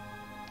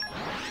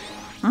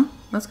 Huh?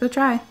 Let's go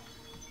try.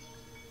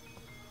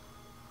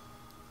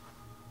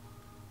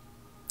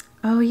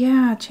 Oh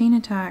yeah, chain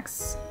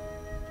attacks.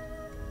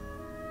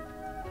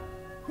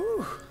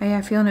 Hey,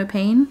 I feel no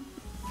pain.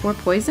 Or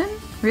poison?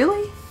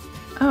 Really?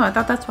 Oh, I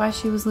thought that's why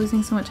she was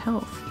losing so much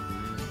health.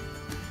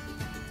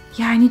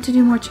 Yeah, I need to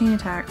do more chain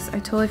attacks. I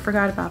totally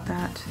forgot about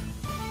that.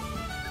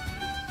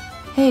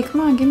 Hey, come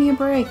on, give me a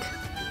break.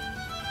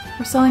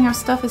 We're selling our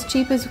stuff as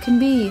cheap as it can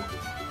be.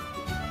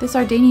 This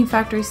Ardanian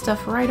factory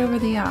stuff right over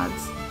the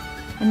odds.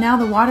 And now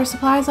the water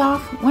supply's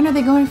off? When are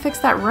they going to fix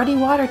that ruddy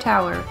water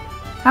tower?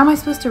 How am I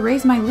supposed to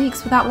raise my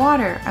leeks without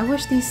water? I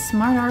wish these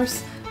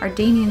smart-arse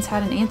Ardanians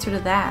had an answer to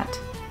that.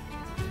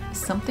 Is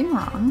something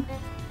wrong?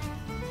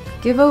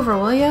 Give over,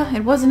 will ya?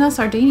 It wasn't us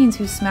Ardanians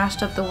who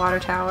smashed up the water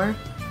tower.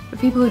 The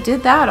people who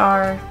did that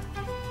are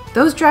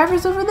those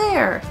drivers over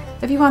there.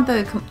 If you want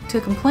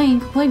to complain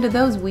to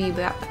those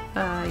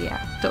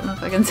yeah, don't know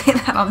if I can say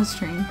that on the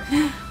stream.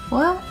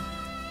 What?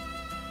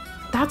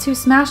 That's who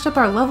smashed up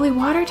our lovely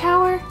water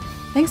tower?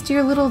 Thanks to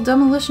your little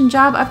demolition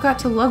job, I've got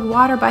to lug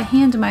water by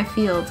hand to my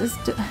fields. It's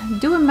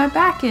doing my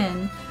back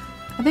in.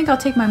 I think I'll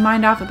take my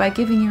mind off it by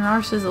giving your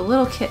arses a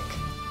little kick.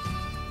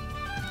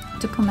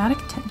 Diplomatic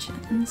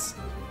tensions.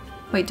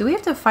 Wait, do we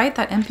have to fight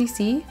that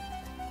NPC?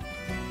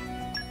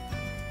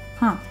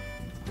 Huh.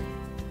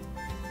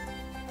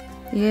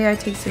 The AI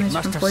takes damage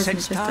from poison, it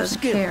just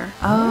doesn't care.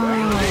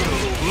 Oh.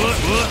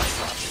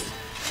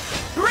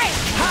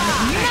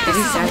 It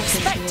is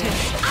actually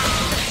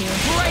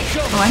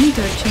Oh, I need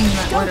to change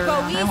my order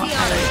around. I want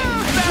highlight.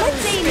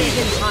 Let's aim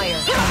even higher.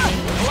 I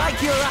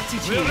like your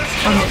attitude.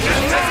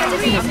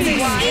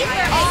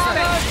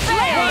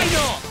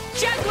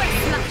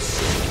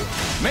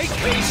 Make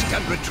haste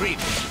and retreat.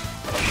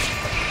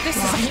 This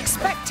is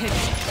unexpected.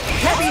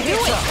 Heavy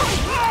hitter.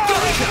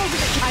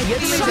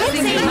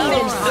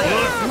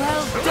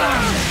 Well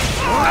done.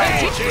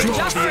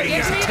 Just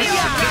forget me.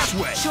 This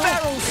way.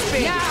 Barrel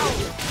spin.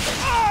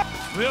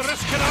 We'll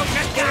risk it out.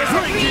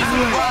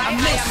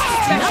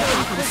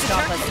 Nothing can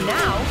stop us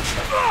now.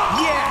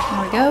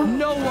 There we go.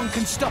 No one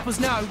can stop us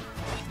now.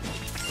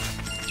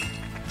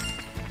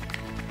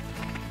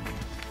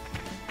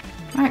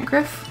 Alright,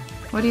 Griff,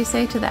 what do you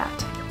say to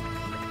that?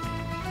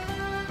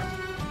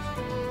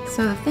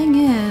 So the thing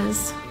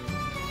is...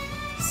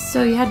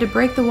 So you had to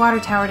break the water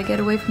tower to get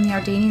away from the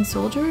Ardanian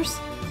soldiers?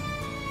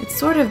 It's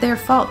sort of their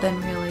fault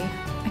then, really.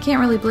 I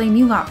can't really blame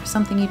you lot for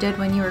something you did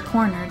when you were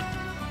cornered.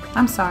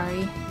 I'm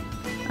sorry.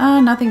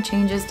 Nothing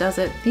changes, does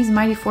it? These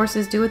mighty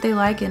forces do what they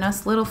like and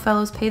us little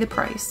fellows pay the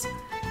price.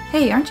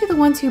 Hey, aren't you the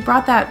ones who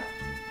brought that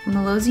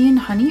Melosian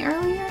honey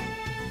earlier?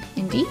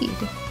 Indeed.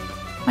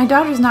 My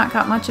daughter's not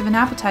got much of an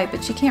appetite,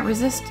 but she can't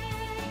resist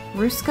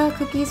Ruska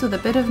cookies with a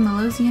bit of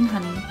Melosian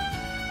honey.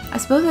 I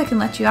suppose I can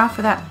let you off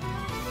for that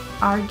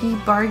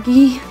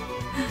argy-bargy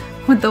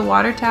with the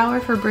water tower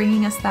for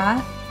bringing us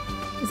that.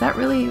 Is that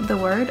really the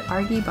word,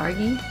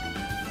 argy-bargy?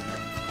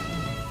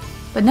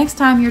 But next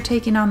time you're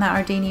taking on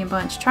that Ardanian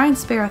bunch, try and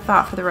spare a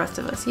thought for the rest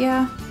of us,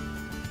 yeah?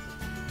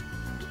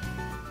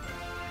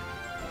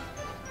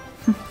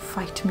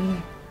 Fight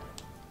me.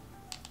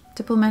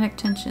 Diplomatic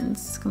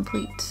tensions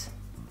complete.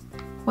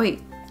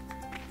 Wait.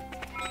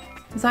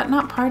 Is that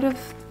not part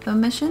of the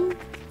mission?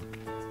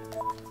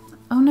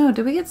 Oh no,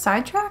 did we get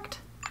sidetracked?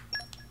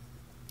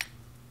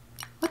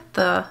 What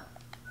the?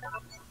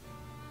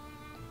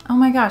 Oh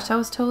my gosh, that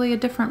was totally a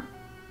different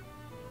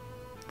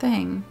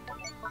thing.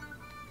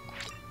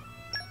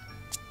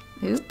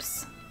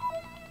 Oops.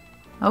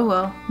 Oh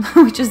well,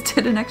 we just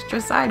did an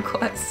extra side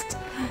quest.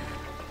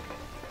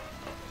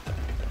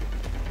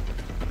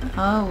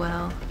 Oh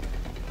well.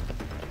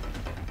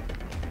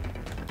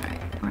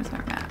 Alright, where's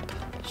our map?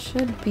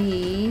 Should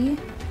be...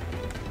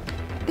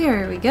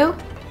 There we go.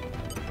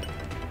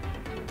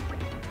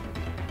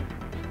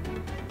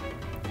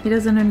 He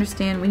doesn't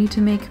understand. We need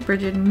to make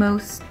Bridget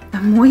moist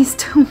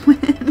to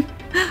win.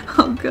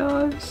 Oh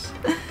gosh.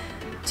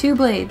 2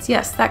 blades.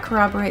 Yes, that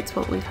corroborates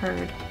what we've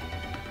heard.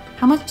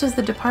 How much does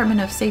the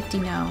Department of Safety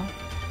know?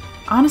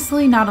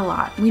 Honestly, not a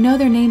lot. We know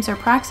their names are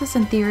Praxis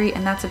and Theory,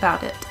 and that's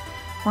about it.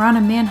 We're on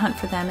a manhunt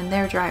for them and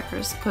their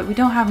drivers, but we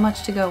don't have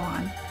much to go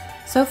on.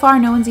 So far,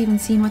 no one's even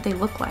seen what they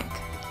look like.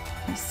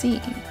 I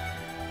see.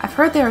 I've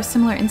heard there are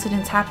similar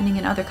incidents happening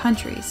in other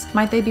countries.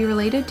 Might they be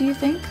related, do you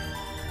think?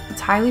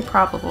 It's highly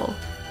probable.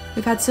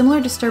 We've had similar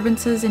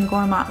disturbances in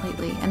Gormott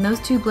lately, and those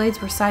 2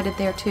 blades were sighted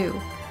there too.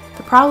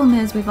 The problem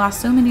is we've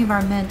lost so many of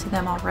our men to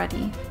them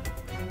already.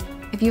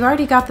 If you've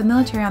already got the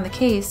military on the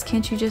case,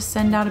 can't you just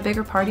send out a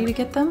bigger party to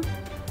get them?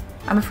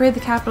 I'm afraid the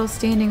capital's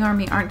standing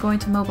army aren't going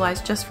to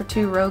mobilize just for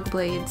 2 rogue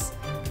blades.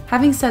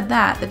 Having said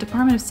that, the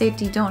Department of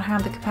Safety don't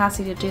have the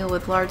capacity to deal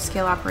with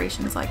large-scale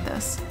operations like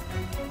this.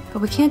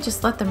 But we can't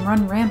just let them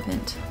run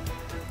rampant.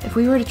 If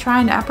we were to try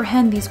and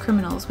apprehend these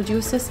criminals, would you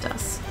assist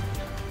us?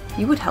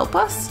 You would help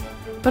us?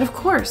 But of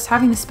course,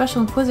 having the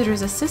Special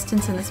Inquisitor's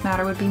assistance in this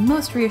matter would be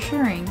most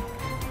reassuring.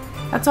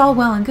 That's all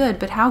well and good,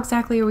 but how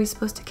exactly are we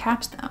supposed to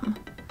catch them?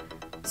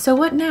 So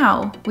what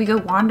now? We go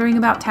wandering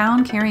about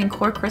town carrying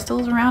core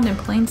crystals around in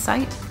plain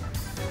sight?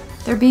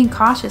 They're being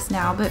cautious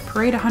now, but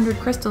parade 100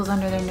 crystals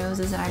under their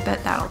noses and I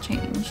bet that'll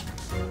change.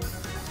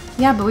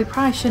 Yeah, but we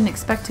probably shouldn't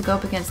expect to go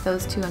up against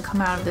those 2 and come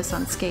out of this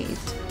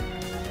unscathed.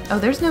 Oh,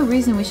 there's no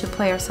reason we should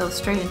play ourselves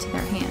straight into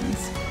their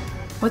hands.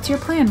 What's your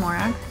plan,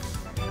 Morag?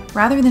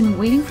 Rather than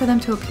waiting for them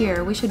to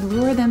appear, we should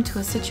lure them to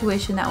a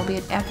situation that will be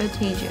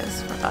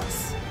advantageous for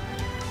us.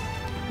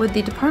 With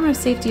the Department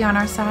of Safety on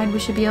our side, we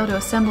should be able to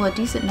assemble a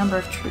decent number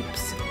of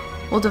troops.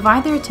 We'll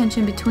divide their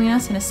attention between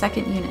us and a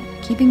second unit.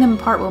 Keeping them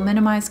apart will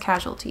minimize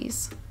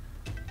casualties.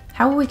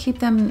 How will we get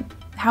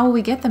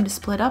them to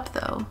split up,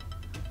 though?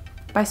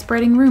 By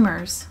spreading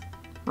rumors.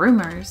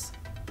 Rumors?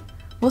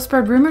 We'll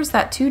spread rumors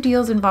that 2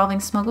 deals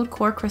involving smuggled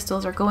core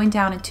crystals are going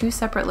down in 2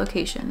 separate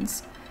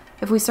locations.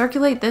 If we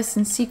circulate this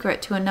in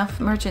secret to enough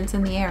merchants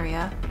in the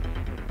area,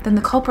 then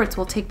the culprits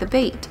will take the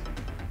bait.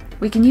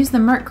 We can use the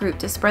Merc group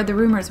to spread the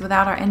rumors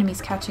without our enemies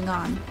catching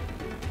on.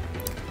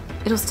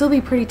 It'll still be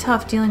pretty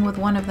tough dealing with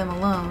one of them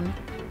alone.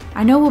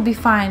 I know we'll be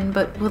fine,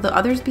 but will the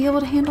others be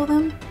able to handle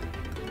them?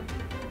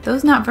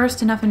 Those not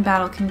versed enough in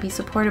battle can be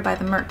supported by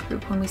the Merc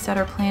group when we set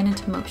our plan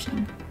into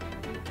motion.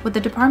 Would the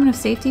Department of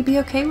Safety be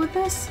okay with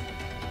this?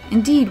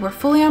 Indeed, we're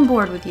fully on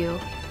board with you.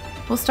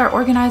 We'll start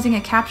organizing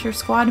a capture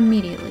squad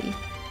immediately.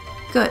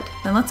 Good.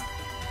 Then let's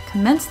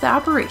commence the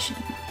operation.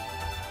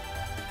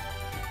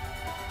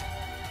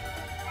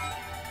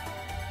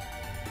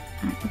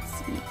 Alright, let's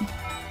see.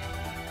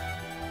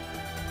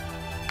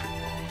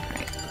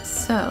 Alright,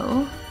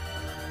 so...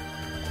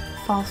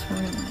 false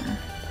rumor.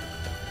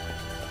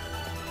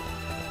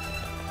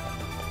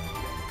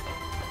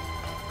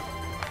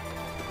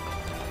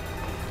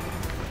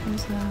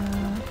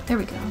 There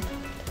we go.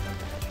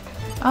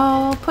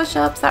 Oh,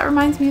 push-ups. That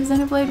reminds me of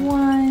Xenoblade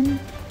 1.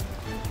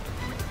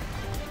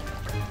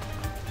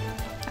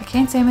 I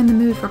can't say I'm in the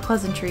mood for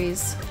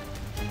pleasantries.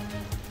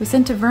 We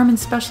sent a vermin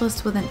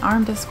specialist with an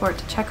armed escort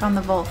to check on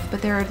the Wolf,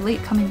 but they are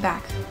late coming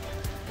back.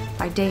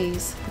 By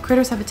days. The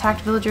critters have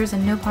attacked villagers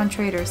and no-pawn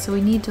traders, so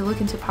we need to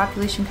look into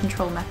population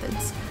control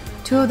methods.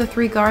 2 of the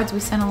 3 guards we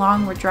sent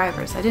along were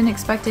drivers. I didn't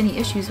expect any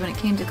issues when it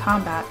came to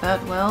combat,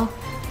 but, well...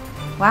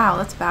 wow,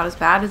 that's about as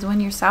bad as when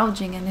you're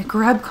salvaging and a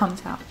grub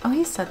comes out. Oh,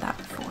 he said that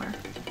before.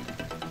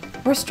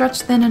 We're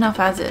stretched thin enough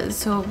as is,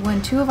 so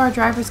when 2 of our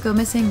drivers go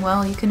missing,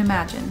 well, you can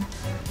imagine.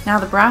 Now,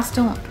 the brass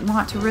don't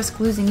want to risk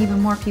losing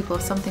even more people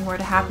if something were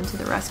to happen to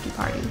the rescue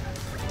party.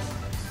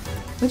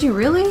 Would you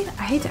really?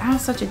 I hate to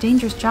ask such a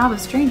dangerous job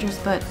of strangers,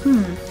 but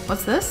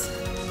what's this?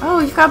 Oh,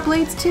 you've got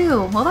blades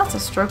too! Well, that's a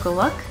stroke of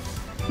luck.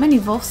 Many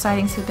wolf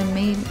sightings have been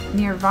made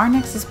near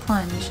Varnex's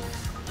Plunge.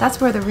 That's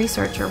where the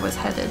researcher was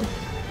headed.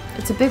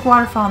 It's a big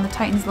waterfall in the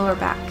Titan's lower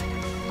back.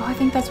 Oh, I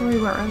think that's where we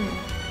were earlier.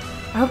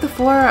 I hope the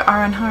 4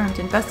 are unharmed,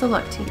 and best of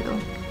luck to you.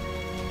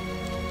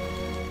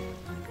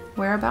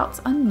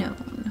 Whereabouts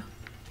unknown.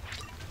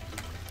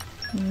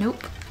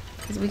 Nope,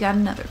 because we got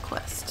another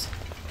quest.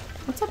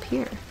 What's up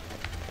here?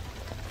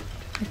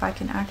 If I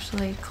can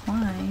actually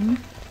climb.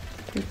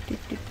 Doop, doop,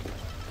 doop.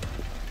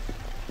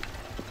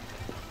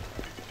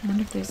 I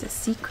wonder if there's a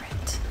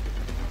secret.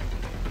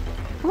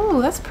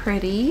 Ooh, that's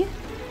pretty.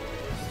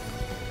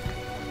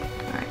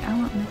 Alright, I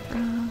want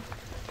Mithra.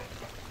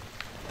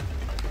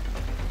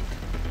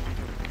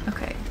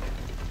 Okay.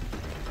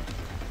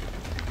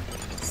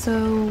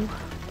 So,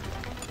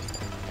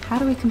 how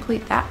do we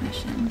complete that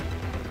mission?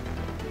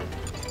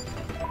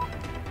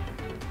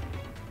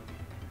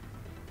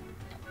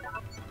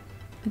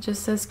 It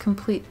just says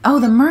complete. Oh,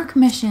 the Merc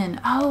mission!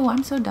 Oh,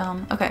 I'm so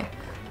dumb. Okay.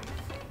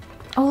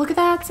 Oh, look at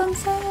that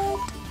sunset!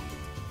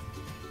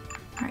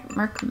 Alright,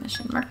 Merc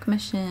mission, Merc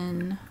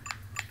mission.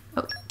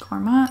 Oh,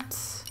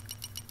 Cormats.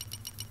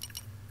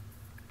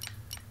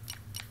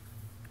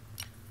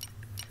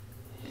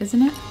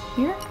 Isn't it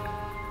here?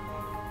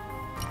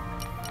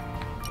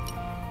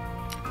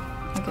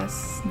 I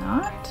guess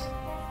not.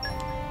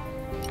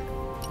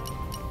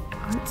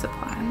 Art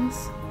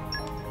supplies.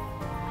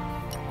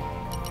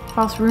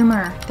 False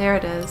rumor. There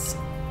it is.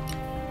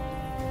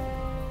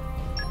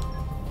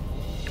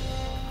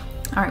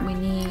 Alright, we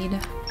need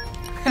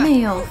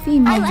male,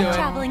 female. I like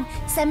traveling.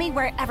 Send me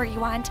wherever you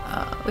want.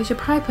 We should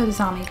probably put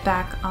Azami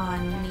back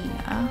on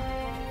Nia.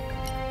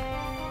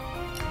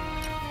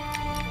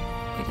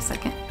 Wait a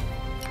second.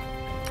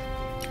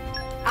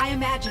 I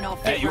imagine I'll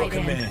fit right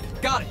in.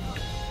 Got it.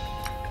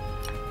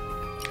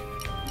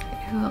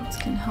 Who else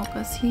can help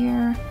us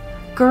here?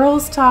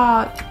 Girls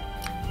talk.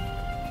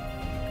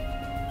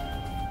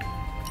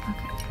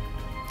 Okay.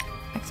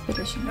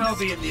 Expeditions. I'll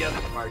be in the other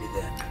party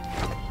then.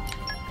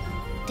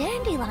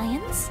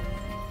 Dandelions?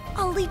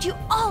 I'll lead you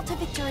all to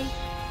victory.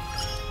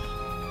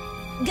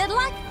 Good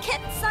luck, Kit,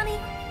 Sonny.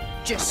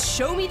 Just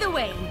show me the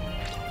way.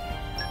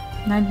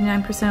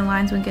 99% of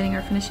lines when getting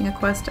or finishing a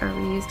quest are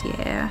reused.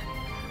 Yeah.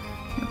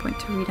 No point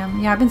to read them.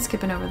 Yeah, I've been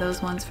skipping over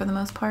those ones for the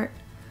most part.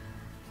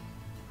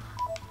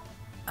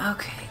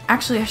 Okay.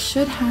 Actually, I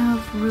should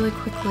have really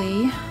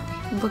quickly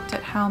looked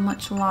at how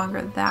much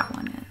longer that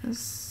one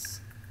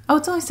is. Oh,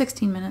 it's only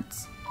 16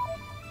 minutes.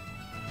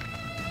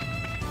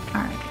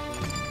 Alright.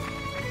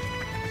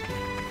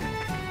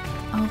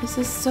 Oh, this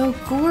is so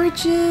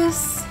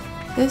gorgeous!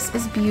 This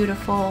is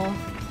beautiful.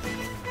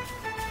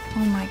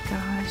 Oh my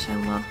gosh, I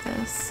love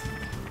this.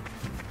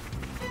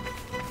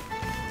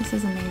 This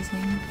is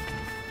amazing.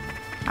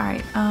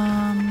 Alright,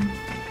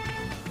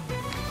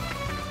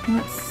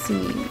 let's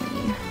see.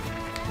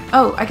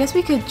 Oh, I guess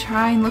we could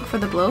try and look for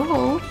the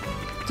blowhole.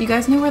 Do you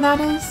guys know where that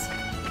is?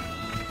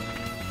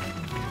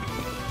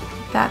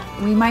 That,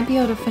 we might be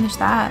able to finish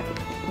that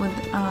with,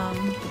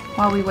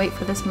 while we wait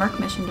for this Merc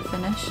mission to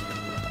finish.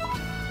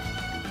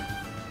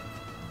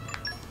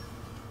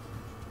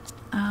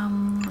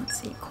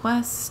 Let's see,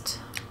 quest.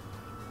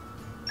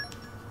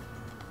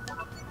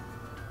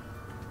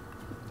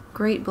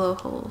 Great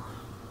blowhole.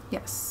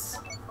 Yes.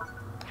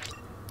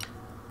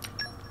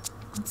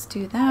 Let's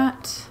do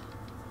that.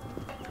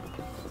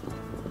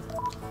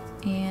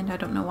 And I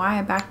don't know why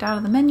I backed out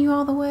of the menu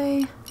all the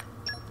way.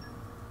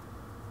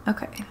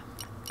 Okay.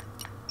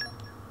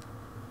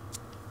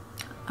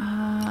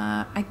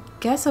 I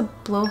guess a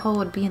blowhole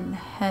would be in the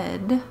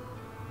head.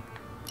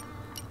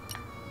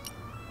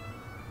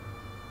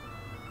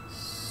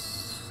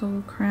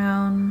 Soul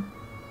Crown.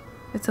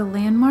 It's a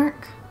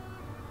landmark?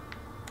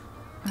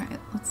 Alright,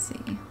 let's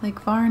see. Lake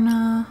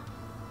Varna.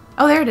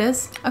 Oh, there it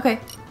is. Okay.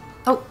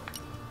 Oh,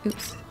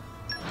 oops.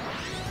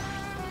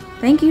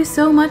 Thank you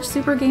so much,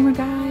 Super Gamer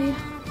Guy.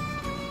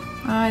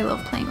 I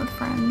love playing with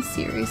friends.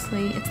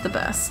 Seriously, it's the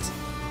best.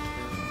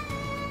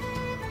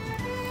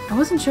 I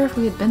wasn't sure if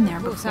we had been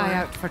there before. Eye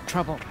out for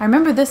trouble. I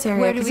remember this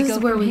area because this is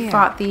where we here?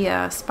 fought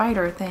the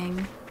spider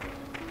thing.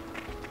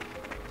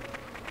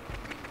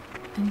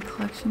 Any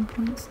collection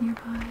points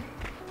nearby?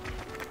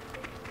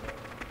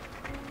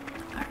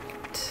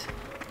 Alright.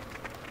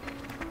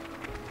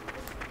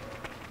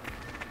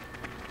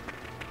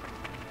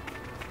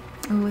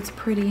 Oh, it's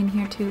pretty in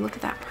here too. Look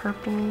at that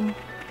purple.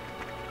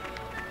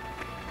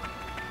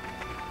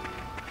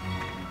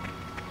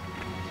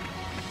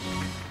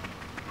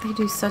 They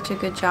do such a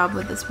good job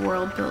with this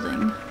world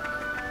building.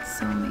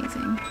 So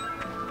amazing.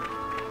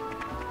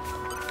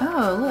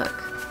 Oh, look.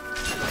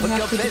 We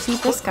have to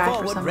defeat this guy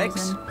for some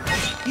reason.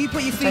 You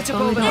put your feet up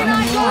totally over don't there.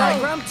 know why.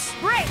 Gramps.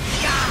 Break!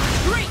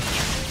 Break!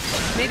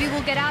 Maybe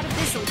we'll get out of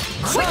this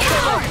quick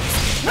and hard!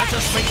 Let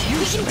us make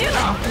use of it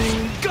now.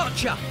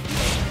 Gotcha!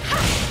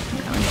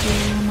 Don't do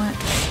much.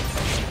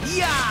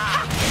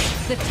 Yeah!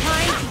 The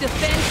time to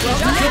defend is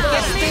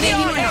Get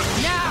now.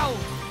 me now!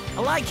 I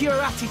like your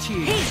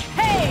attitude.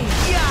 Hey!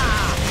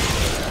 Yeah!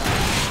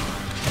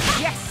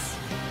 Yes!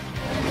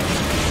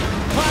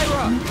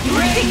 Pyra!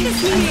 Take this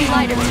easy,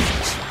 lighter.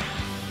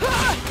 The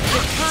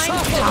time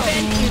to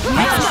defend is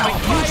Let us now.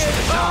 make use of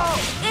it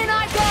now. In I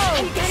go!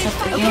 Except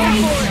the Okay,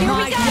 game. here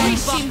we go! We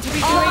seem to be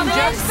All doing men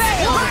just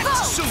fail!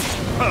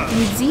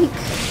 And Zeke.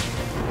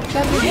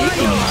 Got the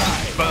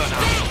Zeke.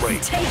 Burnout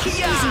break. Take it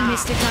easy,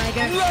 Mr.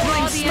 Tiger.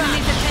 draw the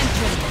enemy's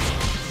attention.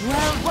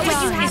 Well What would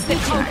you done. have me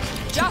do?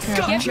 Just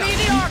Okay. give me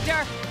the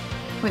order.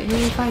 Wait, who are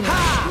we fighting?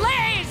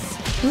 Blaze!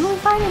 Who are we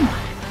fighting?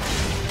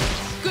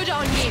 Good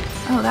on you.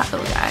 Oh, that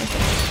little guy.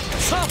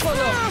 Topple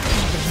them!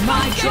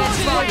 My job,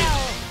 buddy.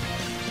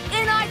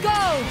 In I go!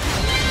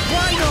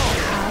 Why not?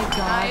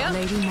 I guard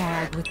Lady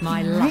Marg with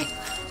my life.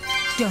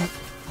 Don't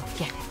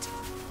forget it.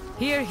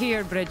 Here,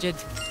 here, Bridget.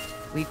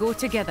 We go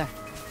together.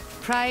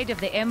 Pride of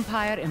the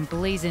Empire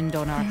emblazoned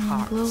on our And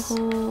hearts.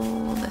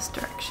 global this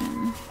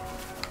direction.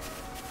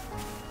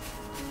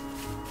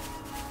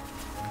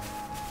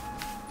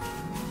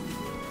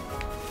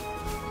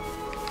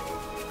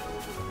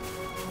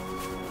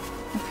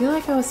 I feel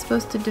like I was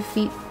supposed to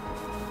defeat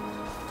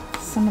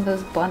some of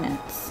those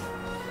bunnets.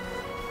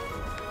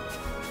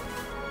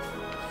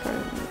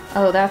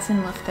 Oh, that's in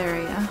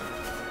Leftheria.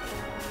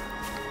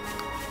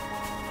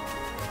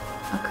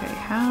 Okay,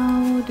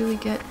 how do we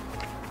get...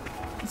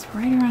 It's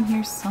right around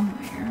here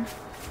somewhere.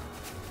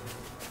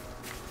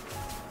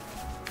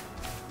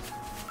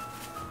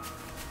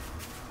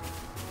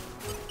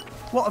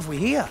 What have we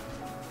here?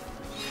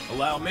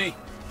 Allow me.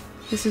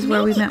 This is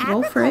where we met Maybe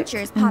agriculture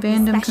Wolfric, is and Poppy's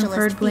Bandom specialist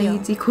conferred field.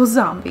 blades equals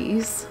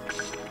zombies.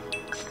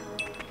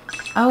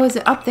 Oh, is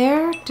it up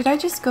there? Did I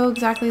just go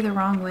exactly the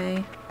wrong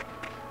way?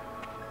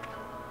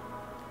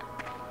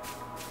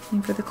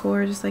 Aim for the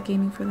core, just like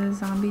aiming for the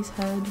zombie's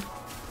head.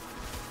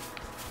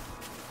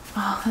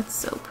 Oh, that's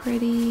so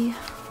pretty.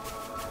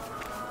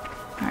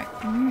 Alright,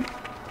 where...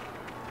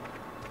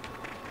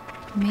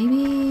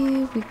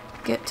 Maybe we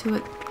get to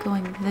it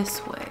going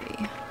this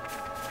way.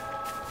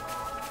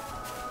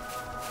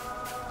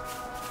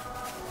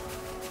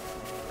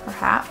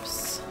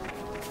 Perhaps.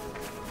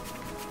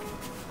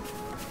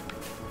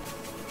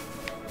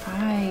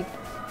 I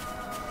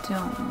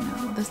don't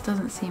know. This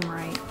doesn't seem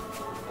right.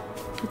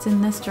 It's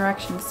in this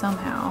direction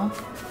somehow.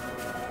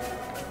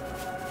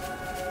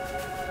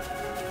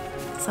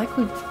 It's like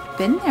we've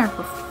been there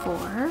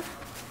before.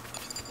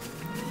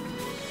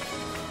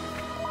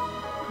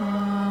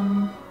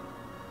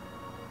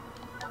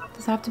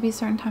 Does it have to be a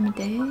certain time of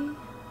day?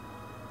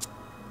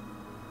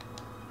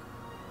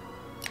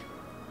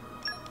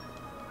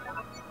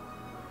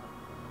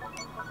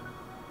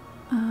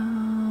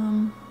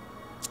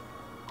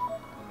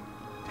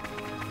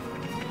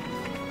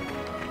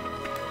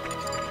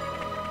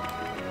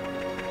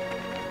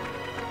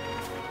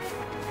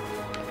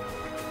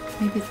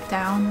 Maybe it's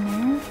down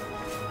there?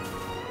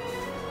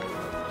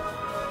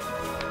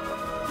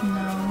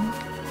 No.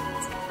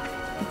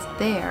 It's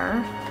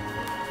there.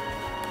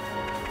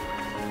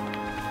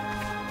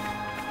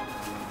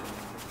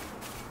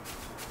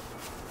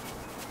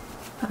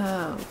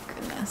 Oh,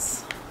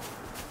 goodness.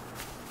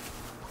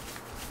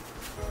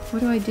 What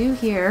do I do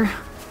here?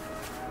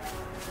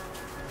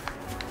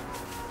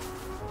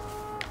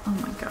 Oh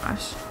my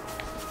gosh.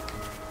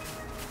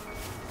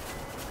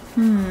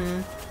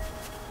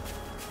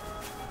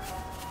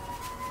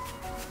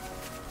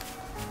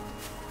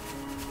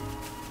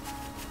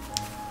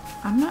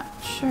 I'm not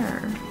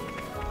sure.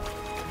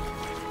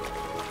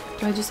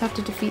 Do I just have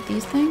to defeat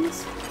these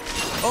things?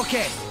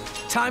 Okay,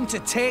 time to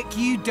take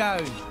you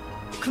down.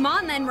 Come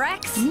on then,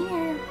 Rex. Come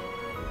here.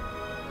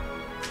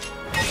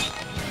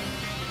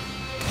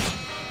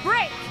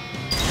 Break!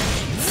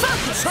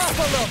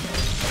 Topple them!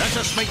 Let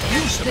us make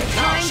use of The it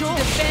time now.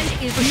 to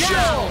defend is For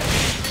now.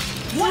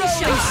 sure! One Rolling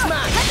shot!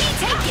 smash! Let me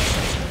take it!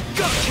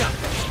 Gotcha!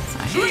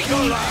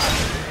 Eagle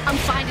I'm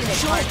finding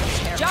it hard to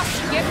tear.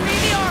 Just give me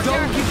the order.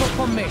 Don't give up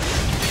on me.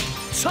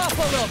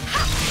 Topple them!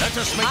 Let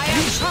us make I am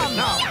use of it come.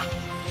 now.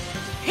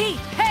 Heat!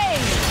 Hey!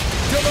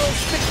 Double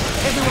spin.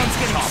 Everyone's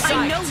getting psyched. I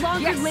no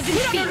longer live in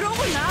fear.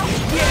 Now.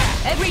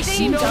 Yeah.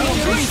 Everything Double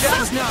goes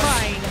spin now.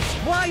 fine.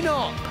 Why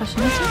not?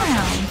 Pushing us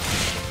around.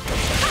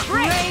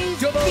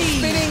 Double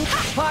spinning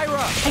Pyra.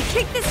 I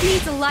think this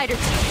needs a lighter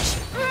touch.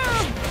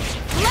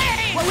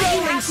 What would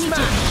you have me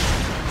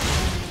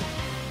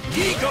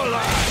do? Eagle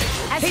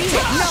Eye. As you wish.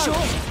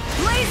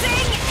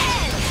 Blazing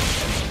Edge!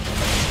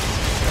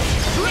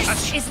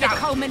 This is the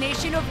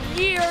culmination of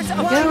years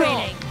of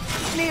training.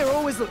 Nia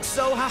always looks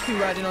so happy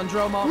riding on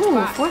Dromark's Ooh,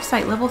 back.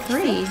 foresight level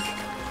 3.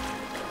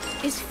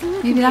 Is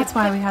food Maybe that's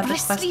why we had the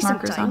bristly quest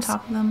markers on sometimes?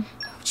 top of them.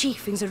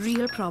 Chiefing's a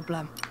real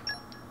problem.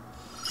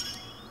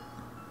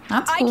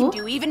 That's I cool.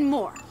 can do even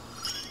more.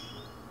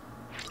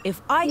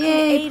 If I can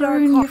Yay, aid our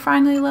Perun, you're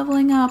finally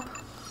leveling up.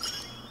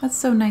 That's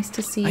so nice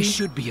to see. I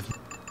should be.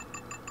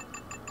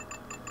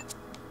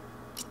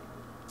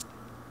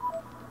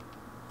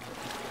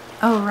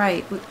 Oh,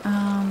 right.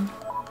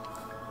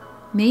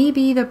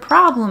 Maybe the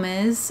problem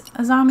is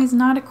Azami's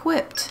not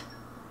equipped.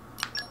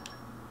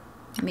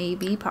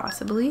 Maybe,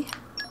 possibly.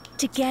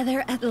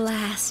 Together at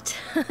last.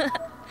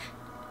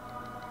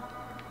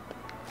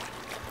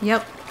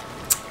 Yep.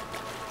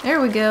 There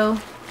we go.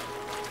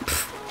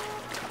 Pfft.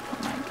 Oh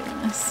my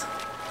goodness.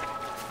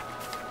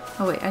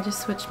 Oh wait, I just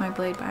switched my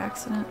blade by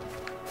accident.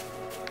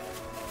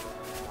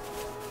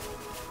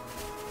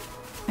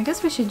 I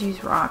guess we should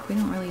use rock. We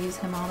don't really use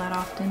him all that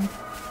often.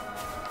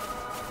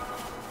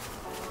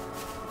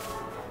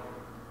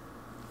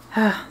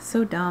 Ah,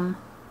 so dumb.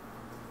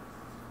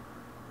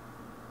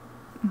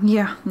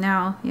 Yeah,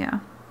 now, yeah.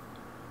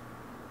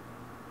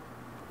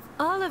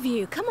 All of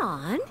you, come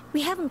on.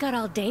 We haven't got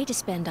all day to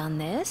spend on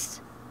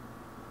this.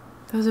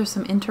 Those are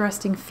some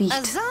interesting feet.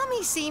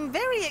 Azami seemed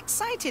very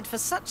excited for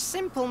such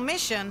simple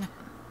mission.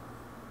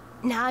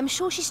 Nah, I'm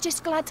sure she's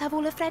just glad to have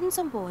all her friends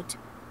on board.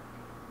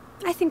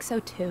 I think so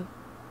too.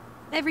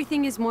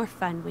 Everything is more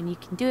fun when you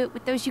can do it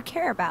with those you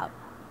care about,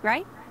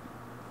 right?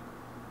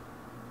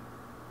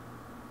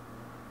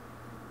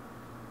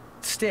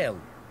 Still,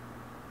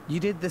 you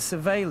did the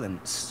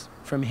surveillance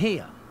from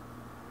here.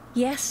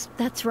 Yes,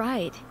 that's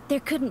right. There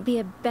couldn't be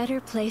a better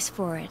place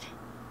for it.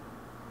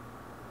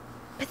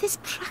 But there's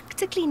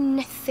practically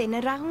nothing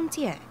around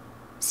here.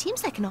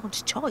 Seems like an odd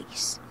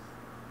choice.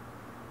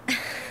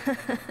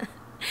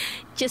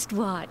 Just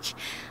watch.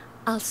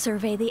 I'll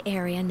survey the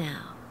area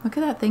now. Look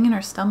at that thing in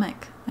her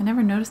stomach. I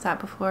never noticed that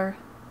before.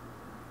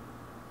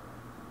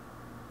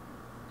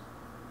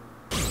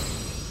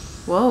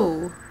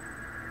 Whoa.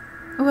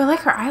 Oh, I like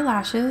her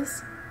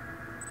eyelashes.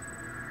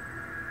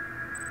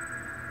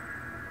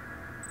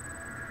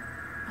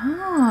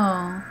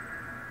 Oh.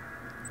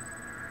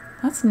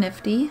 That's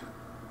nifty.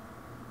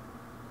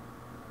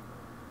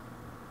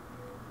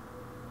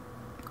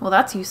 Well,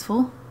 that's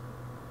useful.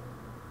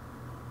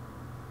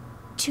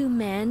 2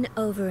 men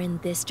over in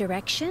this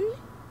direction,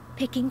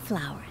 picking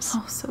flowers.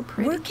 Oh, so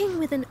pretty. Working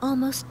with an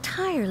almost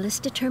tireless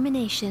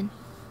determination.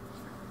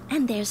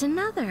 And there's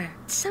another,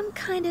 some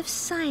kind of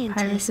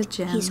scientist. a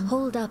gem. He's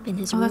holed up in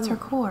his Oh, room. that's her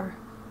core.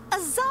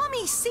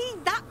 Azami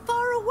seen that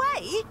far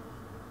away?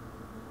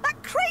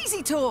 That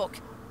crazy talk!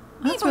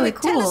 That's Even really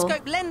with cool.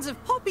 telescope lens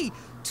of Poppy,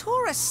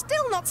 Tora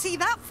still not see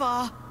that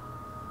far.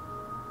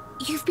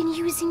 You've been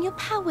using your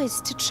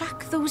powers to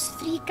track those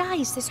 3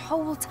 guys this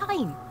whole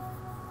time.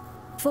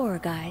 4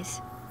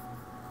 guys.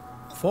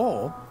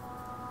 4?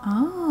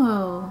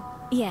 Oh.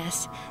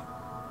 Yes.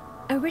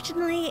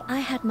 Originally, I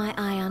had my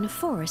eye on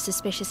 4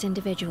 suspicious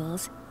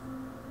individuals.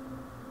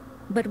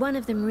 But one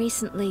of them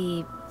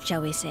recently,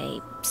 shall we say,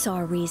 saw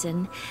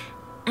reason.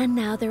 And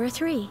now there are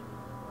 3.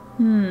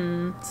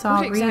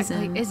 Saw What reason.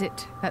 exactly is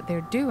it that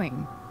they're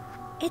doing?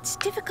 It's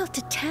difficult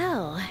to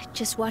tell,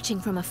 just watching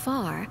from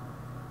afar.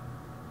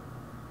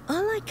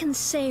 All I can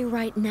say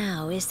right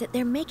now is that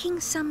they're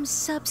making some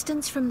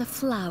substance from the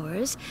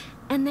flowers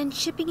and then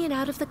shipping it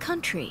out of the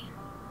country.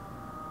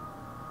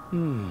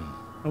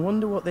 I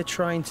wonder what they're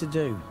trying to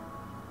do.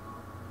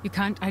 You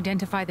can't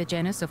identify the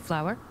genus of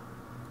flower?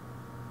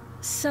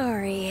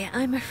 Sorry,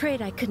 I'm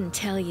afraid I couldn't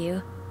tell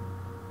you.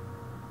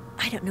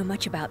 I don't know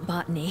much about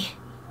botany.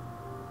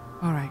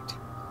 All right.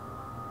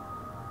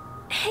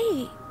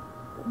 Hey,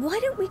 why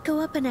don't we go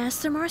up and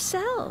ask them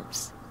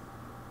ourselves?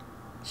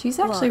 She's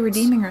actually What?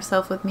 redeeming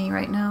herself with me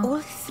right now. All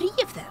 3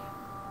 of them.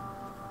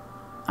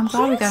 I'm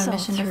glad we got Yes, a all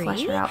mission to flesh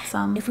 3. her out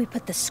some. If we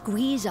put the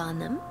squeeze on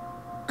them,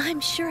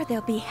 I'm sure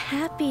they'll be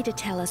happy to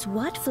tell us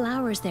what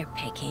flowers they're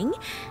picking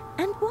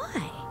and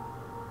why.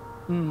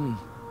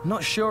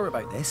 Not sure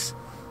about this.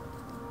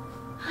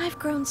 I've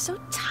grown so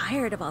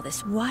tired of all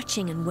this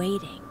watching and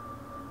waiting.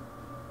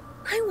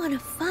 I want to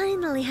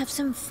finally have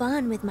some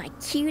fun with my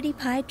cutie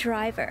pie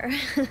driver.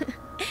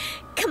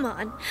 Come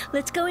on,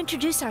 let's go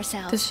introduce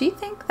ourselves. Does she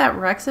think that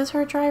Rex is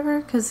her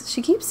driver? Because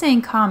she keeps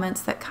saying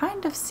comments that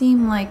kind of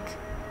seem like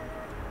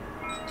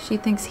she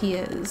thinks he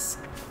is.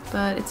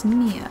 But it's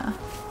Nia.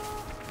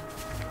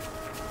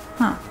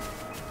 Huh.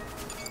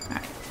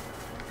 Alright.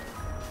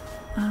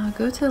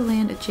 Go to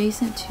land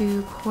adjacent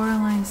to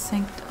Coraline's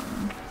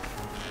Sanctum.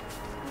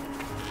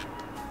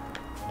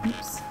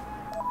 Oops.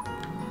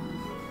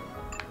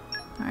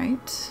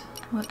 Alright,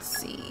 let's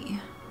see.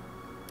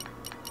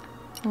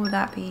 What would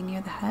that be?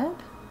 Near the head?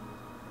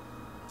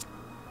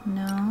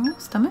 No.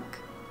 Stomach?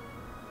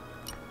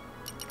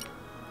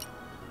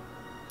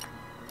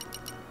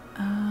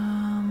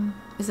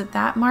 Is it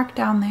that mark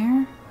down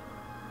there?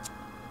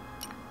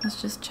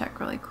 Let's just check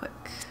really quick.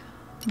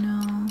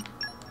 No.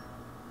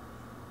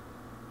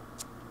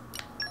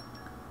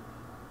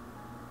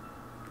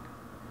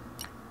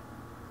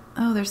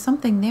 Oh, there's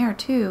something there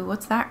too.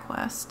 What's that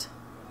quest?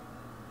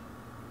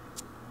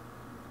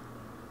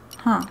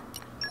 Huh.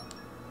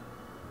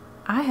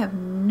 I have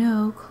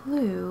no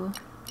clue.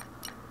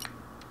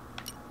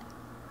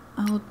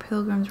 Old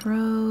Pilgrim's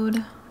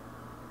Road.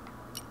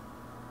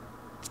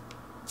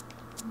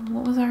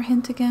 What was our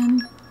hint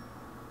again?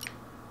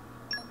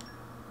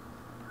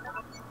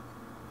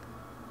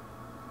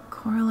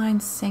 Coraline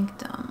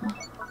Sanctum.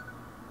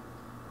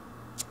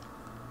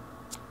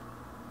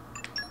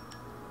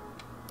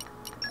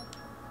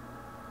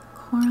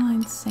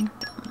 Coraline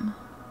Sanctum.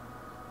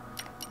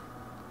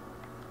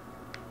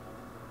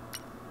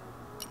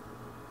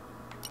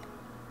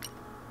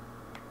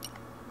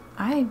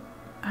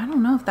 I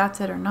don't know if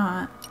that's it or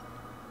not.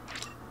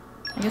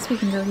 I guess we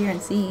can go here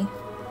and see.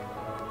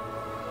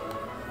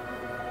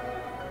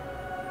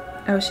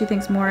 Oh, she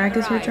thinks Morag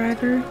is her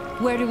driver?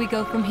 Where do we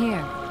go from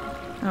here?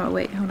 Oh,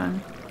 wait, hold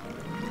on.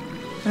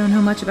 I don't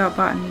know much about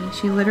botany.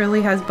 She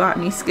literally has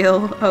botany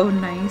skill. Oh,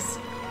 nice.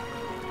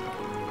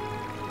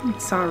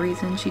 Saw a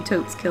reason she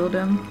totes killed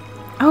him.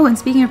 Oh, and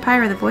speaking of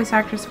Pyra, the voice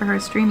actress for her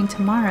is streaming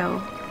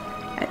tomorrow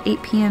at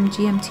 8 p.m.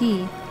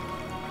 GMT.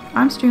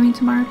 I'm streaming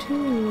tomorrow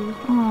too.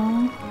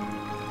 Aww.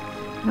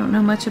 I don't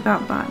know much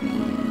about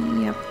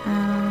botany. Yep.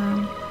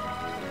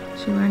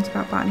 She learns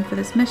about botany for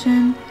this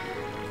mission.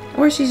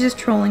 Or she's just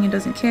trolling and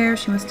doesn't care.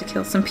 She wants to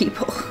kill some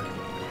people.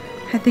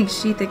 I think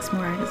she thinks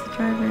Morag is the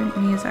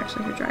driver. Nia's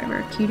actually her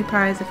driver. Cutie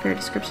Pie is a fair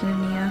description of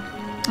Nia.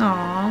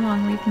 Aww,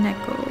 long-leaf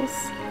neckles.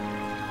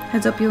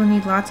 Heads up, you'll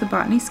need lots of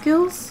botany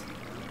skills.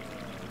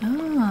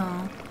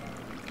 Oh.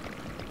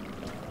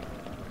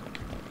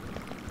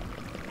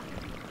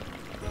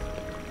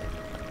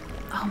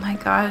 Oh my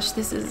gosh,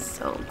 this is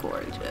so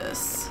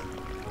gorgeous.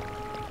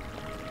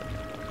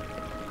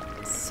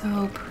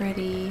 So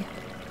pretty.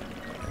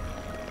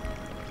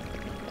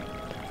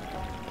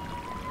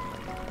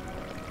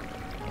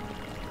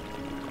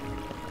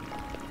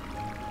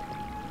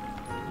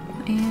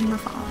 And we're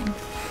falling.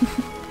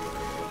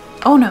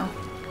 Oh no!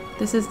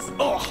 This is...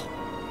 Oh,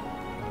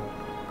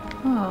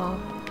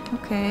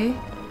 okay.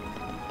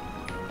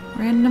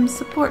 Random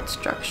support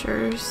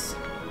structures.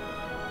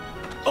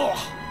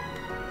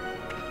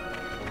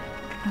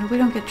 I hope we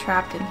don't get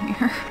trapped in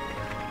here.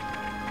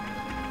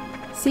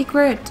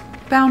 Secret!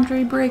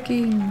 Boundary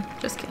breaking!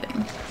 Just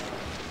kidding.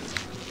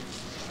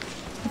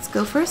 Let's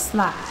go for a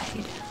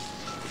slide.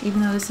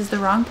 Even though this is the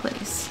wrong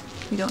place.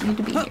 We don't need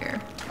to be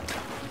here.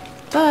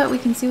 But we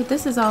can see what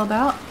this is all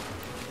about.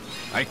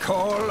 I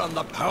call on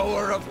the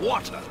power of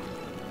water.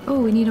 Oh,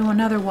 we need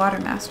another water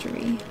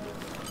mastery.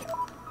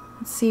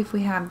 Let's see if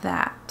we have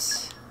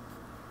that.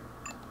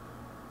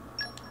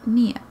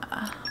 Nia.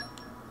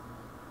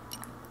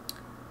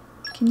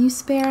 Can you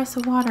spare us a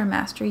water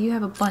mastery? You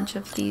have a bunch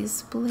of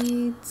these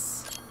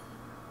blades.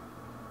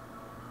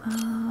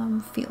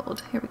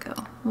 Field. Here we go.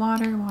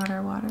 Water,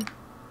 water, water.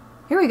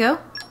 Here we go.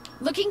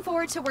 Looking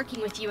forward to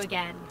working with you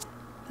again.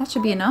 That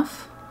should be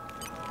enough.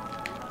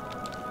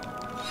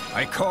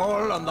 I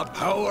call on the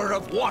power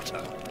of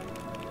water.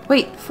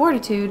 Wait,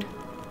 fortitude.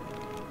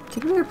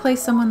 Did we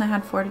replace someone that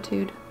had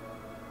fortitude?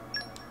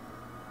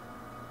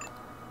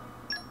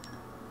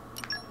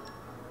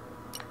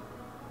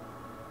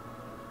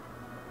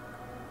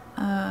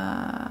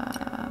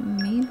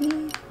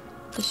 Maybe?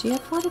 Does she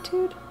have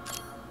fortitude?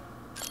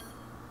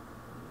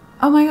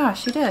 Oh my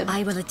gosh, she did.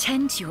 I will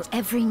attend to your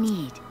every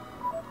need.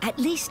 At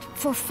least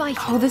for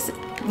fighting. Oh, this...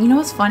 You know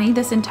what's funny?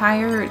 This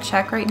entire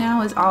check right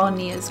now is all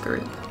Nia's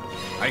group.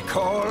 I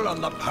call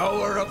on the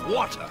power of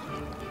water.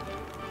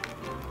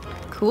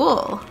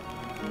 Cool.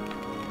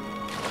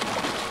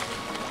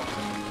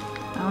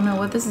 I don't know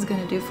what this is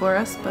going to do for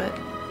us, but...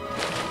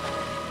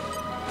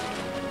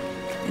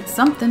 it's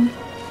something.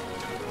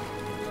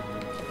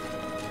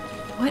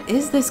 What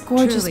is this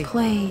gorgeous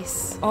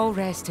place? All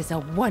rest is a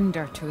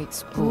wonder to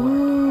explore.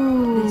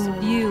 Ooh. This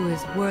view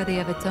is worthy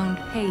of its own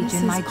page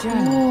in my cool.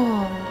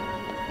 journal.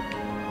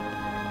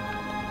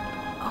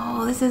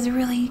 Oh, this is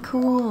really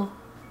cool.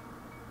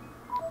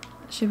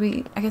 Should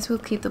we... I guess we'll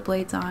keep the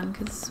blades on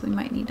because we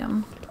might need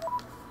them.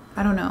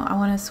 I don't know. I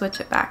want to switch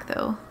it back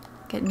though.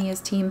 Get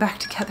Nia's team back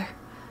together.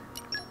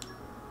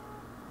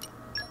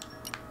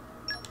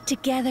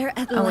 Together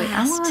at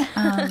last. Wait,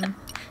 I want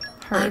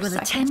her I will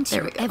attend to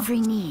your every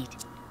need.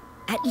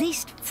 At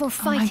least for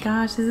fighting. Oh my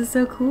gosh, this is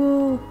so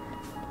cool.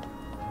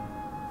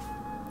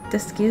 The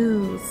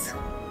skills.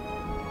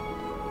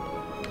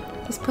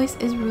 This place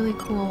is really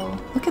cool.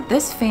 Look at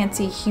this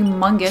fancy,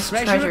 humongous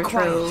treasure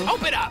trove.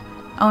 Open up.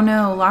 Oh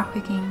no,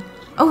 lockpicking.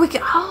 Oh, we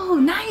can. Oh,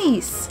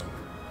 nice.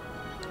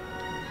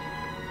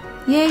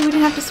 Yay, we didn't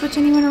have to switch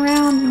anyone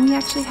around, and we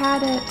actually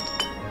had it.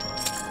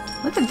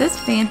 Look at this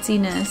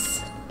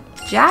fanciness.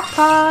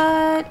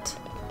 Jackpot!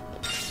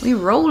 We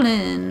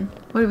rollin'.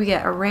 What do we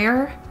get? A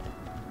rare?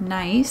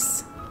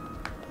 Nice.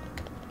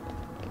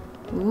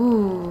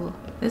 Ooh,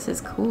 this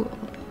is cool.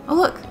 Oh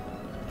look!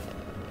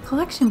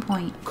 Collection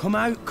point. Come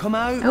out, come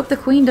out. I hope the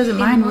queen doesn't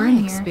mind we're in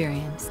here.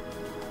 Experience.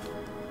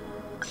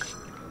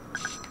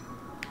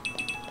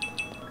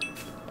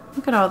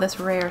 Look at all this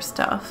rare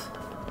stuff.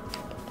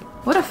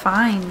 What a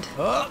find.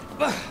 We're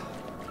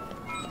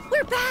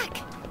back!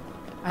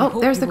 I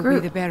hope there's you the will be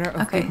group. the bearer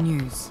of Okay. good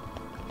news.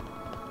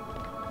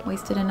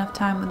 Wasted enough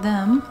time with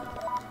them.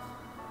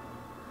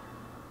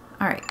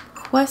 Alright,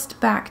 quest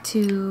back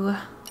to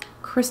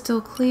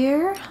Crystal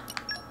Clear.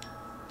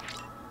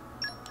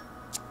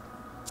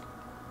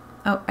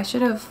 Oh, I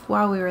should have,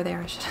 while we were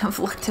there, I should have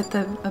looked at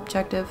the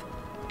objective.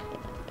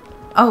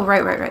 Oh,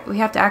 right. We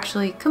have to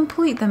actually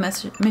complete the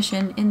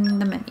mission in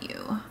the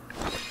menu.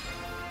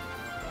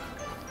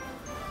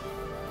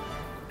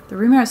 The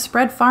rumor has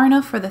spread far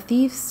enough for the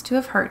thieves to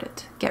have heard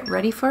it. Get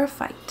ready for a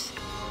fight.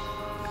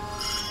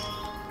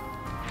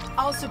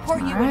 I'll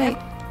support you Alright.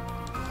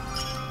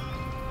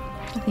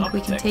 I think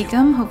we can take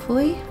them,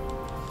 hopefully.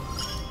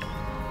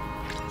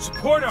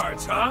 Support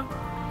arts, huh?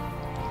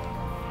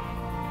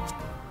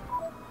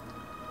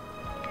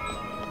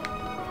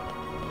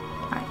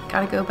 Alright,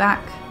 gotta go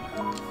back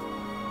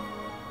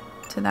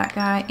to that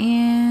guy,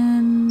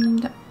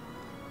 and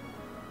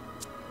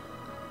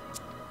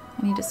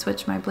I need to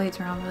switch my blades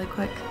around really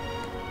quick.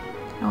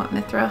 I want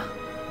Mithra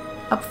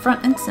up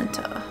front and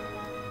center.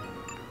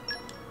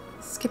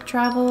 Skip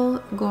travel,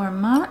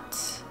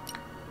 Gormat,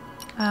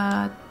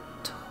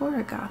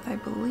 Torgoth, I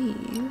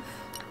believe.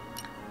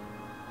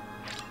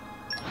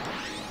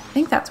 I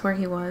think that's where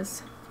he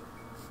was.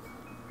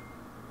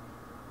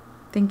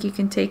 Think you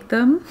can take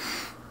them?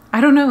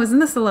 I don't know, isn't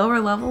this a lower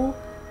level?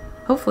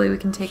 Hopefully we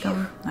can take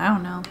them. I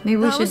don't know. Maybe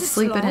we should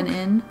sleep at an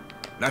inn.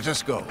 Let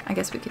us go. I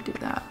guess we could do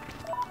that.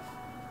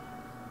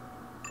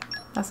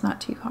 That's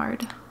not too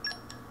hard.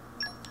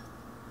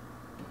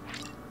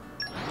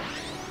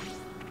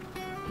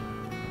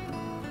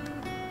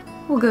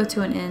 We'll go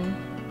to an inn.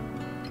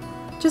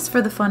 Just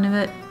for the fun of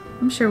it.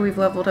 I'm sure we've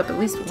leveled up at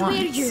least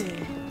once.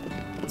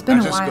 It's been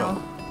a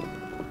while.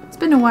 It's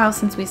been a while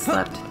since we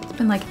slept. It's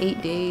been like 8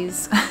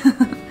 days.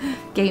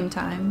 Game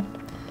time.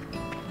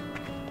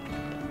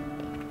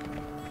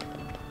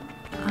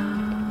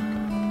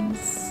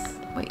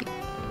 Wait.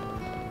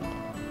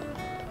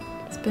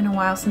 It's been a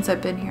while since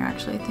I've been here,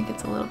 actually. I think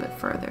it's a little bit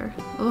further.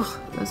 Ugh,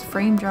 those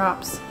frame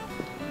drops.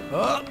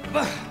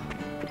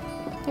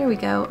 There we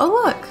go. Oh,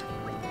 look!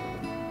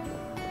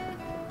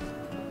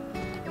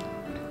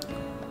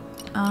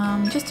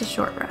 Just a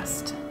short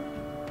rest.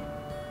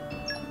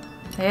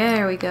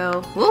 There we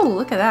go. Whoa,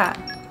 look at that.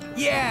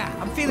 Yeah,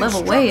 I'm feeling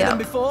Level way up.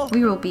 Before.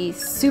 We will be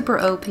super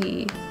OP.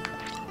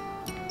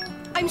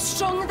 I'm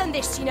stronger than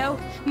this, you know.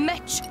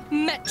 Much,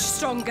 much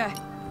stronger.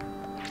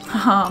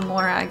 Oh,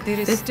 Morag, There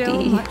is 50.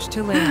 still much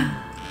to learn.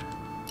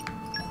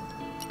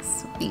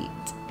 Sweet.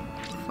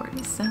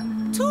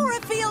 47.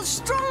 Tora feels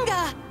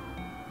stronger.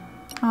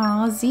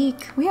 Aw,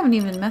 Zeke. We haven't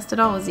even messed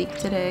at all with Zeke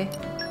today.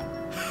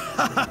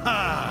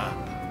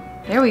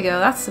 There we go.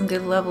 That's some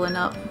good leveling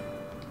up.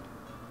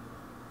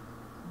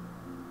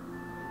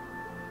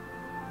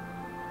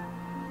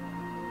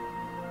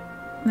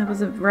 That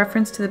was a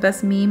reference to the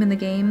best meme in the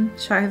game.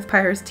 Shy of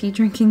Pyre's tea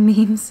drinking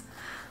memes.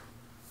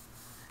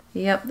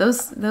 Yep,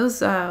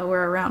 those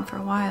were around for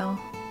a while.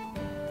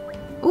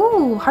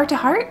 Ooh, heart to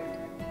heart?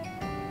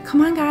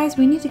 Come on guys,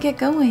 we need to get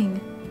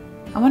going.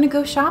 I want to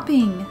go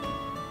shopping.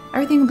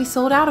 Everything will be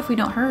sold out if we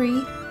don't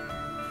hurry.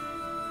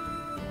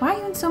 Why are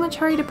you in so much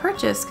hurry to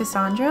purchase,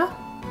 Cassandra?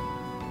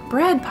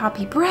 Bread,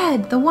 Poppy,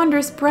 bread! The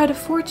wondrous bread of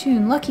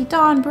fortune, Lucky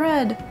Dawn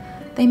bread!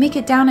 They make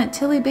it down at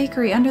Tilly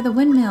Bakery under the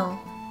windmill.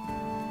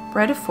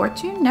 Bread of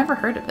fortune? Never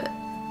heard of it.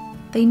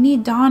 They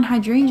knead dawn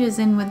hydrangeas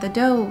in with the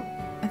dough.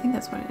 I think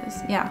that's what it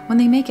is. Yeah, when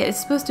they make it, it's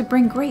supposed to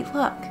bring great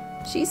luck.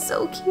 She's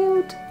so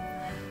cute.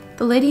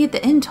 The lady at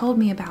the inn told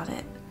me about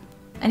it.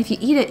 And if you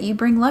eat it, you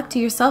bring luck to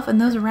yourself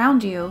and those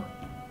around you.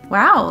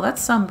 Wow,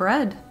 that's some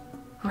bread.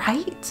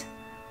 Right?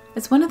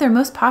 It's one of their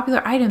most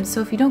popular items,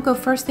 so if you don't go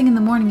first thing in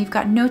the morning, you've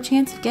got no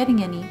chance of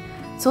getting any.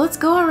 So let's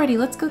go already.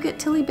 Let's go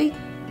get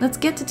Let's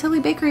get to Tilly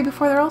Bakery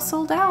before they're all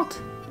sold out.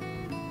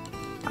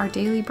 Our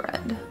daily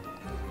bread.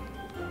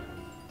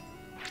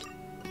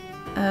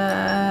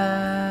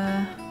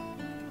 I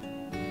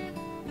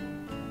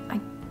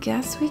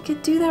guess we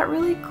could do that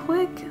really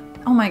quick.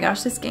 Oh my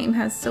gosh, this game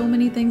has so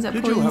many things that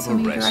pull you in so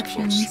many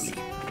directions.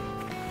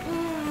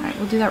 Alright,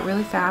 we'll do that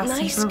really fast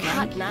since we're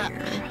right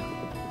here.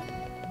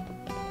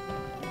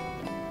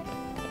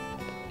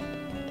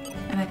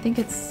 And I think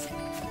it's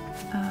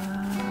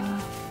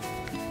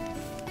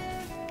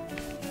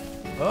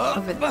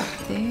over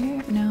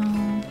there. No,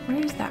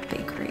 where's that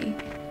bakery?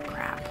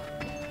 Crap.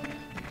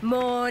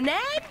 Morning.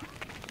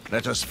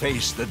 Let us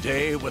face the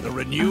day with a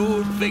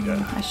renewed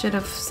vigor. I should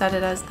have set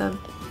it as the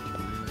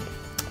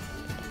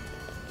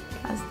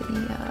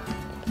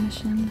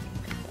mission.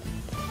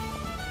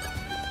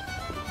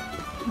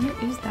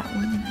 Where is that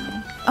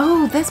window?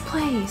 Oh, this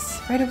place!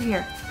 Right over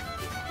here.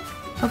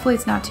 Hopefully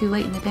it's not too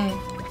late in the day.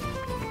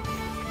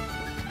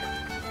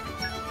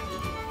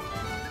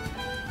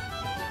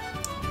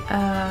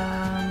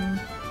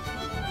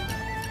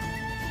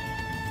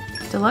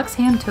 Deluxe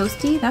ham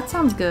toasty? That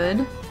sounds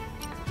good.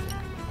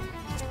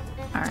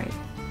 Alright.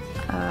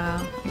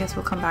 I guess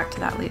we'll come back to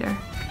that later.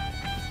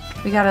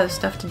 We got other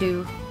stuff to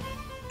do.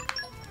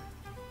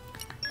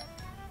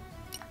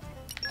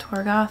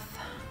 Torgoth.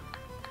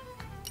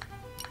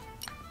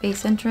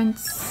 Base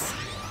entrance.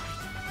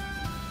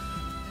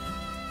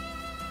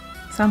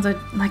 Sounds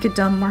like a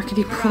dumb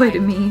marketing ploy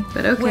to me,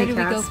 but okay, Where do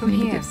we go Cass, from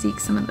maybe here? give Zeke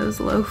some of those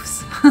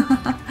loaves.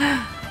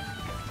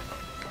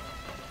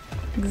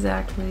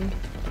 Exactly.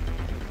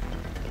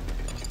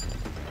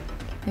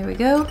 There we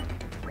go.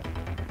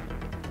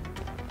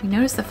 We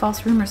notice the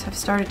false rumors have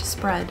started to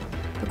spread.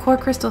 The core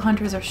crystal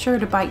hunters are sure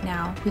to bite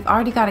now. We've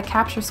already got a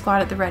capture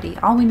squad at the ready.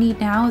 All we need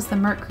now is the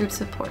Merc group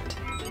support.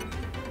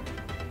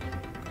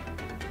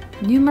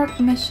 New Merc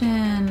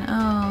mission.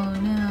 Oh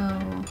no.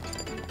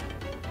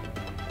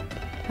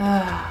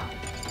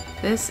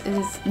 This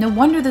is... No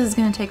wonder this is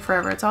going to take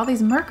forever. It's all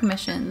these Merc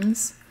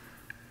missions.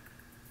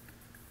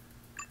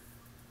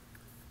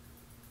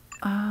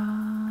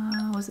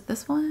 Was it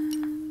this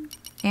one?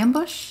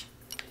 Ambush?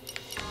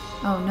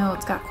 Oh no,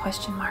 it's got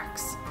question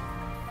marks.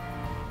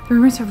 The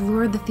rumors have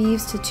lured the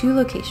thieves to 2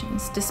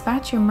 locations.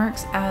 Dispatch your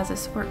mercs as a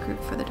support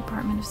group for the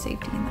Department of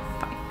Safety in the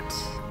fight.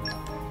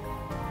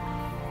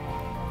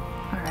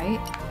 Alright.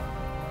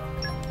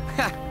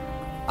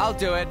 I'll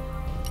do it.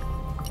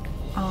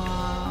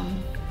 I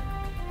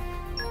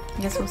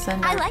guess we'll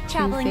send our I like 2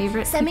 traveling.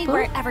 favorite Send me people.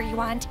 wherever you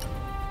want.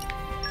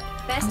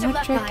 Best of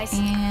luck, Electric guys.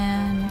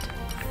 and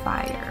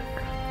fire.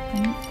 I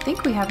don't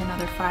think we have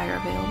another fire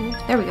available.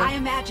 There we go. I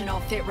imagine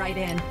I'll fit right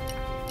in.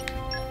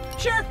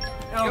 Sure.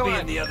 I'll be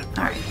in the other.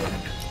 Alright.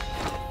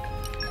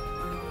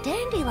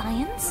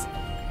 Dandelions?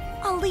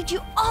 I'll lead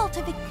you all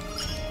to the...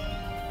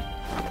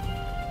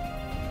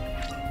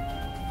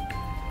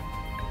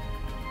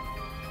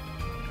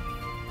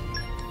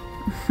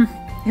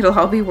 It'll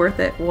all be worth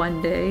it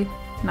one day.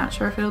 Not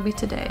sure if it'll be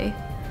today.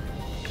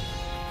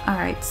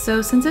 Alright,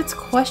 so since it's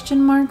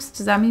question marks,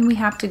 does that mean we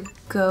have to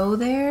go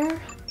there?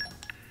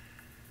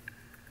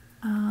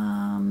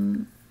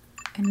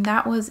 And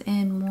that was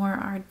in More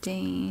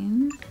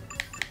Ardain.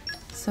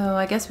 So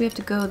I guess we have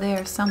to go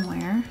there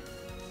somewhere.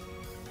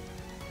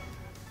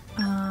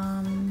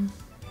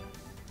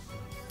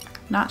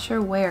 Not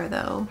sure where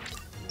though.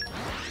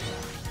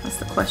 That's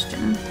the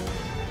question.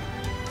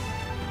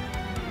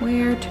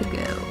 Where to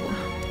go?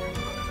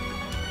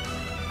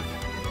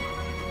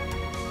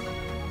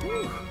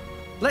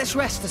 Let's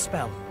rest a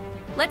spell.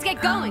 Let's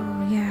get going.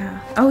 Oh, yeah.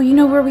 Oh, you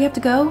know where we have to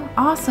go?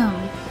 Awesome.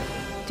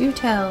 Do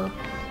tell.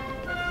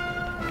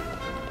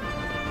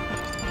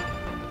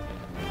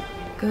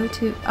 Go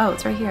to... Oh,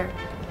 it's right here.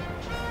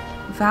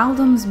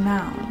 Valdum's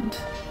Mound.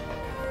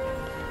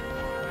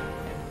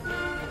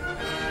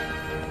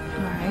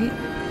 Alright.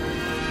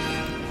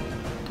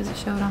 Does it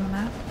show it on the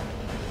map?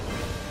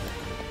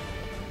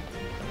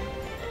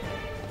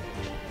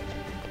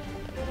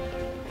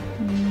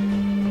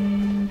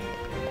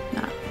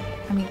 No.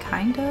 I mean,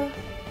 kinda.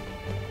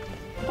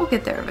 We'll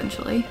get there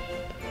eventually.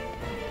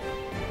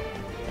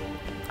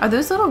 Are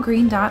those little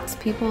green dots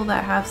people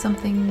that have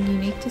something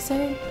unique to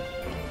say?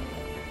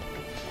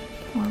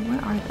 Or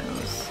what are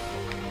those?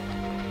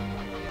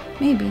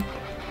 Maybe.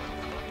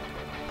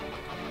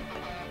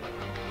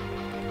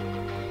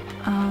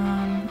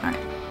 Alright.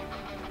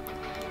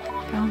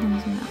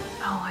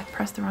 Oh, I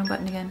pressed the wrong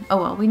button again. Oh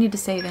well, we need to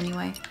save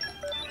anyway.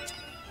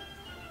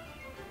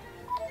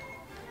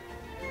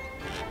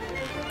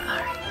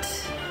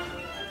 Alright.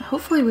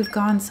 Hopefully we've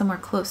gone somewhere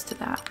close to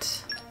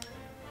that.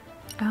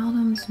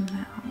 Valdum's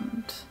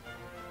Mound.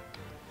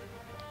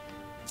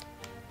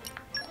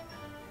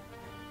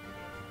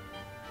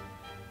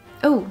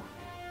 Oh,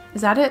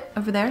 is that it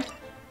over there?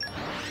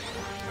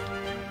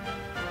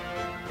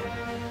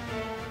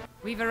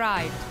 We've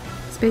arrived.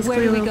 It's basically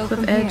Where do a we little go cliff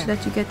from edge here?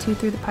 that you get to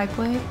through the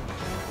pipeway.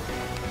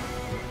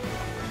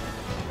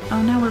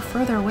 Oh, now we're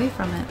further away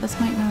from it. This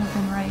might not have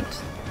been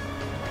right.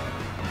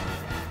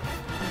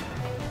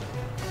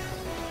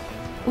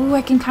 Ooh,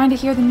 I can kind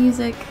of hear the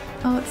music.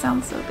 Oh, it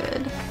sounds so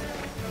good.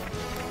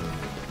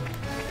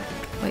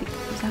 Wait,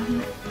 is that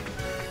it?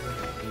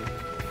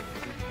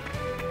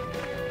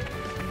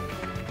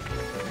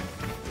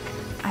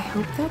 I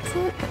hope that's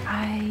it, but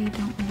I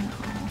don't know.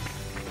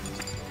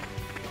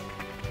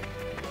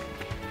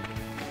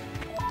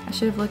 I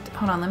should have looked.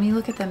 Hold on, let me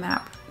look at the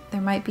map.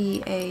 There might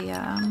be a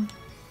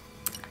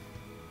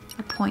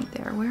point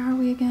there. Where are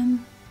we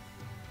again?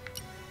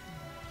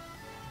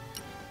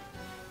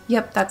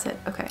 Yep, that's it.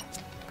 Okay,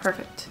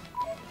 perfect.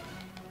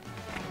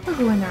 We're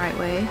going the right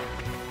way.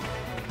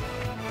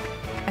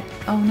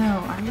 Oh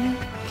no, are we?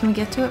 Can we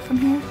get to it from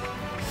here?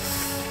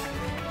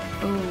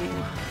 Oh,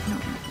 no.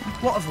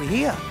 What have we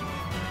here?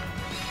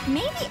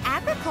 Maybe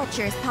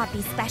agriculture is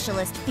Poppy's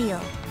specialist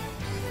field.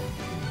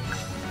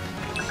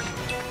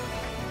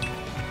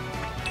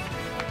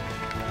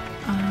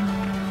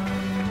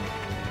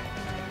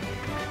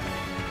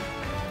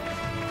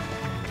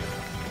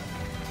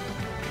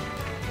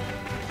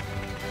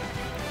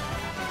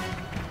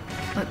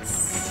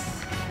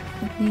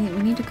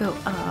 We need to go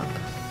up.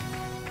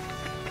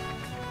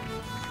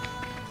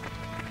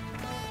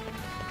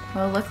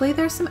 Well, luckily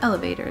there's some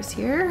elevators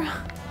here.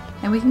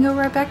 And we can go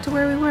right back to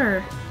where we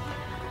were.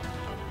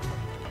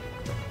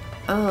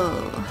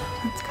 Oh,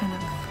 that's kind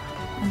of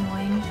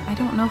annoying. I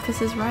don't know if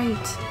this is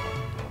right.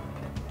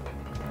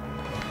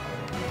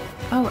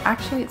 Oh,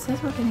 actually it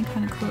says we're getting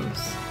kind of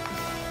close.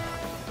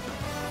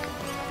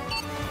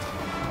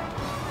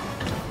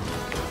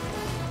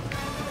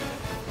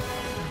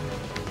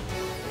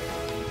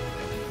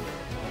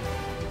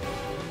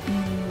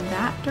 In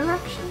that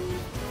direction?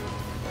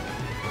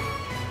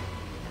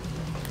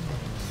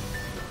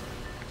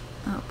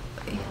 Oh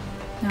boy.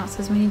 Now it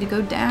says we need to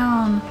go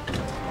down.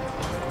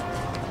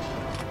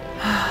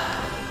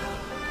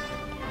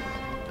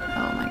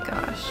 Oh my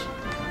gosh.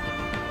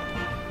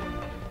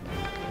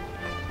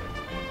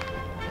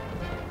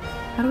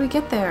 How do we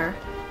get there?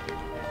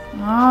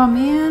 Oh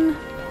man.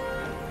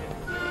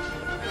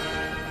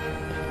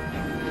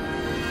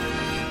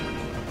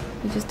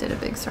 We just did a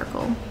big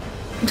circle.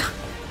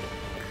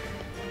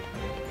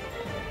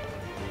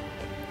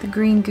 The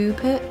green goo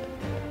pit.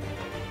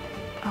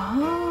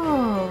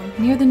 Oh,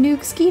 near the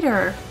nuke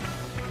skeeter.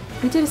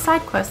 We did a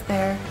side quest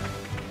there.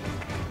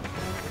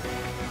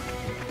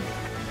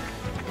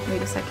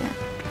 Wait a second.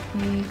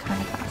 We kind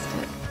of passed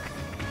it.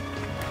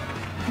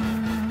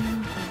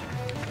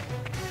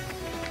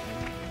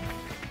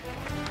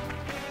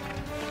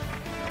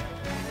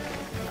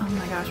 Oh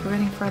my gosh, we're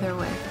getting further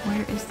away.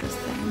 Where is this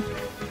thing?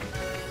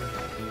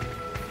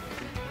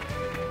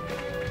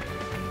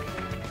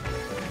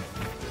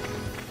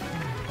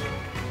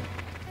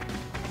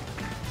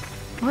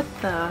 What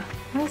the?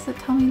 Why does it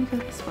tell me to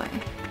go this way?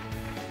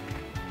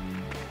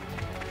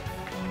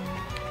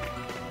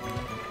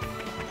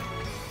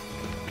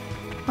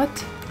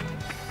 What?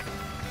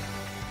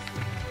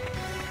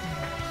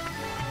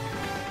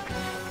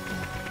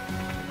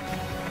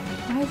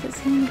 Why is it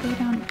saying to go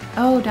down?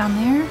 Oh, down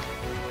there?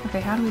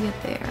 Okay, how do we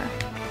get there?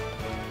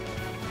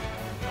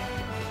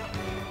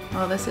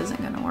 Well, this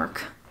isn't gonna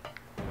work.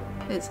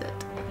 Is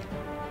it?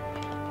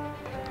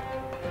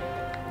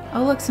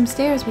 Oh look, some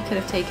stairs we could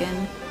have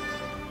taken.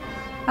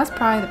 That's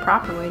probably the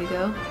proper way to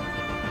go.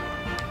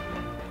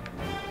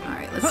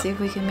 Alright, let's see if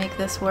we can make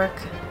this work.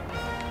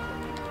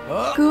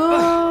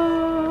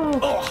 Go!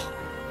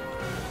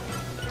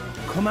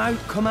 Come out,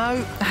 come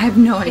out. I have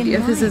no idea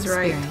if this is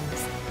right.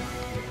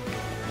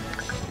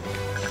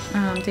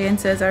 Dan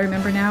says, I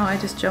remember now, I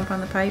just jump on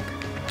the pipe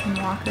and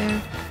walk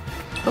there.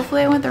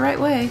 Hopefully I went the right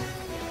way.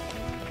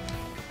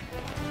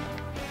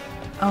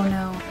 Oh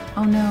no,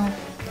 oh no,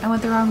 I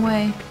went the wrong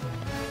way.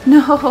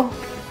 No,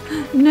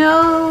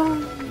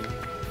 no.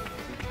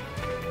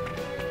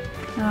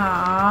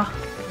 Ah.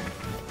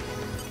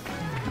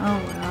 Oh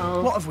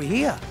well. What have we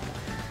here?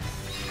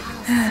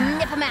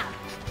 Sniff them out.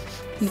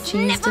 You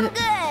cheesed it. Good.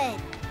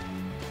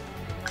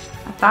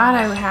 I thought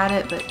I had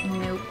it, but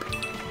nope.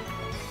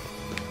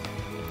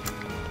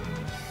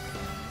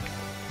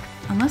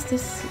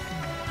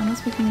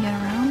 Unless we can get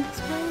around this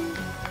way.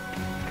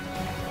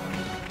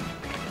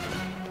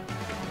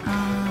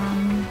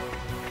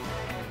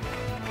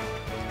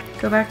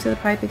 Go back to the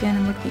pipe again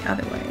and look the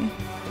other way.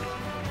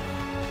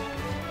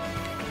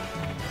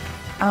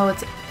 Oh,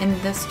 it's in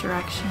this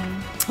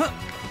direction.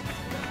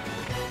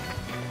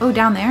 Oh,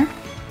 down there?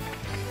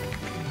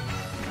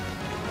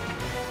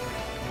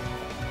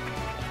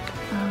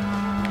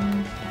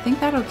 I think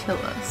that'll kill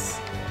us.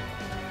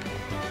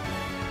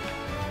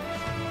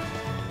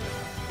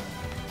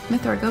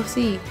 Mythor, go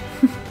see.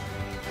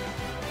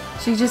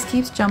 She just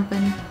keeps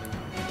jumping.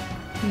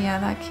 Yeah,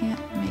 that can't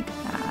make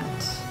that.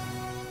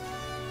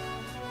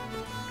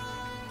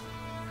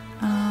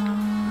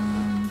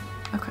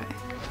 Okay.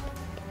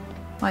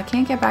 Well, I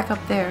can't get back up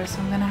there, so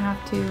I'm gonna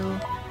have to...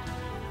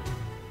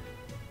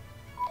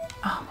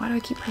 Oh, why do I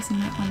keep pressing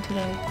that one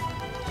today?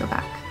 Go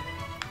back.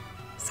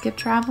 Skip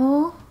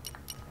travel.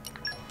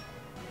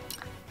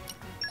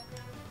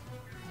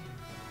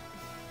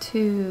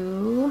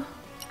 To...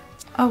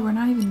 Oh, we're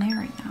not even there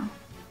right now.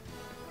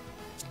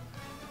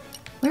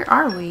 Where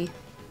are we?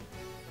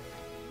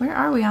 Where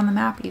are we on the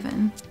map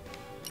even?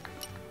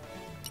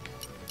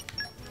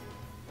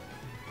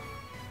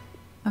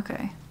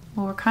 Okay,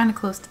 well we're kind of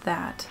close to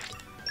that.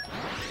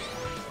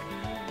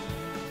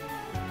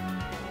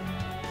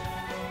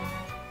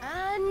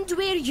 And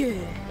we're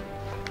you.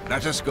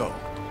 Let us go.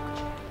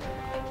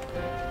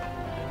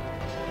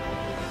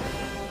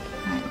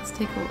 Alright, let's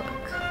take a look.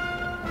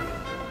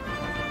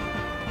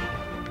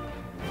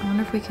 I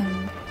wonder if we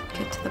can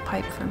get to the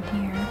pipe from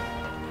here.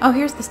 Oh,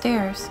 here's the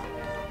stairs.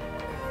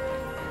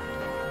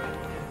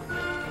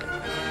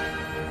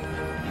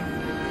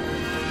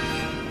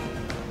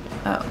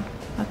 Oh,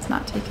 that's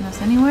not taking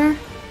us anywhere.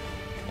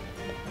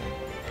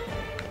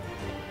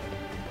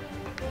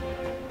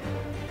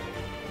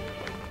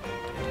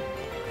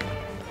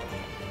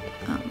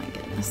 Oh my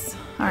goodness.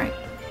 Alright.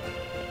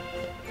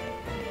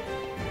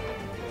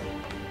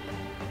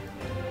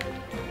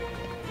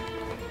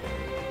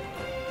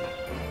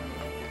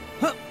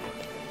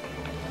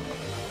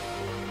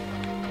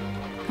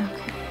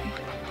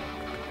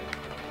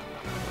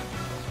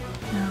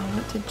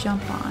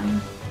 jump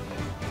on.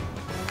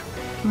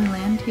 Can we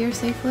land here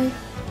safely?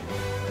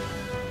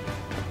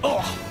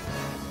 Oh.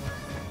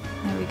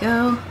 There we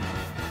go.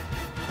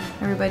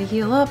 Everybody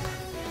heal up.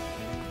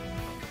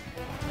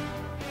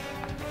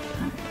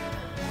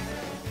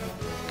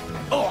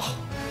 Oh.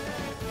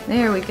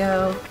 There we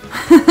go.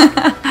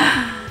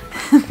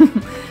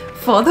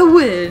 For the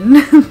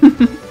win.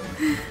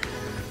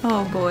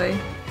 Oh boy.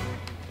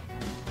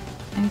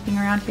 Anything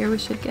around here we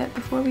should get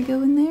before we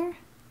go in there?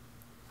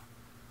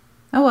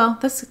 Oh well,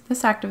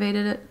 this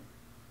activated it.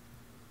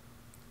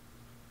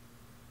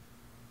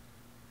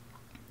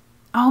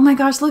 Oh my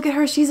gosh, look at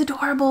her. She's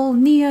adorable.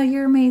 Nia,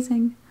 you're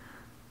amazing.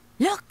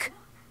 Look!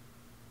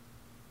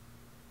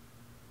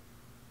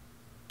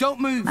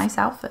 Don't move. Nice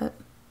outfit.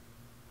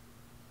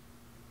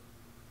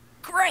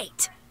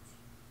 Great!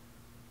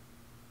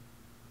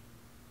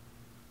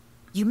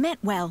 You meant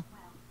well.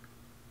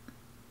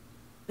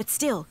 But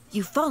still,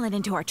 you've fallen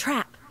into our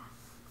trap.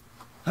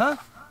 Huh?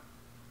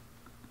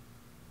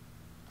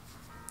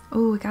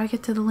 Oh, we gotta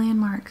get to the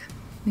landmark.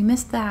 We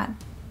missed that.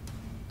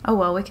 Oh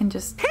well, we can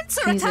just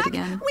Pincer use attack! it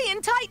again. We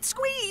in tight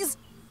squeeze!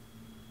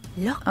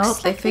 Looks Oh,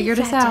 they like figured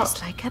us read out.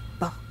 us like a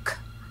book.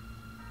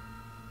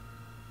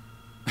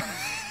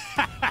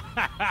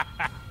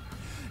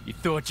 You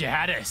thought you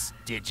had us,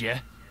 did you?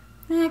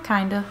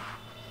 Kinda.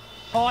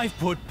 I've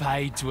put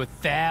paid to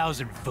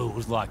 1,000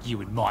 fools like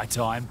you in my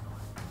time.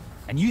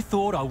 And you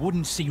thought I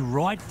wouldn't see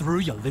right through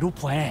your little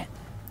plan.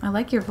 I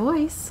like your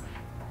voice.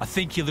 I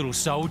think your little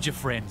soldier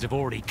friends have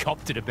already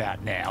copped it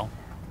about now.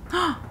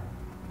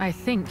 I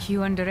think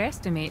you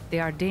underestimate the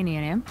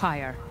Ardanian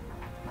Empire.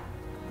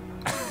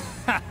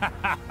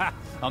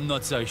 I'm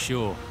not so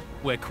sure.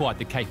 We're quite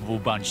the capable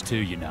bunch too,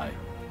 you know.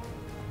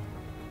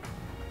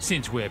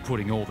 Since we're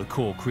putting all the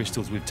core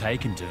crystals we've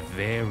taken to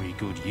very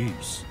good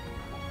use.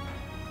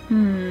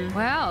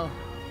 Well,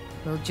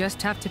 we'll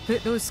just have to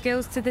put those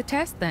skills to the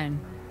test then,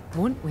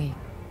 won't we?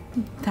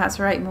 That's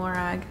right,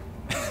 Morag.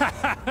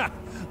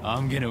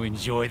 I'm gonna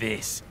enjoy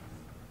this.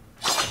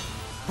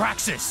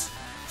 Praxis!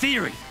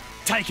 Theory!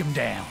 Take him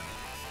down!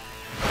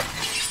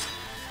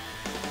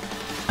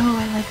 Oh,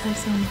 I like her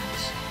so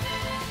much.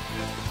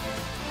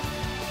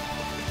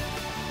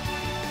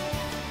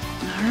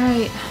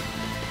 Alright.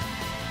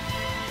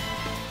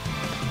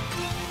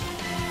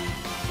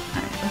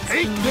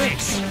 Eat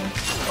this!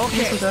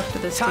 Okay, we'll go for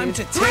this time dude.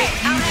 to take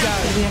you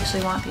down. We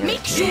actually want the other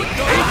Make two. sure. Oh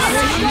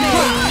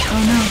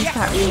no, this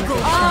got really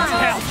good.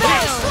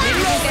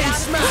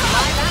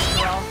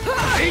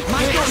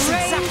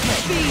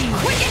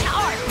 Quicken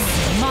arts!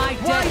 My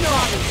dead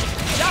body!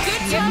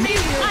 Good to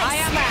meet you! I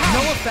am a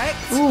No effect.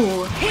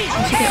 Ooh, I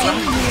should get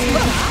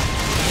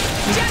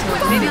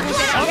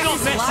I'm not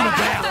messing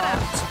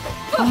about!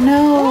 Oh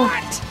no!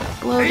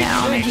 Blow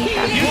down, I hate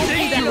that. You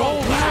think you're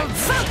all that?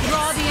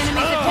 Draw the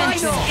enemy's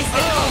attention!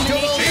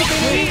 Is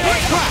the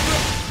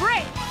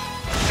Break!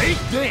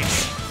 Eat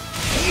this.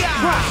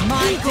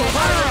 My dead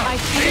body! I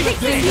Eat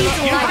this. You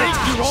think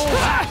you're all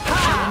that?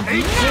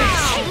 Eat this.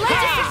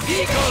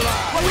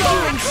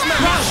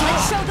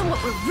 Show them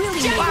what we're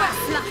really about.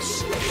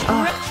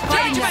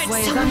 Fighting that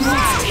way is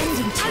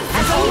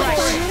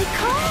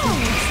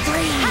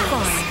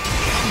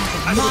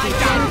My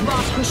dead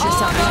body! Push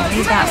yourself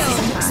in. Use that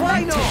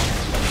Why sometime. not?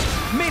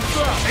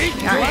 Mithra. Eat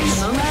Alright,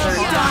 this.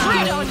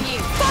 Right on you!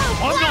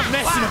 I'm not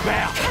messing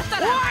about!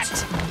 What?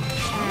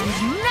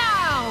 And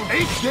now!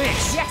 Eat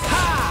this. Yes!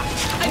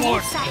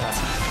 What?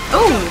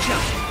 Oh!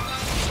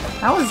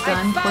 That was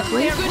done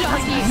quickly. Good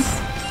That's on you.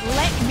 nice.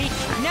 Let me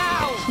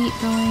now! Keep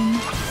going.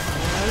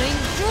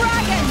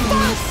 Dragon!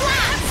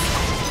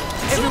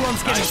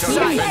 Everyone's getting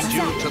silent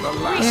you to the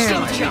last There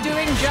we night. You're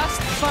doing just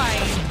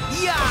fine.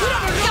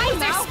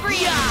 Geyser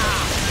spree!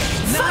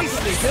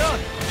 Nicely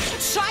done.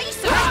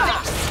 Scheiße!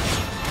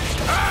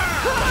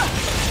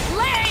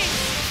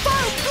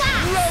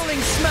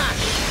 Rolling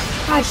smash.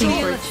 I think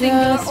we're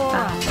just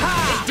fine.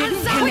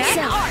 Didn't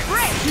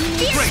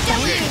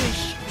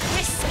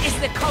This is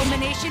the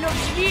culmination of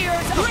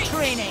years of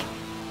training.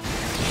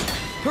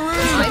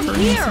 Perun. For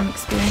me some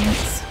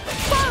experience.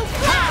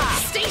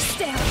 Stay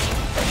still.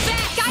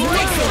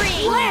 Geyser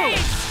spree!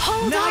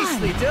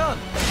 Nicely done.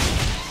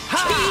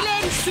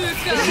 It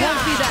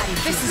won't be that.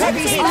 This is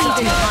everything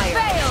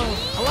fail.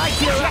 I like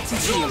your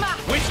attitude.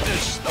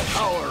 Witness the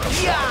power of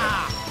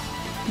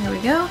There we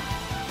go.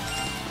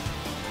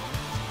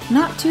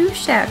 Not too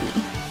shabby.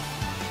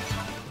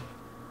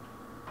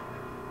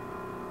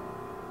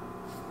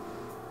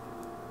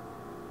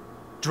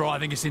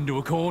 Driving us into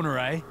a corner,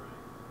 eh?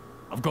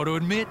 I've got to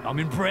admit, I'm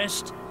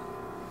impressed.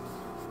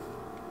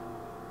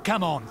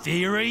 Come on,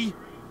 Theory.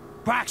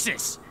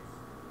 Praxis.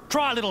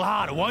 Try a little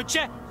harder, won't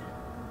you?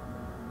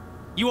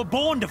 You were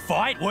born to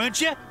fight, weren't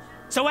you?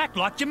 So act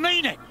like you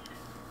mean it.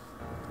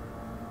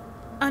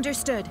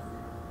 Understood.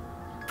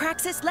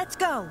 Praxis, let's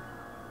go.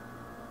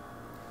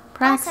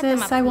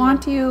 Praxis, I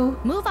want you.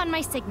 Move on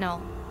my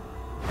signal.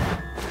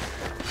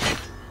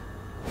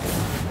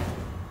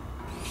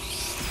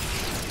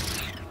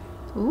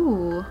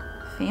 Ooh,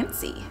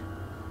 fancy.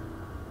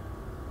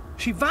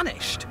 She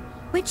vanished.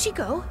 Where'd she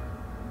go?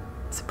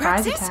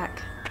 Surprise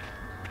attack.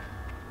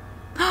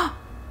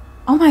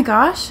 Oh my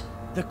gosh.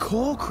 The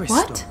core crystal.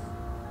 What?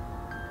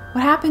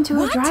 What happened to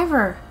her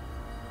driver?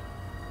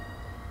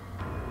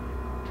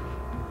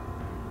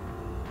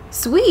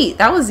 Sweet,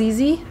 that was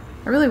easy.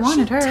 I really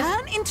wanted her.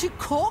 Turn into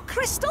core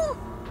crystal?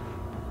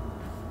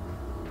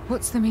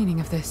 What's the meaning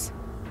of this?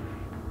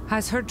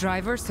 Has her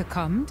driver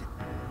succumbed?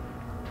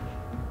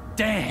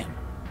 Damn!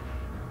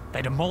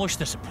 They demolished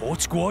the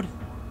support squad?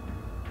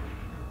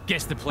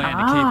 Guess the plan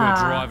to keep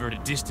her driver at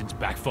a distance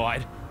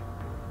backfired.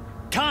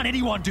 Can't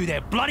anyone do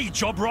their bloody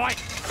job right?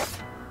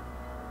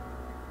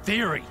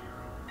 Theory.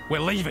 We're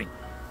leaving.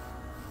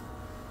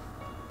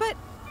 But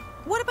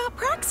what about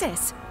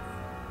Praxis?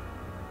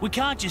 We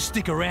can't just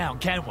stick around,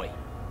 can we?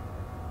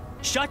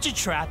 Shut your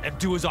trap and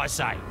do as I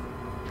say.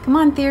 Come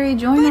on, Theory,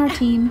 join our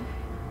team.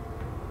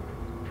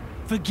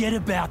 Forget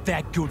about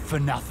that good for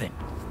nothing.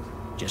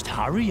 Just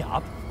hurry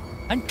up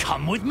and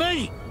come with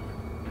me.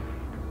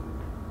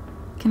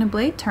 Can a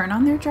blade turn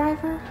on their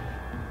driver?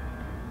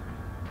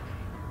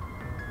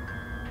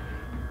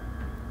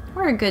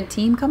 We're a good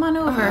team. Come on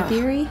over,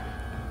 Theory.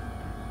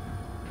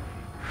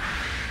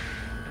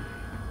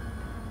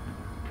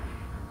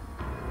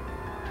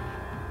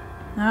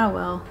 Oh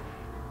well.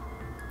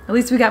 At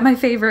least we got my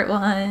favorite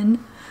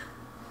one.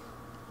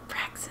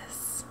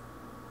 Praxis.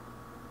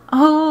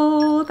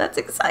 Oh, that's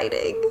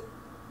exciting.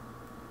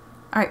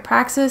 Alright,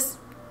 Praxis.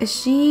 Is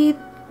she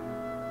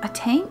a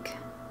tank?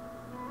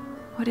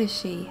 What is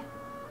she?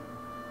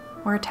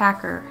 Or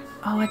attacker?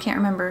 Oh, I can't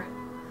remember.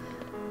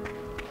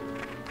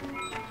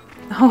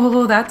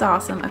 Oh, that's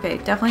awesome. Okay,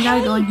 definitely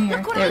gotta go in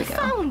here. There we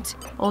go.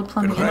 Old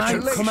plumbing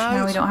entrance.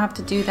 Now we don't have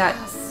to do that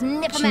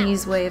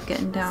cheese way of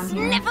getting down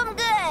here. Sniff 'em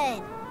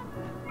good.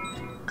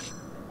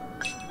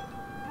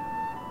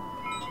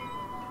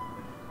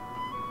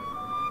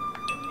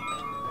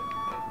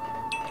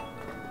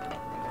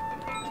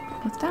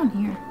 What's down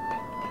here?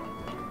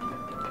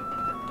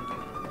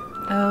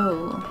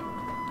 Oh,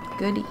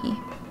 goody.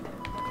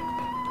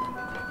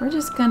 We're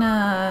just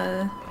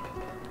gonna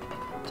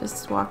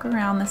walk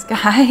around this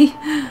guy.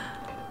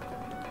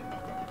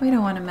 We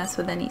don't want to mess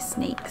with any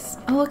snakes.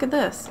 Oh, look at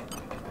this.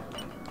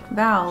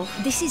 Valve.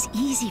 This is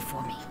easy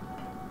for me.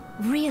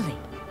 Really.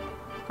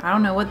 I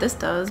don't know what this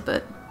does,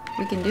 but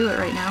we can do it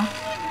right now.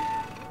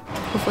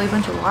 Hopefully a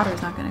bunch of water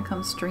is not going to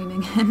come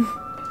streaming in.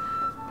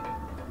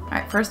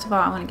 Alright, first of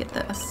all, I want to get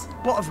this.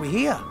 What have we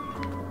here?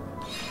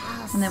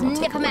 And then we'll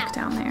take a look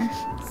down there.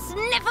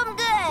 Sniff 'em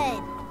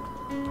good.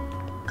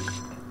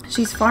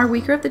 She's far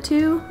weaker of the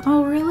two?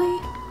 Oh, really?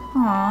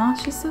 Aw,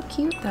 she's so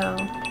cute, though.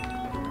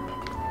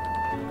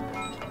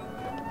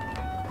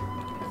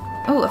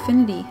 Oh,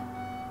 affinity.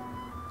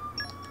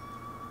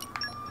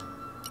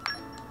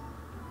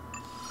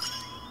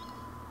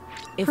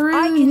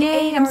 Perun,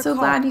 yay! I'm so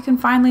glad you can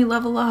finally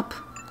level up.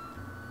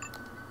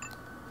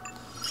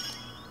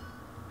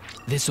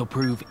 This'll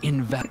prove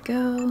invaluable.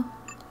 Go.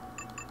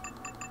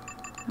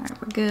 Alright,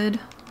 we're good.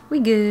 We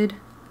good.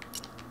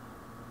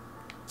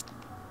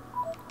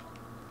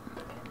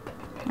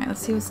 Alright,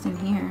 let's see what's in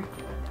here.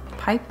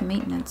 Pipe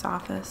maintenance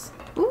office.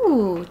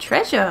 Ooh,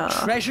 treasure!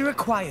 Treasure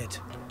acquired.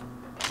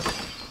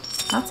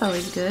 That's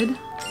always good.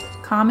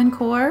 Common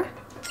core.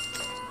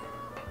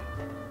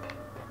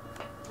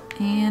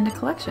 And a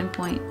collection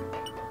point.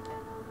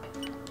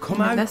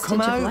 Come and a out, vestige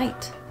come of out.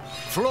 light.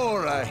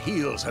 Flora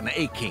heals an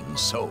aching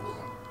soul.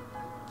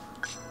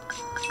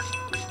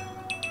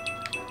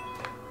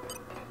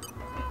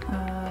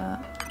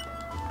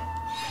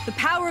 The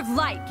power of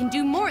light can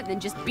do more than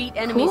just beat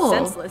enemies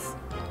senseless.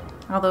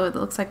 Although it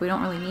looks like we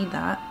don't really need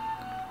that.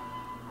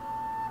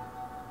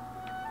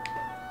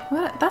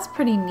 What? That's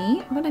pretty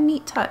neat. What a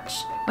neat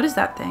touch. What is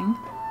that thing?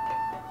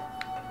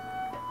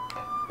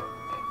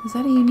 Is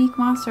that a unique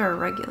monster or a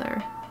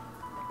regular?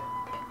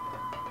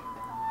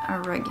 A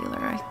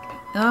regular.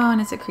 Oh, and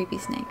it's a creepy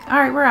snake.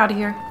 Alright, we're out of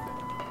here.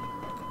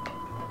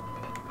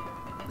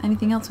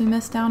 Anything else we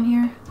missed down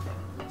here?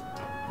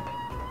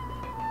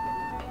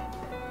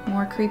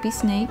 More creepy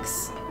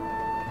snakes.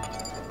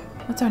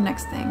 What's our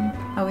next thing?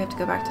 Oh, we have to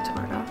go back to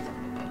Torgoth.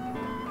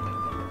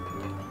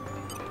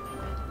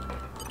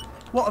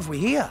 What have we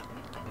here?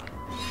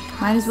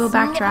 Might as well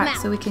backtrack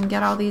so we can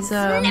get all these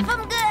Sniff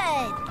 'em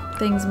good.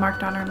 things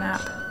marked on our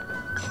map.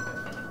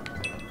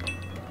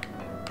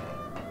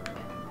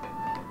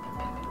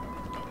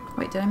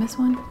 Wait, did I miss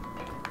one?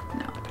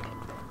 No.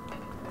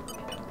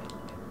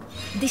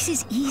 This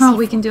is easy. Oh,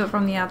 we can do it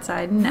from the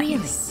outside.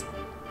 Nice. Really?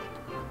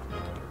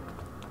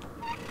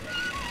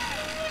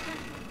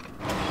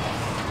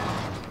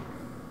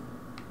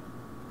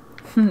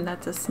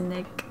 That's a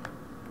snake.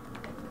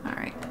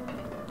 Alright.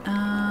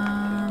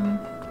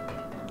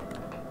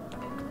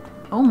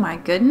 Oh my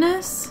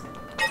goodness.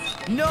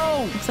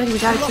 No! Looks like we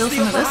gotta kill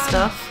some of this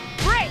stuff.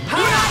 Great! Here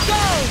I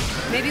go!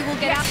 Maybe we'll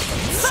get out.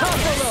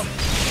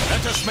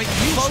 Let us make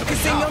use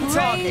Focusing of it on now.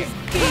 target.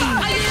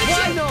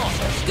 Why not?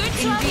 Good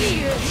job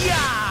here.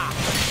 Yeah!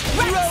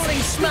 Rolling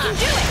smash!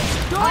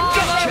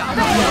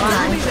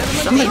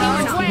 Somebody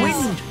needs to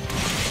Wind!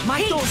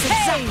 My thoughts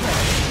exactly!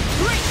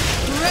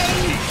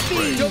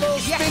 Double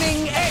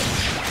spinning egg.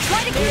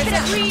 Try to keep it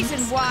at reason,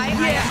 why?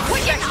 Yeah.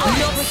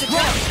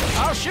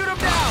 I'll shoot him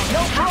down.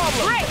 No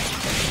problem. Great.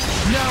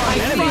 No,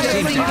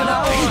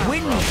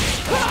 win.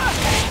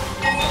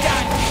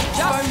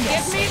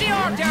 Just give me the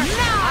order.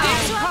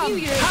 This one you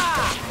use.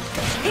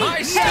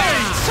 I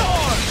stand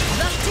sword.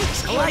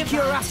 I like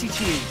your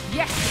attitude.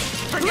 Yes.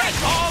 Forget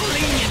all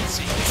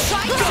leniency.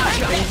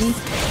 Gotcha.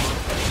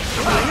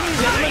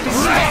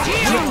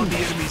 Draw the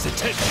enemy's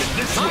attention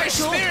this way. My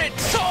spirit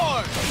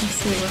sword. Let's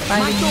see, we're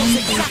fighting 1,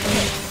 2, 3,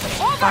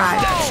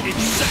 5. That's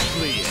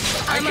exactly it.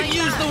 I can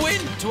use the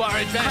wind to our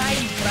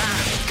advantage.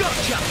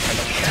 Gotcha.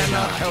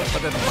 Cannot help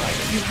but admire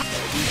you.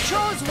 You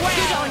chose well.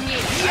 Good on you.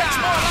 That's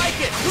more like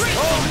it.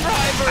 Oh,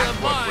 driver of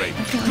mine.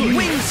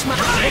 Wing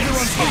smash.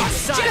 Everyone's getting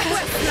sight.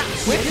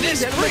 With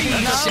this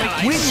breeze, shall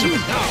I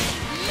shoot now?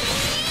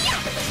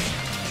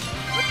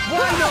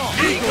 Why not?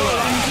 Eagle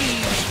Eye.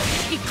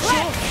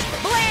 Eclipse.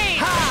 Blade.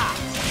 Ha!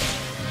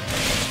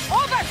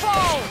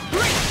 Overflow.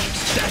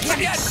 That's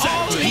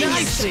exactly it.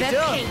 Nicely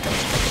done.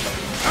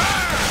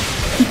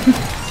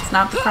 It's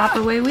not the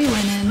proper way we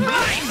went in. We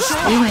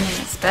went in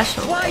a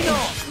special Why way.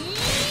 not?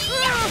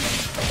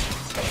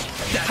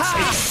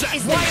 That's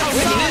exactly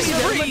With this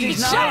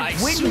breeze, shall I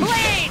shoot?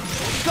 Blade.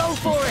 Go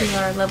for We it.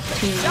 are level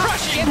 2.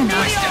 Give me the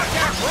order.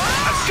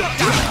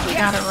 We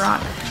got a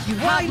rock.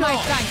 Why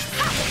not?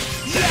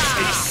 That's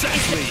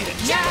exactly it.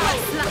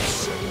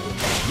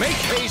 Make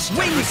haste.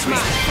 Wing smash.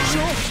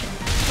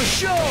 For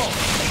sure.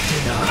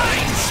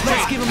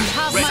 Let's give him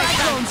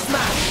cyclone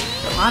smash.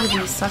 A lot of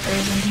these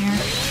suckers in here.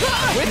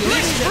 With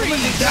this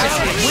breeze, shall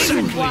I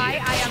shoot?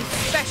 Why I am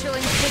Special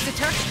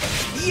Inquisitor.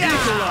 Yeah.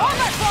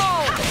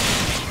 Overflow.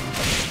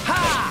 Ha!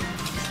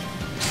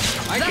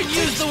 I can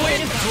use the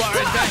wind to our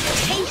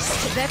advantage.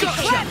 Taste the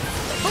eclipse.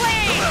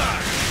 Blade.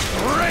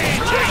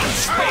 Raging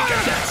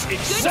Speaker. That's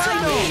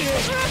exactly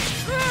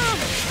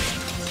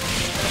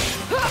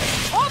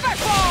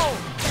Overflow.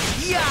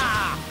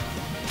 Yeah.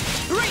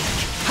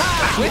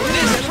 I'm With not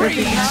this sure if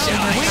you breeze, can actually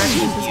shall I have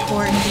shoot this you?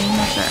 for in game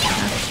that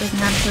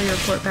doesn't actually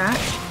report back.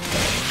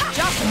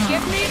 Just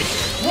give me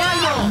the...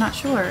 I'm not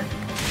sure.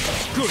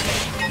 good.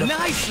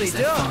 Nicely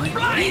done.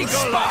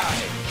 Eagle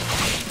Eye.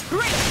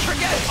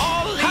 Forget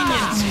all How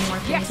leniency. many more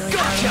things do I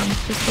Gotcha. got?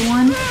 Just the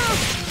one?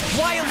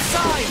 Wild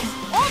side.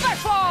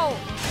 Overflow.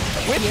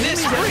 With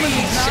this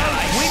breeze, shall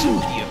I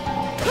shoot you?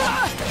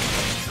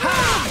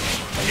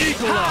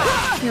 Eagle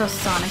Eye. Your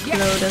Sonic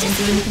Blow doesn't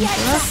do anything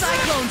for us.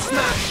 Cyclone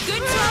smash.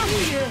 Good job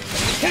here.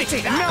 Hit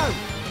it. No.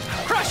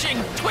 Crushing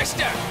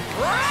twister.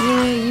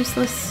 Yay,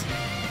 useless.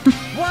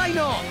 Why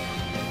not?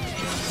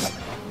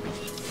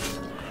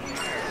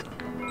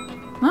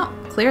 Well,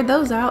 cleared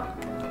those out.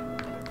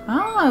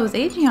 Oh, it was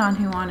Aegeon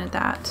who wanted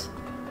that.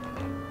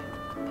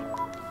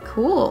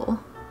 Cool.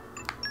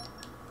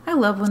 I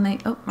love when they...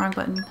 Oh, wrong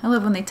button. I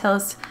love when they tell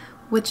us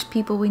which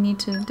people we need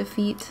to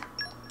defeat.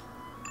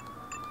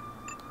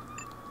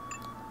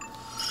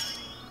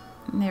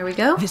 And there we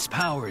go. This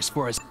power is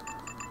for us.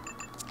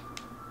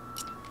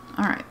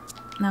 Alright.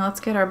 Now let's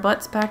get our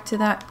butts back to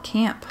that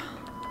camp.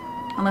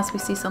 Unless we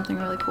see something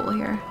really cool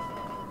here.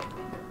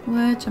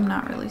 Which I'm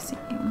not really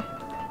seeing.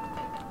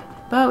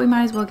 But we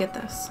might as well get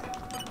this.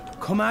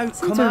 Come out,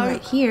 Since we're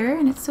right here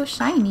and it's so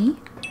shiny.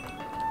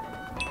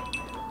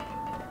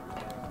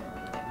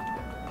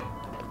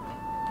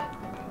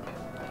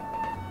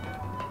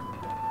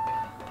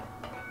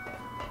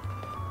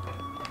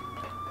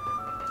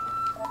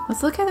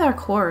 Let's look at our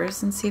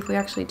cores and see if we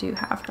actually do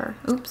have her.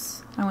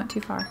 Oops, I went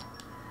too far.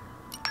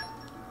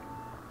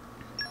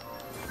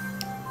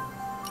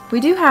 We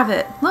do have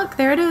it. Look,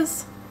 there it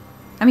is.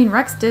 I mean,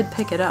 Rex did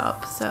pick it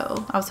up,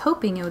 so I was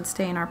hoping it would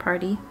stay in our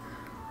party.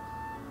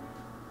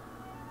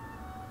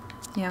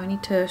 Yeah, we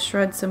need to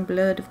shred some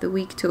blood of the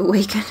weak to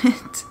awaken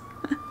it.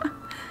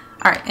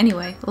 Alright,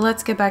 anyway,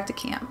 let's get back to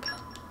camp.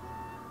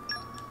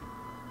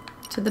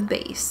 To the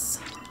base.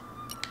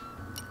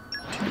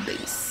 To the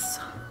base.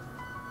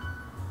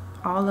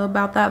 All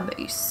about that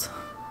base.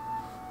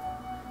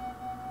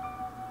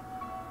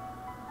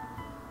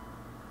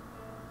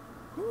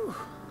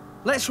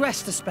 Let's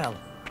rest a spell.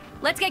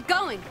 Let's get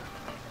going.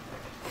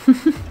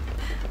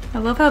 I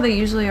love how they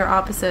usually are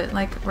opposite.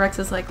 Like, Rex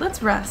is like,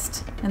 let's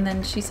rest. And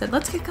then she said,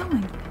 let's get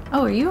going.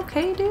 Oh, are you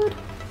okay, dude?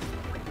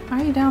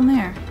 Why are you down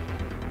there?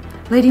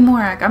 Lady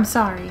Morak, I'm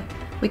sorry.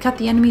 We cut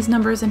the enemy's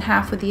numbers in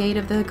half with the aid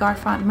of the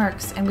Garfont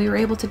mercs, and we were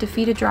able to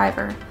defeat a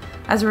driver.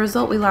 As a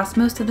result, we lost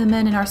most of the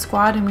men in our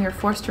squad, and we were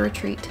forced to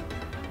retreat.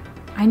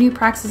 I knew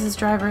Praxis's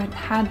driver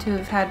had to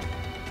have had...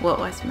 Whoa,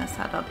 I messed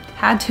that up.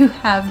 Had to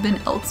have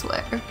been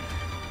elsewhere.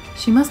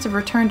 She must have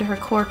returned to her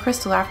core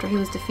crystal after he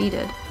was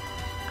defeated.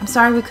 I'm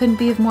sorry we couldn't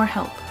be of more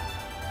help.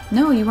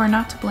 No, you are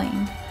not to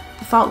blame.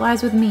 The fault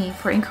lies with me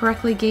for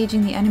incorrectly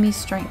gauging the enemy's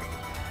strength.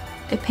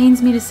 It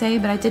pains me to say,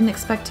 but I didn't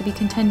expect to be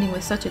contending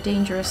with such a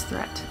dangerous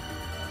threat.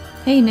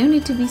 Hey, no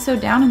need to be so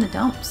down in the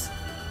dumps.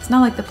 It's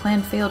not like the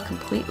plan failed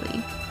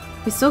completely.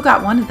 We still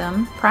got one of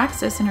them,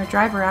 Praxis and her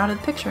driver, out of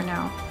the picture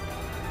now.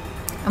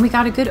 And we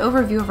got a good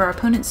overview of our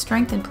opponent's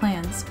strength and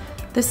plans.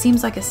 This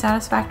seems like a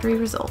satisfactory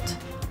result.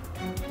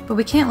 But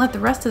we can't let the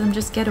rest of them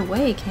just get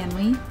away, can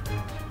we?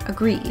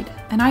 Agreed,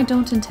 and I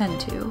don't intend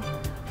to.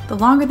 The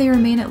longer they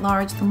remain at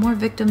large, the more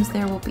victims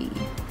there will be.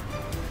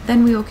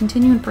 Then we will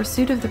continue in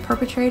pursuit of the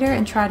perpetrator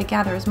and try to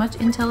gather as much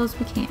intel as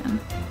we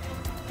can.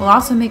 We'll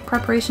also make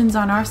preparations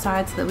on our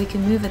side so that we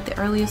can move at the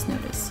earliest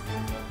notice.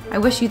 I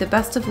wish you the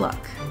best of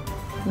luck.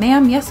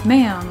 Ma'am, yes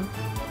ma'am.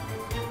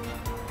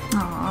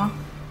 Aww.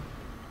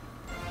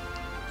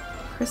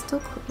 Crystal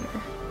clear.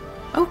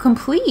 Oh,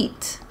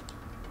 complete!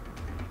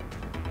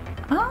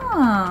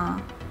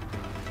 Ah.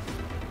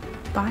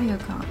 Bio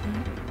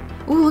gauntlet.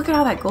 Ooh, look at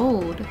all that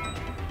gold.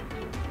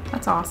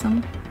 That's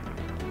awesome.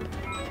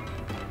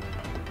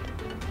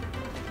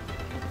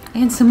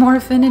 And some more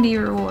affinity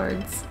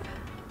rewards.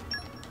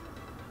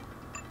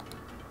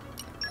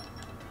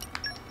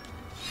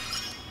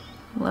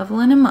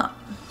 Leveling him up.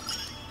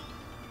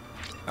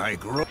 I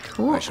grow.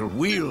 Cool. I shall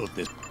wield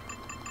this.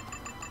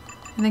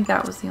 I think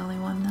that was the only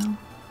one, though.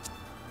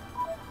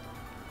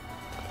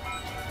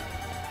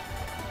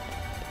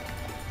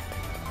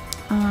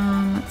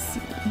 Let's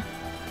see.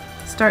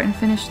 Start and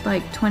finish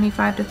like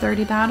 25 to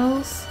 30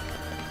 battles.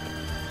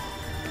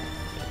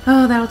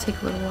 Oh, that'll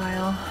take a little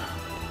while.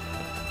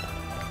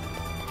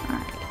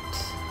 Alright.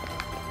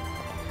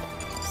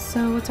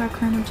 So, what's our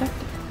current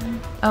objective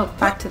then? Oh,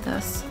 back to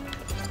this.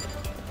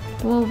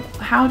 Well,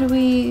 how do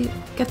we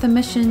get the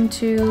mission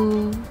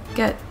to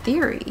get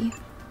theory?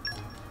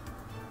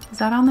 Is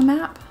that on the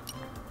map?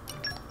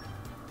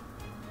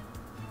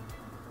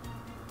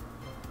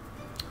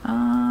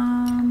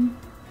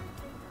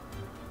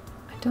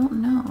 I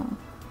don't know.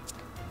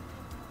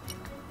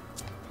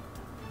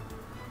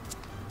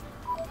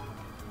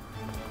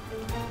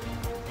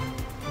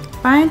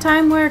 Buying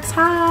Time Works,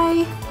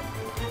 hi!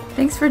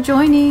 Thanks for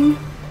joining.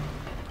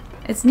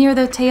 It's near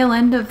the tail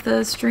end of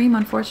the stream,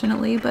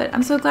 unfortunately, but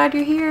I'm so glad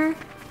you're here.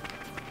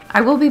 I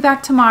will be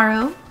back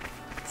tomorrow,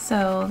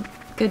 so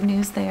good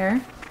news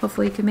there.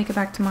 Hopefully you can make it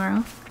back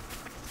tomorrow.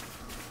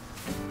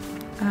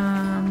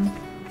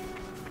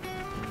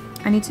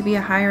 I need to be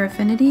a higher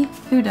affinity?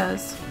 Who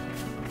does?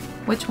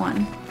 Which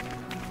one?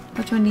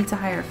 Which one needs a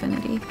higher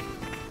affinity?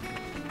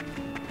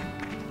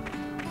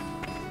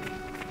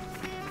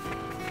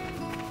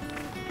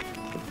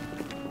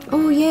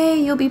 Oh yay,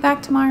 you'll be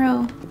back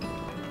tomorrow.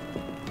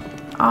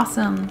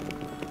 Awesome.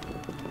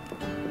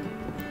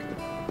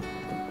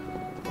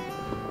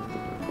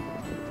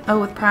 Oh,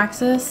 with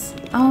Praxis?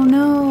 Oh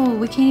no,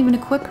 we can't even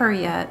equip her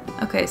yet.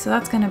 Okay, so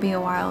that's gonna be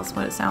a while is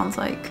what it sounds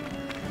like.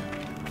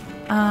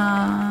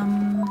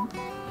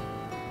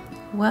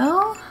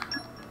 Well,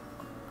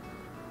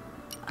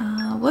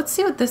 let's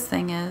see what this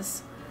thing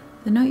is.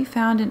 The note you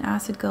found in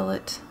Acid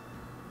Gullet.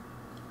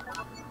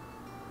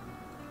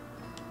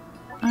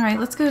 Alright,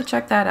 let's go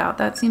check that out.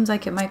 That seems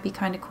like it might be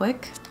kind of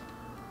quick.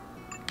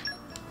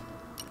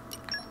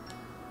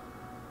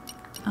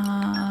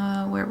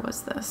 Where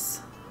was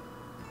this?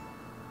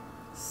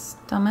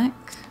 Stomach?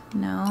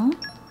 No.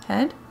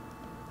 Head?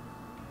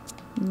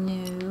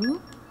 No.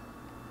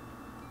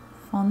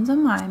 Fonza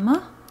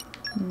Mima?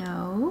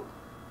 No.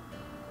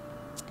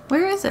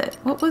 Where is it?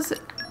 What was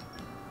it?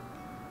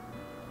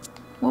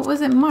 What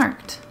was it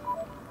marked?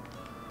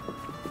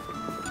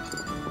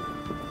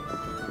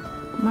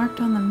 Marked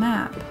on the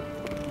map.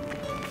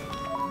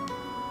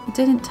 It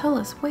didn't tell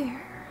us where.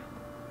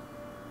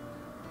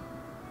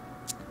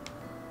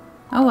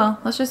 Oh well,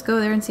 let's just go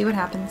there and see what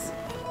happens.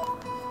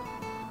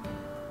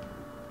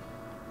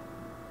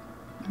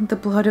 The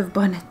blood of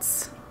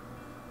bunnets.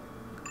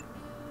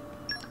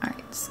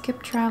 Alright,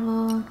 skip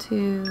travel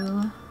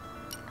to...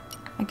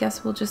 I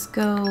guess we'll just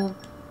go...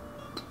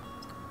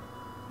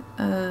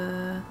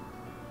 we'll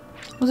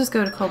just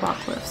go to Cobalt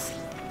Cliffs.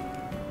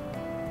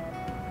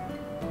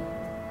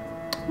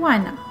 Why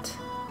not?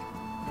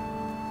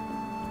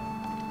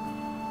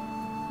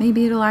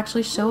 Maybe it'll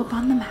actually show up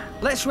on the map.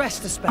 Let's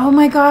rest a spell. Oh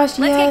my gosh,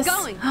 yes!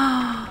 Let's get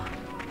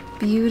going.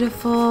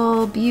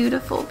 Beautiful,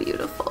 beautiful,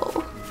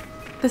 beautiful.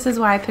 This is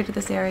why I picked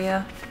this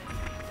area.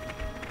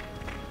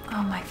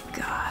 Oh my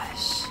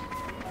gosh.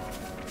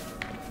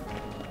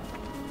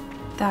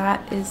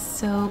 That is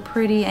so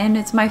pretty, and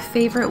it's my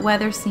favorite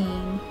weather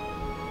scene.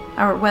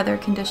 Or weather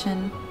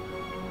condition.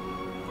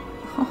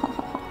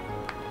 Oh,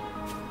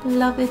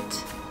 love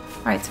it.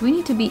 Alright, so we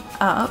need to be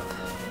up.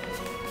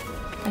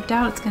 I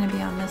doubt it's going to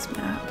be on this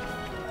map.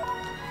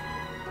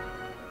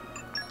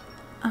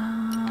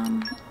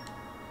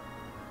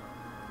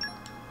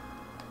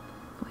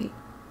 Wait.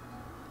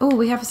 Oh,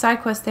 we have a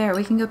side quest there.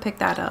 We can go pick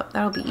that up.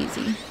 That'll be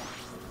easy.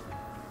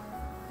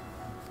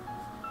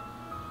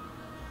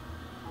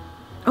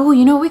 Oh,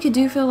 you know what we could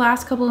do for the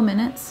last couple of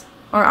minutes?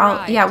 Or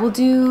yeah, we'll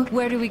do...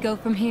 Where do we go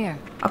from here?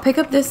 I'll pick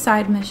up this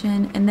side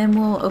mission and then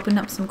we'll open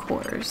up some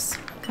cores.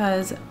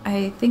 Because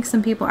I think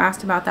some people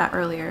asked about that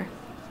earlier.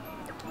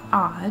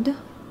 Odd.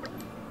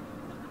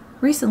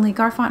 Recently,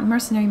 Garfont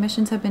mercenary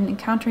missions have been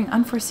encountering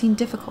unforeseen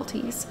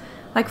difficulties,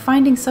 like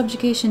finding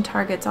subjugation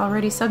targets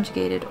already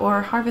subjugated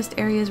or harvest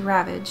areas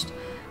ravaged.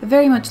 It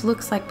very much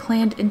looks like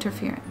planned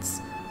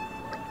interference.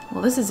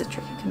 Well, this is a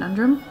tricky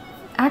conundrum.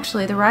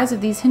 Actually, the rise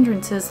of these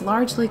hindrances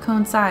largely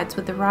coincides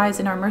with the rise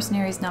in our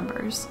mercenaries'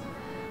 numbers.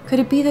 Could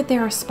it be that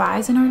there are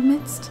spies in our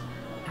midst?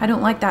 I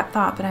don't like that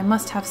thought, but I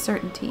must have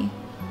certainty.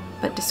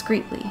 But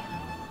discreetly.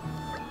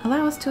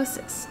 Allow us to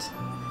assist.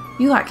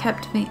 You lot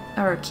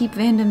keep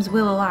Vandam's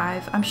will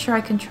alive. I'm sure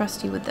I can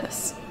trust you with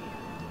this.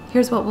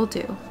 Here's what we'll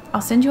do.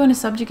 I'll send you on a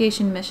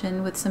subjugation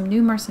mission with some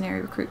new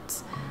mercenary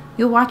recruits.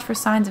 You'll watch for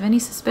signs of any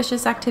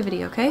suspicious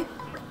activity, okay?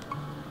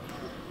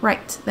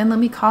 Right, then let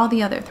me call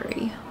the other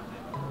 3.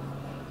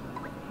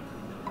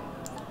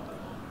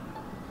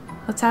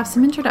 Let's have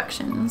some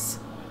introductions.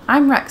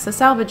 I'm Rex, a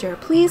salvager.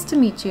 Pleased to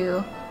meet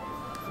you.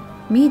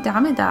 Me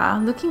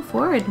Damida, looking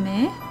forward,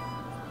 me.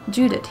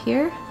 Judith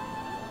here.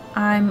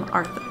 I'm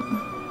Arthur.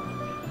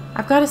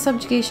 I've got a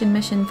subjugation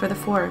mission for the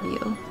 4 of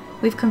you.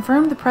 We've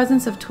confirmed the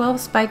presence of 12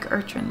 spike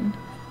urchin.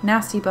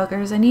 Nasty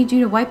buggers, I need you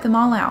to wipe them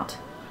all out.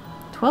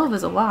 12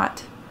 is a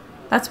lot.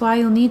 That's why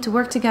you'll need to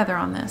work together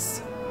on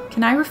this.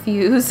 Can I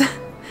refuse?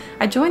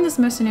 I joined this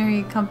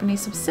mercenary company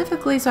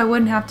specifically so I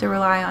wouldn't have to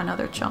rely on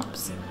other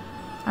chumps.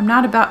 I'm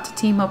not about to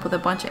team up with a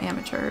bunch of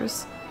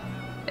amateurs.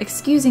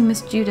 Excusing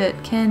Miss Judith,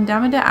 can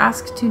Damida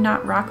ask to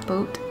not rock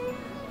boat?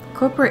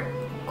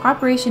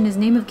 Cooperation is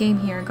name of game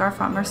here in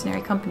Garfont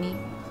Mercenary Company.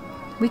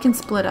 We can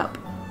split up.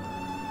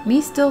 Me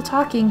still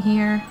talking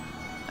here.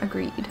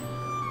 Agreed.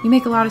 You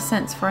make a lot of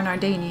sense for an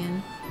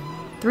Ardanian.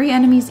 3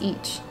 enemies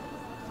each.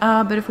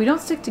 But if we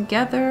don't stick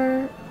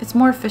together, it's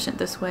more efficient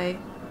this way.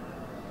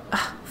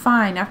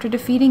 Fine, after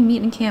defeating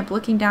Meat and Camp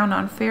looking down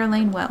on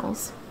Fairlane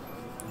Wells.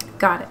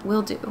 Got it,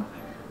 will do.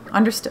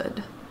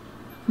 Understood.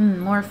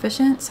 More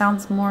efficient?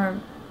 Sounds more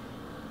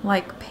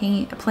like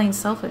plain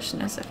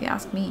selfishness if you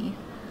ask me.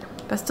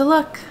 Best of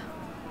luck.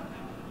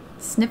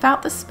 Sniff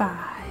out the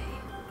spy.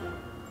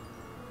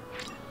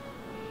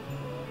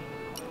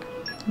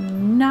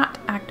 Not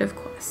active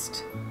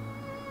quest.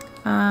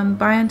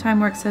 Buy on Time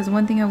Work says,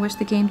 one thing I wish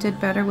the game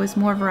did better was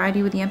more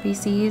variety with the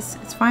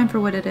NPCs. It's fine for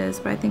what it is,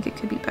 but I think it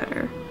could be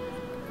better.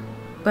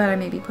 But I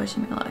may be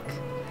pushing my luck.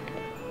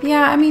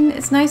 Yeah, I mean,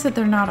 it's nice that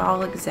they're not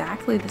all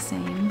exactly the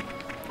same.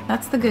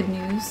 That's the good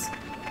news.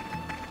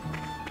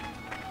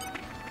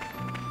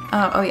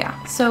 Oh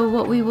yeah, so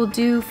what we will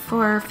do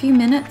for a few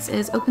minutes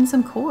is open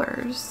some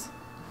cores.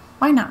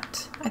 Why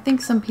not? I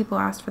think some people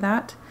asked for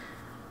that.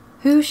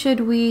 Who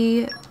should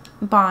we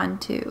bond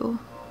to?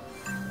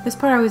 This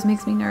part always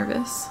makes me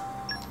nervous.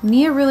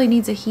 Nia really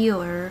needs a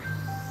healer.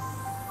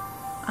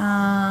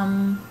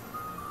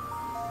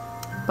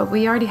 But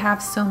we already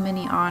have so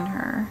many on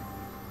her.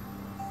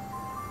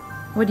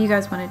 What do you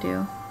guys want to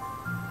do?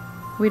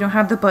 We don't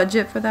have the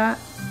budget for that?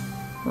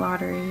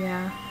 Lottery,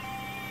 yeah.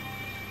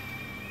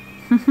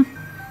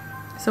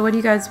 So what do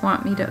you guys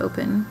want me to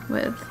open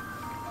with?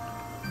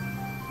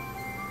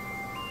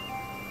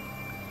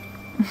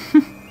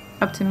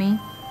 Up to me.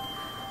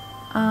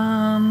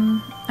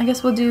 I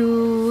guess we'll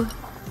do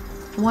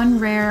 1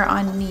 rare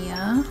on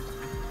Nia.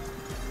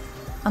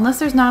 Unless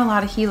there's not a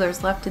lot of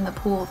healers left in the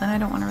pool, then I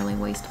don't want to really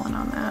waste one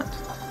on that.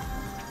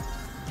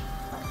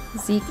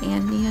 Zeke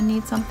and Nia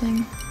need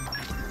something.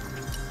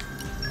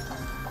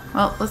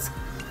 Well, let's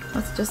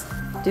just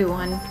do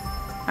one.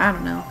 I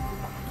don't know.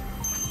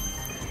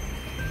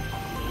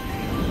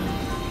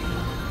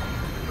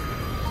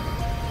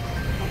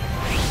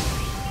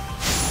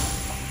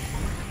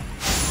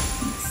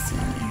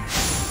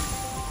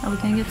 Are we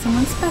gonna get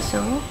someone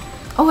special?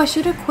 Oh, I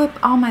should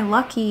equip all my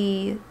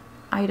lucky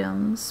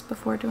items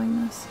before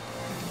doing this.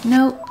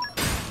 Nope.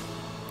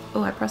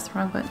 Oh, I pressed the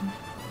wrong button.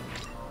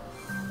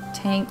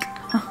 Tank.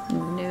 Oh,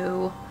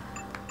 no.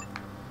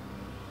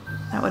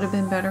 That would have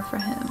been better for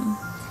him.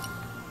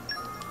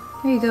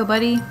 Here you go,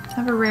 buddy.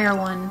 Have a rare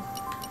one.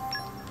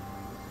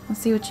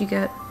 Let's see what you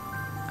get.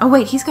 Oh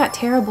wait, he's got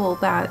terrible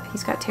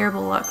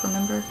luck,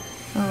 remember?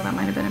 Oh, that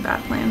might have been a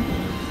bad plan.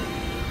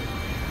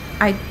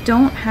 I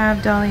don't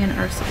have Dolly and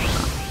Ursula.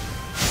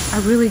 I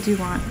really do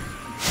want...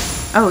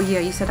 Oh yeah,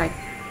 you said I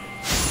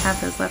have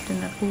those left in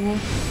the pool.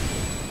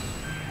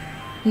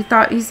 You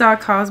thought you saw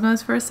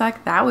Cosmos for a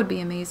sec? That would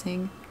be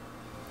amazing.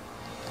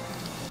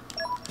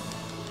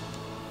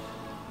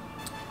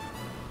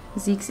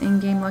 Zeke's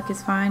in-game luck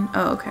is fine.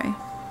 Oh, okay.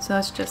 So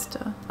that's just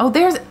oh,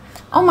 there's...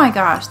 Oh my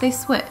gosh, they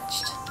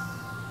switched.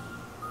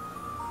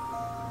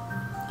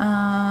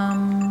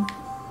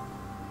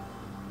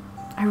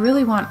 I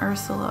really want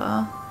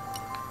Ursula.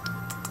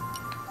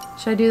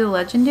 Should I do the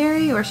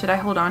legendary or should I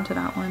hold on to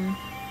that one?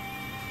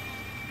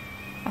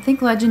 I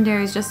think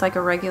legendary is just like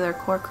a regular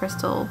core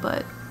crystal,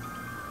 but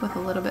with a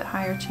little bit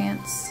higher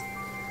chance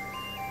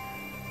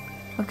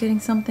of getting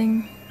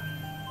something.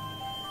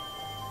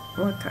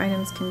 Luck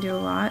items can do a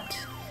lot.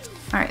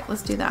 Alright,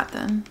 let's do that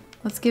then.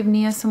 Let's give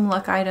Nia some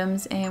luck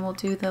items and we'll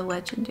do the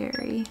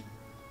legendary.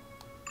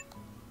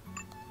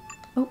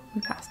 Oh,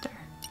 we passed her.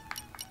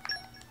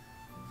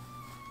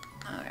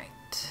 Alright.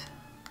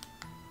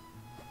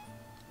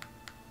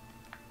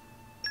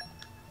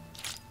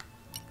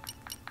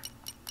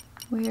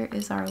 Where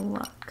is our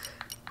luck?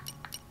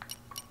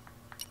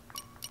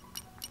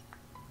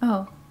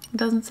 Oh, it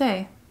doesn't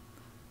say.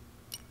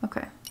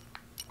 Okay.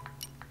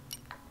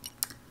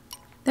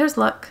 there's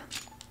luck.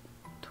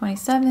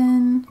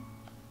 27.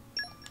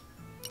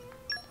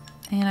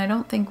 And I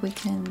don't think we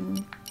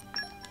can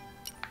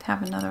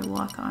have another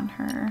luck on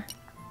her.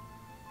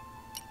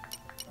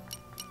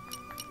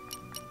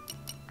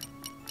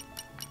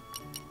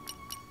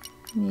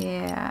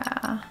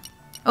 Yeah.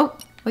 Oh,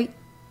 wait.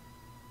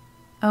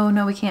 Oh,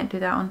 no, we can't do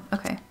that one.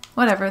 Okay,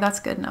 whatever, that's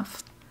good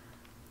enough.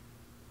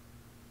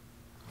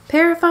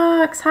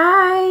 Parafox,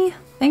 hi!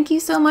 Thank you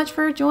so much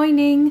for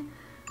joining.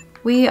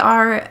 We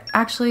are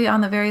actually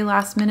on the very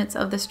last minutes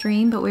of the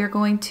stream, but we are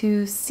going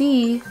to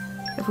see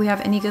if we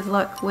have any good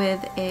luck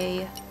with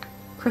a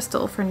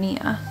crystal for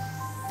Nia.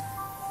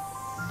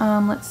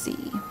 Let's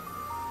see.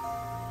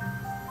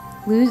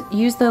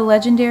 Use the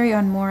legendary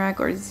on Morag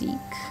or Zeke.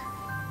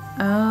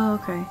 Oh,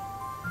 okay.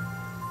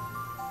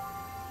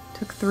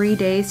 Took 3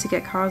 days to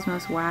get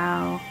Cosmos.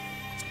 Wow.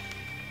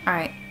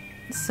 Alright,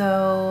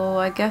 so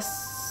I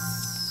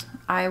guess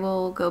I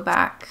will go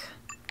back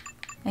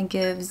and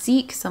give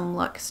Zeke some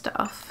luck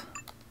stuff.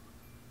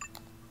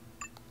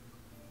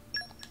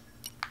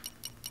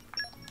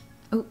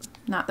 Oh,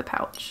 not the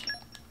pouch.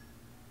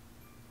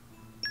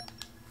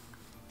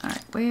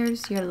 Alright,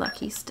 where's your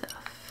lucky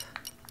stuff?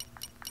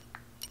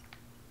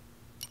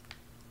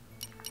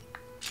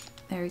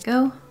 There we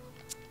go.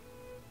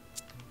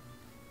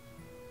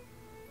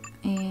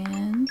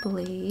 And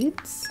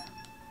blades.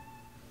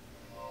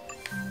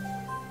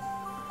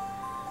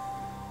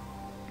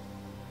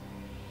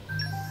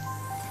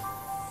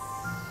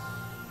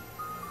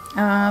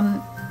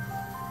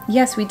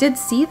 Yes, we did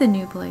see the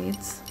new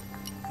blades.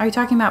 Are you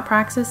talking about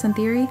Praxis and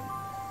Theory?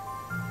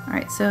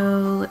 Alright,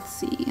 so let's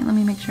see. Let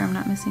me make sure I'm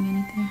not missing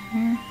anything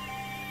here.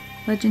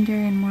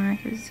 Legendary and Morag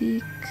or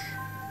Zeke.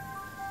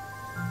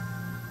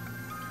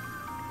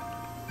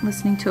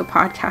 Listening to a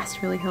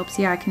podcast really helps.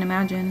 Yeah, I can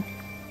imagine.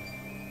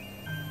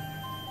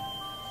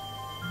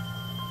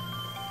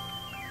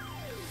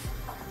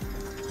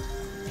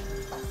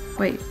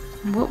 Wait,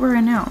 what were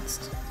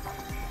announced?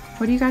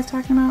 What are you guys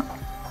talking about?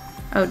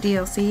 Oh,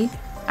 DLC?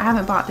 I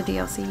haven't bought the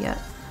DLC yet.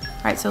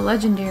 Alright, so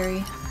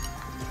Legendary.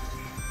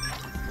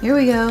 Here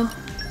we go.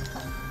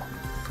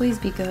 Please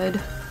be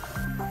good.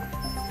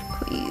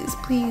 Please,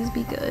 please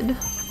be good.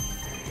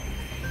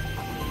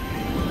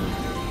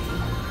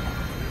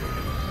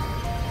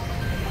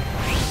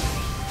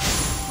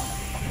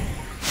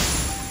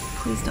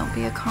 Please don't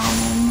be a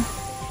common.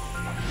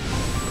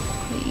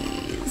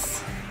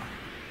 Please.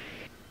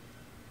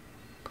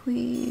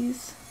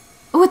 Please.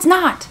 Oh, it's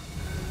not!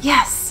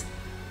 Yes!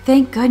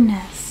 Thank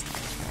goodness.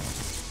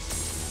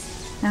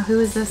 Now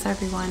who is this,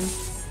 everyone?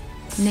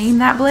 Name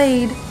that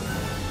blade.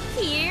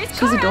 Here's She's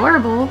Cora.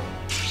 adorable.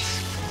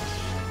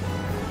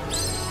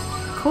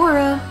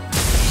 Cora.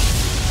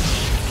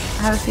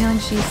 I have a feeling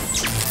she's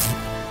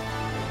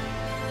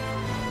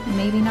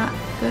maybe not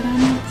good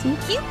on it. See?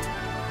 Cute,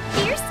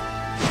 fierce,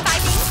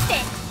 fighting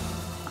fit.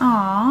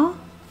 Aww.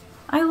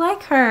 I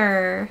like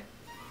her.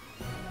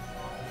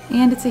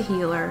 And it's a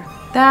healer.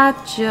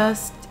 That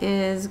just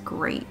is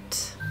great.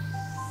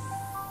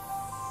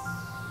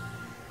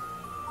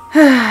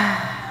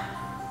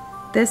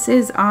 This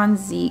is on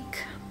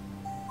Zeke.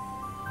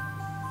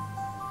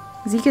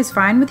 Zeke is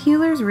fine with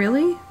healers,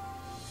 really?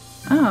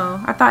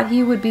 Oh, I thought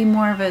he would be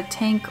more of a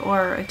tank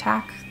or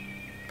attack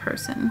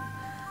person.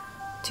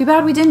 Too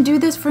bad we didn't do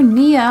this for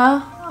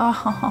Nia.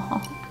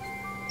 Oh,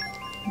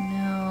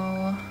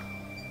 no.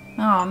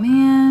 Oh,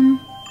 man.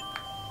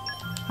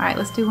 Alright,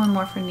 let's do one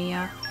more for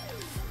Nia.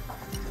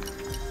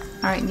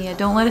 Alright, Nia,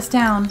 don't let us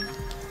down.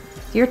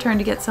 It's your turn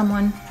to get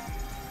someone.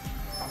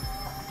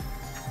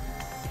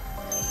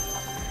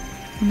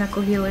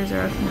 Knuckle healers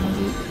are up now,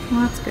 Zeke.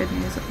 Well, that's good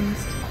news at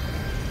least.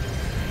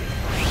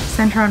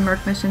 Send her on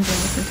Merc missions and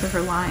listen to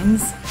her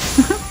lines.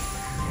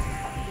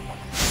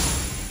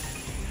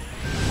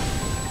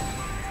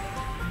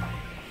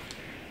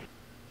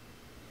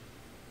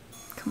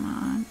 Come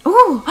on.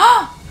 Ooh!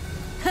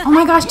 Oh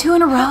my gosh, 2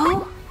 in a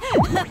row?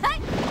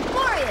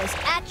 Warriors,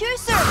 at your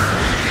service.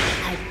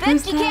 I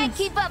bet you can't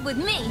keep up with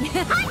me.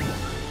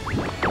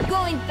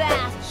 Going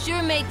fast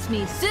sure makes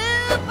me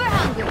super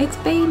hungry. It's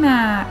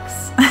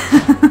Baymax.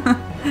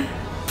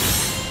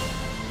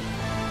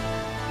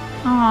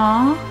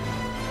 Aww.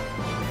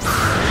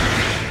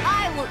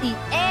 I will eat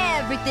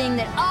everything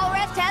that All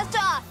Rest has to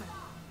offer.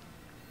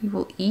 You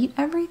will eat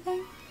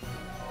everything?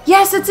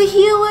 Yes, it's a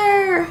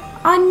healer!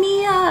 On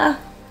Nia!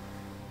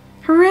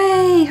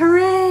 Hooray!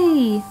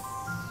 Hooray!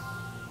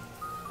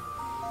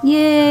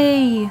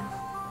 Yay!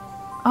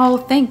 Oh,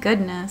 thank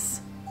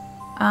goodness.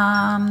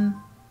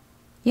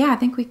 Yeah, I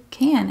think we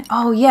can.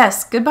 Oh,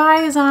 yes.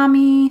 Goodbye,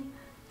 Azami.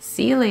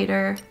 See you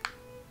later.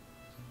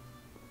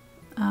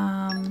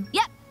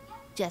 Yep.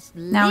 Just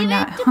now leave we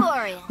it to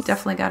Boreas. We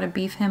definitely got to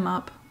beef him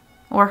up.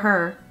 Or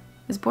her.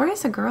 Is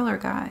Boreas a girl or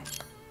guy?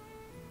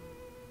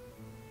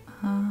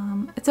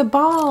 It's a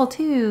ball,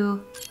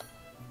 too.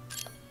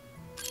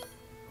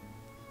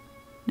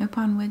 Nope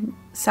on wood.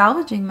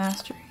 Salvaging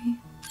mastery.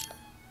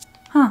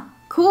 Huh.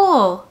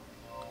 Cool.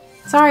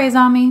 Sorry,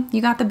 Azami.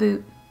 You got the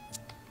boot.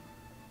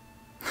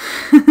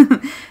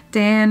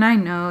 Dan, I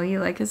know you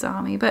like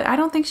Azami, but I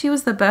don't think she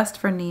was the best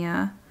for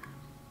Nia.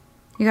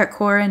 You got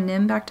Cora and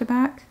Nim back to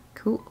back?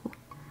 Cool.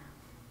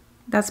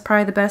 That's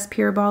probably the best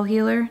pure ball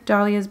healer.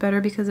 Dahlia is better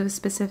because of a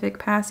specific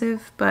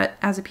passive, but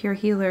as a pure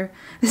healer,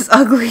 this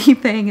ugly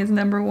thing is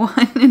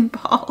 #1 in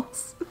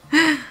balls.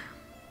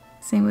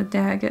 Same with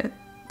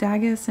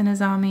Dagus and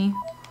Azami.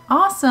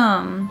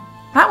 Awesome!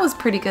 That was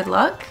pretty good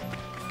luck.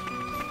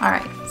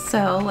 Alright,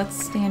 so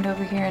let's stand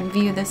over here and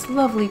view this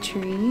lovely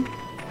tree.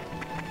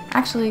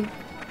 Actually,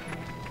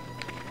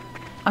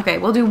 okay,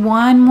 we'll do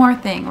one more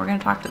thing. We're going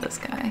to talk to this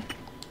guy.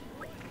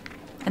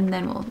 And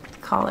then we'll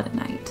call it a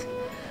night.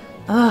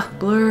 Ugh,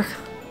 Blur.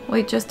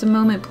 Wait just a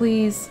moment,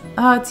 please.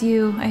 Ah, it's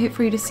you. I hate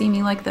for you to see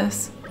me like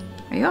this.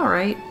 Are you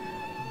alright?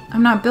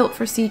 I'm not built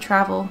for sea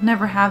travel,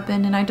 never have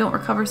been, and I don't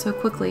recover so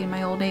quickly in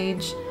my old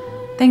age.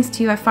 Thanks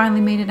to you, I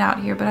finally made it out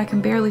here, but I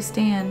can barely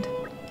stand.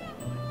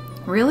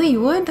 Really?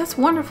 You would? That's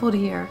wonderful to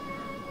hear.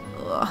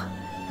 Ugh.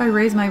 If I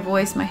raise my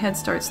voice, my head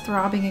starts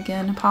throbbing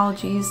again.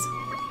 Apologies.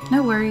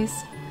 No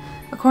worries.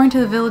 According to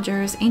the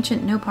villagers,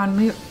 ancient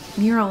Nopon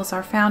murals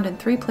are found in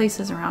 3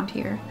 places around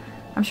here.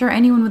 I'm sure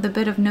anyone with a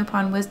bit of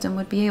Nopon wisdom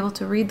would be able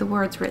to read the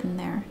words written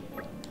there.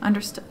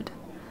 Understood.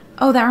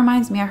 Oh, that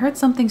reminds me, I heard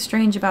something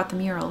strange about the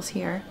murals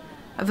here.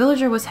 A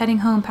villager was heading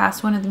home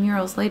past one of the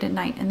murals late at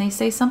night, and they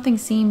say something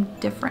seemed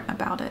different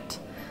about it.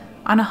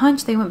 On a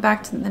hunch, they went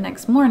back to the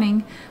next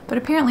morning, but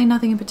apparently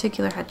nothing in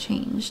particular had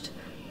changed.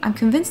 I'm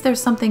convinced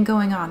there's something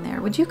going on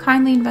there. Would you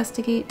kindly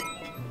investigate?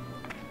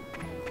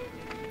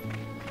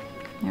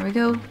 There we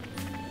go.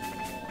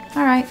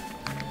 Alright,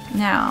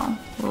 now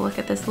we'll look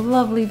at this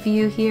lovely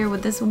view here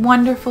with this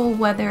wonderful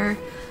weather.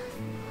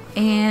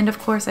 And of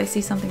course I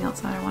see something else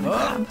that I want to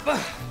grab.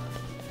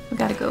 We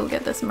gotta go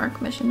get this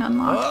Merc mission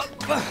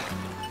unlocked.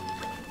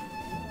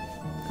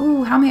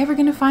 Ooh, how am I ever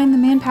gonna find the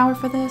manpower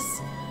for this?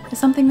 Is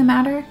something the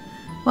matter?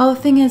 Well, the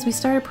thing is, we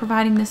started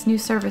providing this new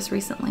service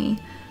recently.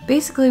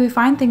 Basically, we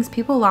find things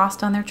people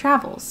lost on their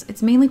travels.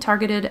 It's mainly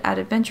targeted at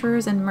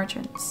adventurers and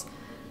merchants.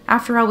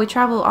 After all, we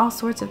travel all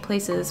sorts of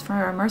places for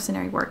our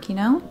mercenary work, you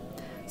know?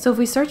 So if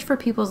we search for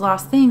people's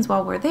lost things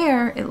while we're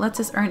there, it lets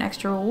us earn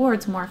extra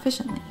rewards more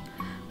efficiently.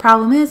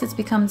 Problem is, it's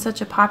become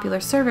such a popular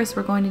service,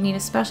 we're going to need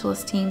a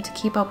specialist team to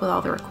keep up with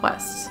all the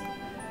requests.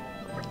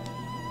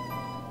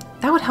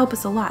 That would help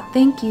us a lot.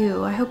 Thank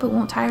you. I hope it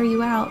won't tire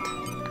you out.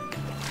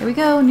 Here we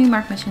go, new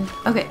Mark mission.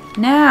 Okay,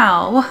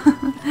 now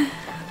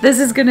this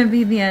is gonna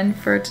be the end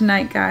for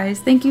tonight, guys.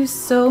 Thank you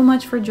so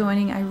much for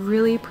joining. I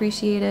really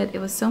appreciate it. It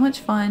was so much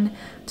fun.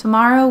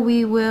 Tomorrow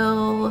we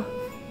will,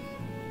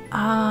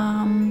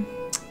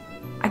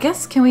 I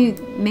guess, can we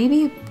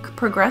maybe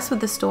progress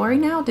with the story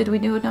now? Did we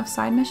do enough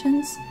side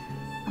missions?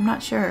 I'm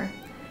not sure.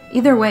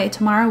 Either way,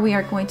 tomorrow we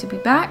are going to be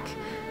back.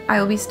 I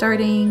will be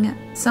starting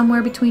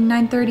somewhere between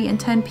 9:30 and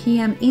 10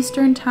 p.m.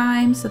 Eastern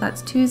time, so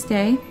that's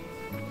Tuesday.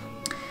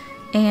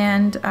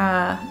 And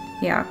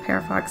yeah,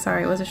 Parafox,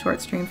 sorry, it was a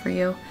short stream for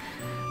you.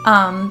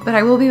 But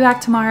I will be back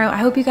tomorrow. I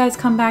hope you guys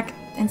come back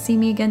and see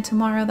me again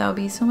tomorrow. That will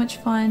be so much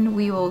fun.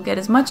 We will get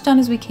as much done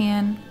as we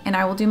can, and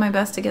I will do my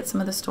best to get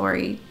some of the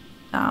story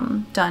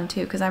done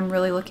too, because I'm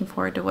really looking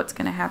forward to what's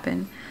going to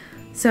happen.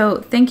 So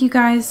thank you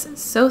guys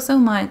so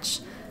much.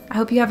 I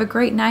hope you have a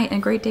great night and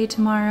a great day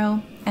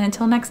tomorrow. And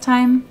until next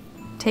time,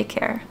 take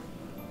care.